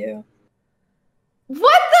RV too.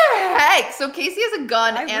 What the heck? So Casey has a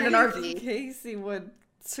gun and an RV. Think Casey would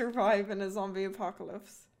survive in a zombie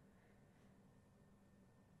apocalypse.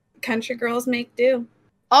 Country girls make do.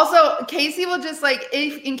 Also, Casey will just, like,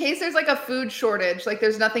 in case there's, like, a food shortage, like,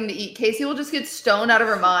 there's nothing to eat, Casey will just get stoned out of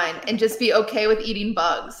her mind and just be okay with eating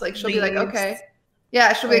bugs. Like, she'll be like, okay.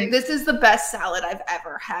 Yeah, she'll be like, this is the best salad I've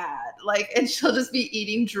ever had. Like, and she'll just be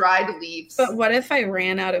eating dried leaves. But what if I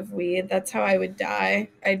ran out of weed? That's how I would die.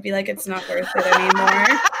 I'd be like, it's not worth it anymore.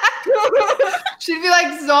 She'd be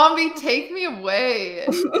like, zombie, take me away.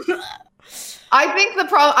 I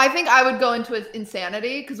think I would go into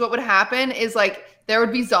insanity, because what would happen is, like, there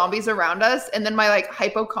would be zombies around us, and then my, like,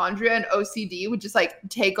 hypochondria and OCD would just, like,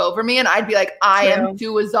 take over me, and I'd be like, I am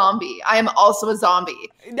too a zombie. I am also a zombie.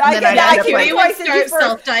 I would start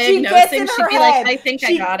self-diagnosing. She'd be like, I think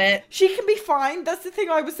I got it. She can be fine. That's the thing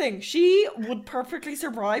I was saying. She would perfectly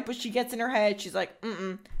survive, but she gets in her head. She's like,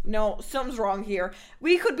 no, something's wrong here.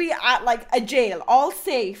 We could be at, like, a jail, all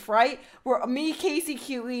safe, right? We're me, Casey,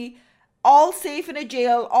 Cutie, all safe in a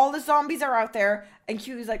jail. All the zombies are out there. And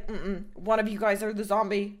Cutie's like, one of you guys are the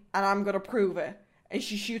zombie, and I'm going to prove it. And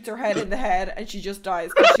she shoots her head in the head, and she just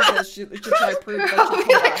dies. Because she says she'll try to prove that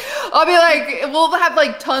I'll be like, we'll have,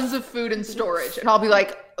 like, tons of food in storage. And I'll be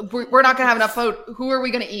like, we're not going to have enough food. Who are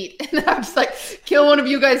we going to eat? And I'm just like, kill one of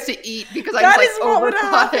you guys to eat, because I just, like,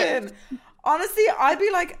 overthought it. Honestly, I'd be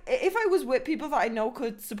like, if I was with people that I know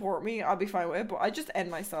could support me, I'd be fine with it. But I just end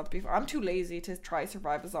myself before. I'm too lazy to try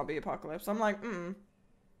survive a zombie apocalypse. I'm like,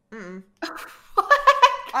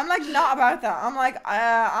 I'm like, not about that. I'm like,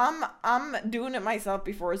 I'm doing it myself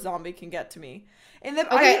before a zombie can get to me.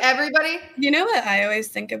 Everybody. You know what I always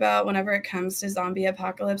think about whenever it comes to zombie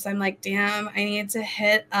apocalypse? I'm like, damn, I need to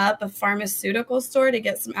hit up a pharmaceutical store to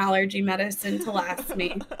get some allergy medicine to last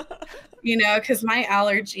me. You know, because my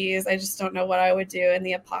allergies, I just don't know what I would do in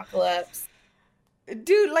the apocalypse.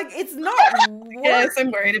 Dude, like, it's not Yes,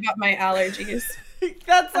 I'm worried about my allergies.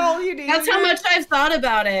 That's all you need. That's how much I've thought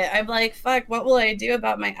about it. I'm like, fuck, what will I do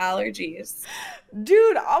about my allergies?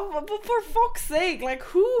 Dude, but for fuck's sake, like,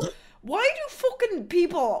 why do fucking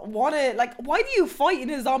people want to, like, why do you fight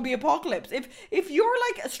in a zombie apocalypse? If you're,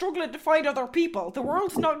 like, struggling to find other people, the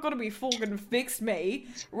world's not going to be fucking fixed, mate,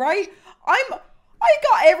 right? I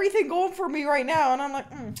got everything going for me right now, and I'm like,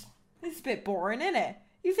 this is a bit boring, innit?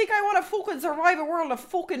 You think I want to fucking survive a world of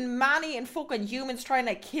fucking manny and fucking humans trying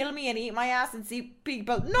to kill me and eat my ass and see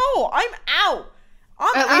people? No, I'm out.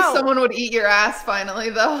 At least someone would eat your ass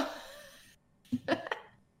finally, though.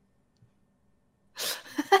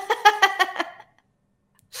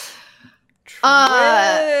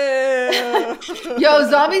 Yo,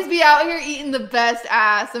 zombies be out here eating the best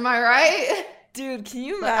ass. Am I right? Dude, can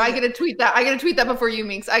you imagine? I gotta tweet that before you,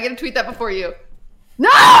 Minx. I gotta tweet that before you. No!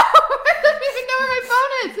 I don't even know where my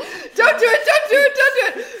phone is. Don't do it.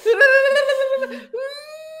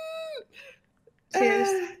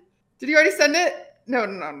 Cheers. Did you already send it?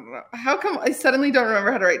 No. How come I suddenly don't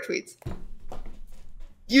remember how to write tweets?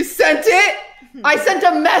 You sent it? I sent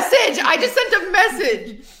a message. I just sent a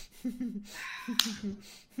message.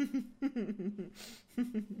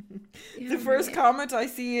 The first comment I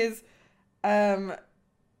see is, wait,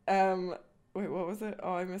 what was it?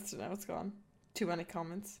 Oh, I missed it now. It's gone. Too many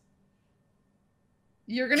comments.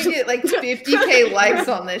 You're gonna get like 50k likes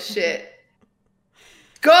on this shit.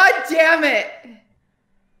 God damn it.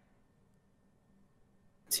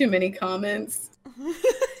 Too many comments.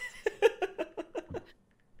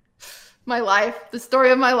 My life, the story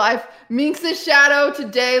of my life. Minx's shadow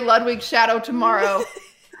today, Ludwig's shadow tomorrow.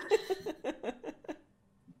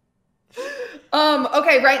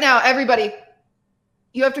 Okay, right now, everybody,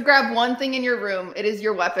 you have to grab one thing in your room. It is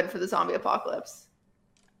your weapon for the zombie apocalypse.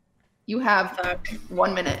 You have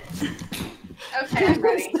 1 minute. Okay, I'm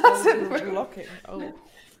ready. You're looking. Oh.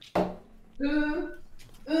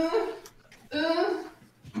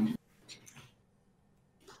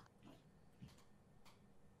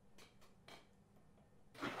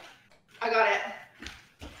 I got it.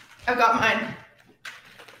 I've got mine.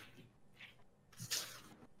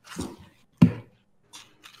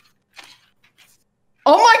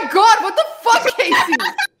 Oh my god, what the fuck, Casey?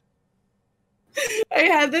 I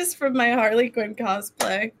had this from my Harley Quinn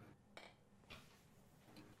cosplay.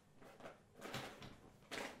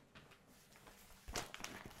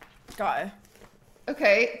 Got it.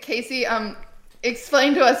 Okay, Casey,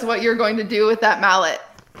 explain to us what you're going to do with that mallet.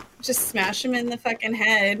 Just smash them in the fucking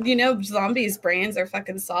head. You know, zombies' brains are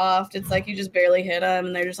fucking soft. It's like you just barely hit them,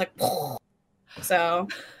 and they're just like, so.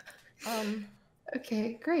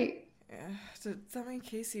 Okay, great. Yeah. Does that mean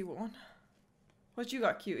Casey won? What you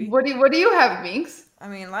got, Cutie? What do you have, Minx? I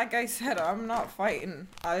mean, like I said, I'm not fighting.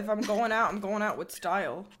 If I'm going out, I'm going out with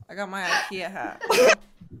style. I got my IKEA hat.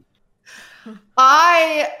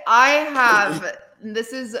 I have,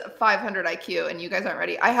 this is 500 IQ, and you guys aren't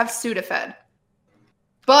ready. I have Sudafed.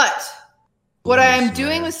 But what I am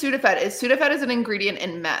doing with Sudafed is an ingredient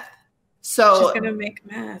in meth. So she's gonna make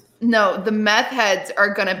meth. No, the meth heads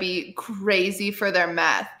are gonna be crazy for their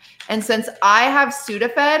meth. And since I have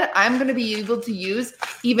Sudafed, I'm gonna be able to use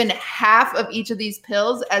even half of each of these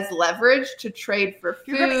pills as leverage to trade for food.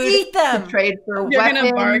 You're gonna eat them. To trade for You're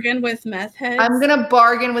weapons. gonna bargain with meth heads. I'm gonna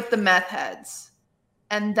bargain with the meth heads,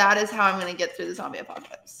 and that is how I'm gonna get through the zombie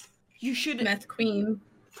apocalypse. You should meth queen.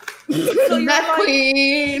 So meth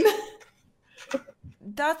queen.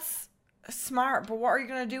 That's smart, but what are you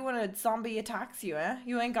gonna do when a zombie attacks you?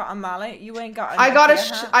 You ain't got a mallet. You ain't got. I got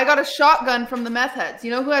a shotgun from the meth heads.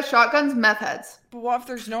 You know who has shotguns? Meth heads. But what if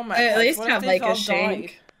there's no meth I heads? at least What have if like they've a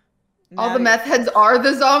shank. All the meth heads are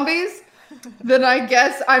the zombies. Then I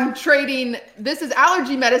guess I'm trading. This is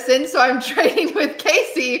allergy medicine, so I'm trading with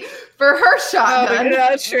Casey for her shotgun. Oh,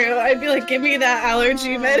 yeah, true. I'd be like, give me that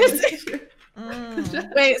allergy medicine.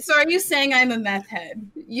 Wait, so are you saying I'm a meth head?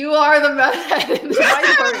 You are the meth head.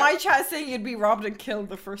 my chat saying you'd be robbed and killed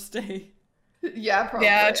the first day. Yeah, probably.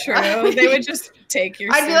 Yeah, true. They would just take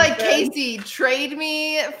your. I'd be like, Casey, trade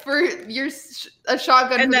me for a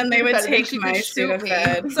shotgun, and then they would Sudafed, take my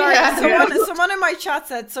Sudafed. Sorry, yeah. someone in my chat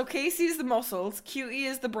said, so Casey's the muscles, Cutie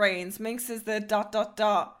is the brains, Minx is the ...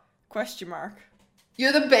 question mark.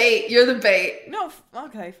 You're the bait. You're the bait. No,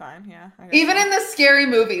 okay, fine, yeah. Even in the scary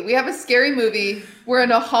movie, we have a scary movie. We're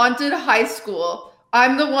in a haunted high school.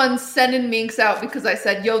 I'm the one sending Minx out because I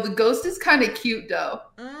said, yo, the ghost is kind of cute, though.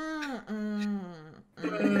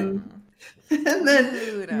 And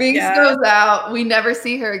then Minx goes out. We never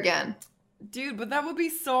see her again. Dude, but that would be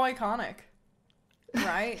so iconic.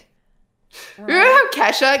 Right? Remember how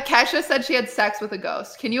Kesha said she had sex with a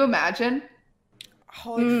ghost? Can you imagine?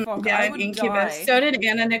 Holy fuck, yeah, I would Incubus. die. So did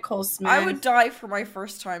Anna Nicole Smith. I would die for my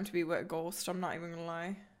first time to be with a ghost, I'm not even gonna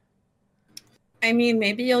lie. I mean,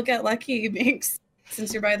 maybe you'll get lucky, Minx,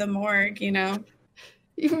 since you're by the morgue, you know?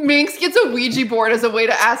 Minx gets a Ouija board as a way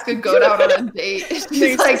to ask a goat out on a date.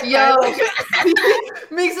 She's like, yo.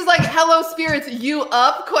 Minx is like, hello, spirits, you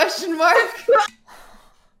up? Question mark.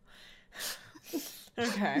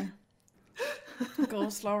 Okay.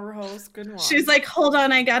 Ghost lover host, good one. She's like, hold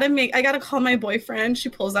on, I gotta call my boyfriend. She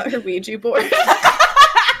pulls out her Ouija board.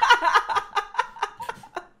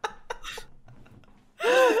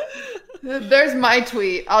 There's my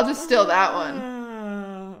tweet. I'll just steal that one.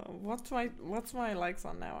 What's my likes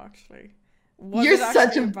on now, actually? You're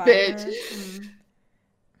such a bitch.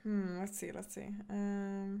 Let's see.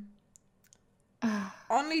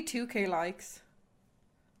 Only 2K likes.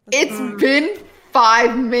 It's been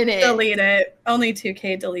 5 minutes. Delete it. Only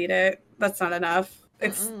 2K, delete it. That's not enough.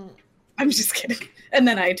 I'm just kidding. And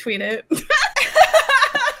then I tweet it. That's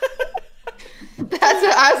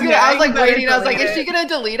what I was gonna. I was like waiting. I was like, is she gonna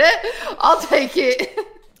delete it? I'll take it.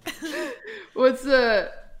 What's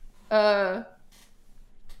the?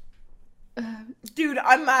 Dude,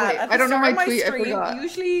 I'm mad. Wait, I don't know my tweet. Stream, I forgot.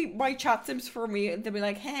 Usually, my chat sims for me, they'll be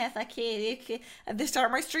like, "Hey, fuck you." At the start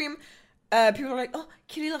of my stream, people are like, "Oh,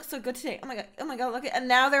 Kitty looks so good today. Oh my god, look at." And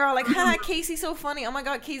now they're all like, "Ha, Casey's so funny. Oh my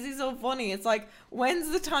god, Casey's so funny." It's like,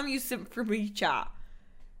 when's the time you simp for me, chat?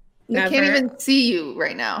 They can't even see you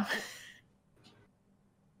right now.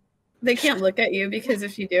 They can't look at you because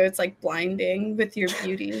if you do, it's like blinding with your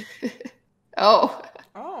beauty. Oh,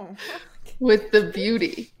 Oh. with the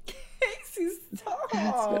beauty. Casey, stop.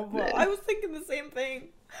 That's what it I was thinking the same thing.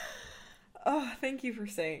 Oh, thank you for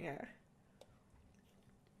saying it.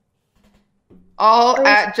 All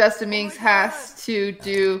at Justin Minks has to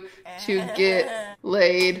do to get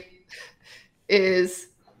laid is,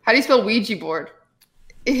 how do you spell Ouija board?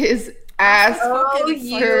 Is ask her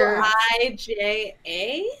Ouija?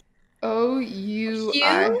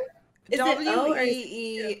 O-U-I. Is it O or is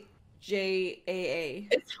it Weejaa.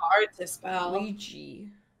 It's hard to spell.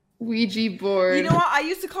 Ouija board. You know what? I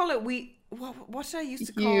used to call it what did I used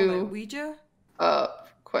to call it? Ouija?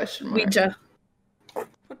 Question mark. Ouija.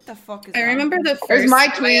 What the fuck is I that? remember the There's first my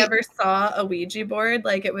time I tweet. ever saw a Ouija board.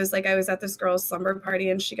 Like, it was like I was at this girl's slumber party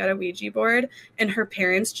and she got a Ouija board and her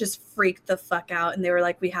parents just freaked the fuck out and they were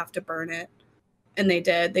like, we have to burn it. And they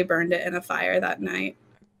did. They burned it in a fire that night.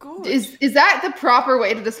 Good. Is that the proper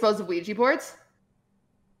way to dispose of Ouija boards?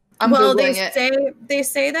 I'm well, Googling it. they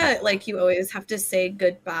say that like you always have to say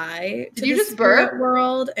goodbye to Did you the just burp? spirit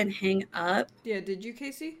world and hang up. Yeah, did you,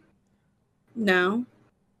 Casey? No.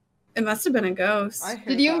 It must have been a ghost. I heard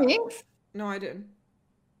Did you, that. Minks? No, I didn't.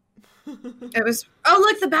 It was. Oh,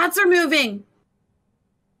 look, the bats are moving.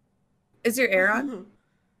 Is your air on?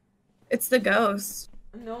 It's the ghost.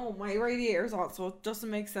 No, my radiator's on, so it doesn't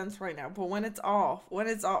make sense right now. But when it's off,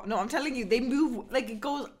 no, I'm telling you, they move, like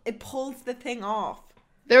it pulls the thing off.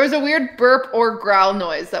 There was a weird burp or growl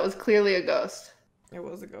noise that was clearly a ghost. It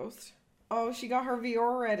was a ghost. Oh, she got her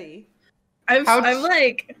VR ready. I'm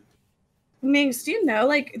like, Minx, do you know,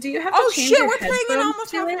 like, do you have to Oh change shit, your we're playing in headphones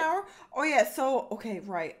almost to half it? an hour. Oh yeah, so okay,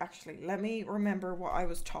 right, actually, let me remember what I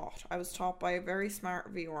was taught. I was taught by a very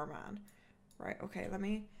smart VR man. Right, okay,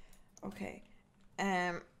 okay.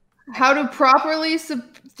 How to properly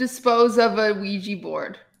dispose of a Ouija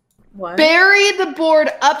board. What? Bury the board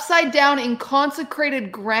upside down in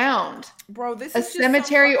consecrated ground. Bro, this A is just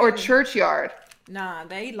cemetery some or fucking- churchyard. Nah,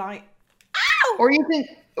 they like. Or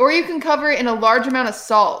you can cover it in a large amount of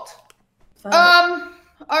salt. Fuck.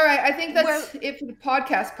 All right, I think that's it for the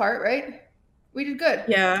podcast part, right? We did good.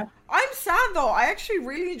 Yeah. I'm sad though. I actually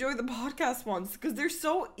really enjoy the podcast ones because they're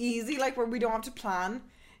so easy, like where we don't have to plan,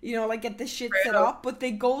 you know, like get this shit set up, but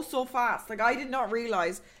they go so fast. Like I did not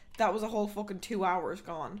realize that was a whole fucking 2 hours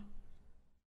gone.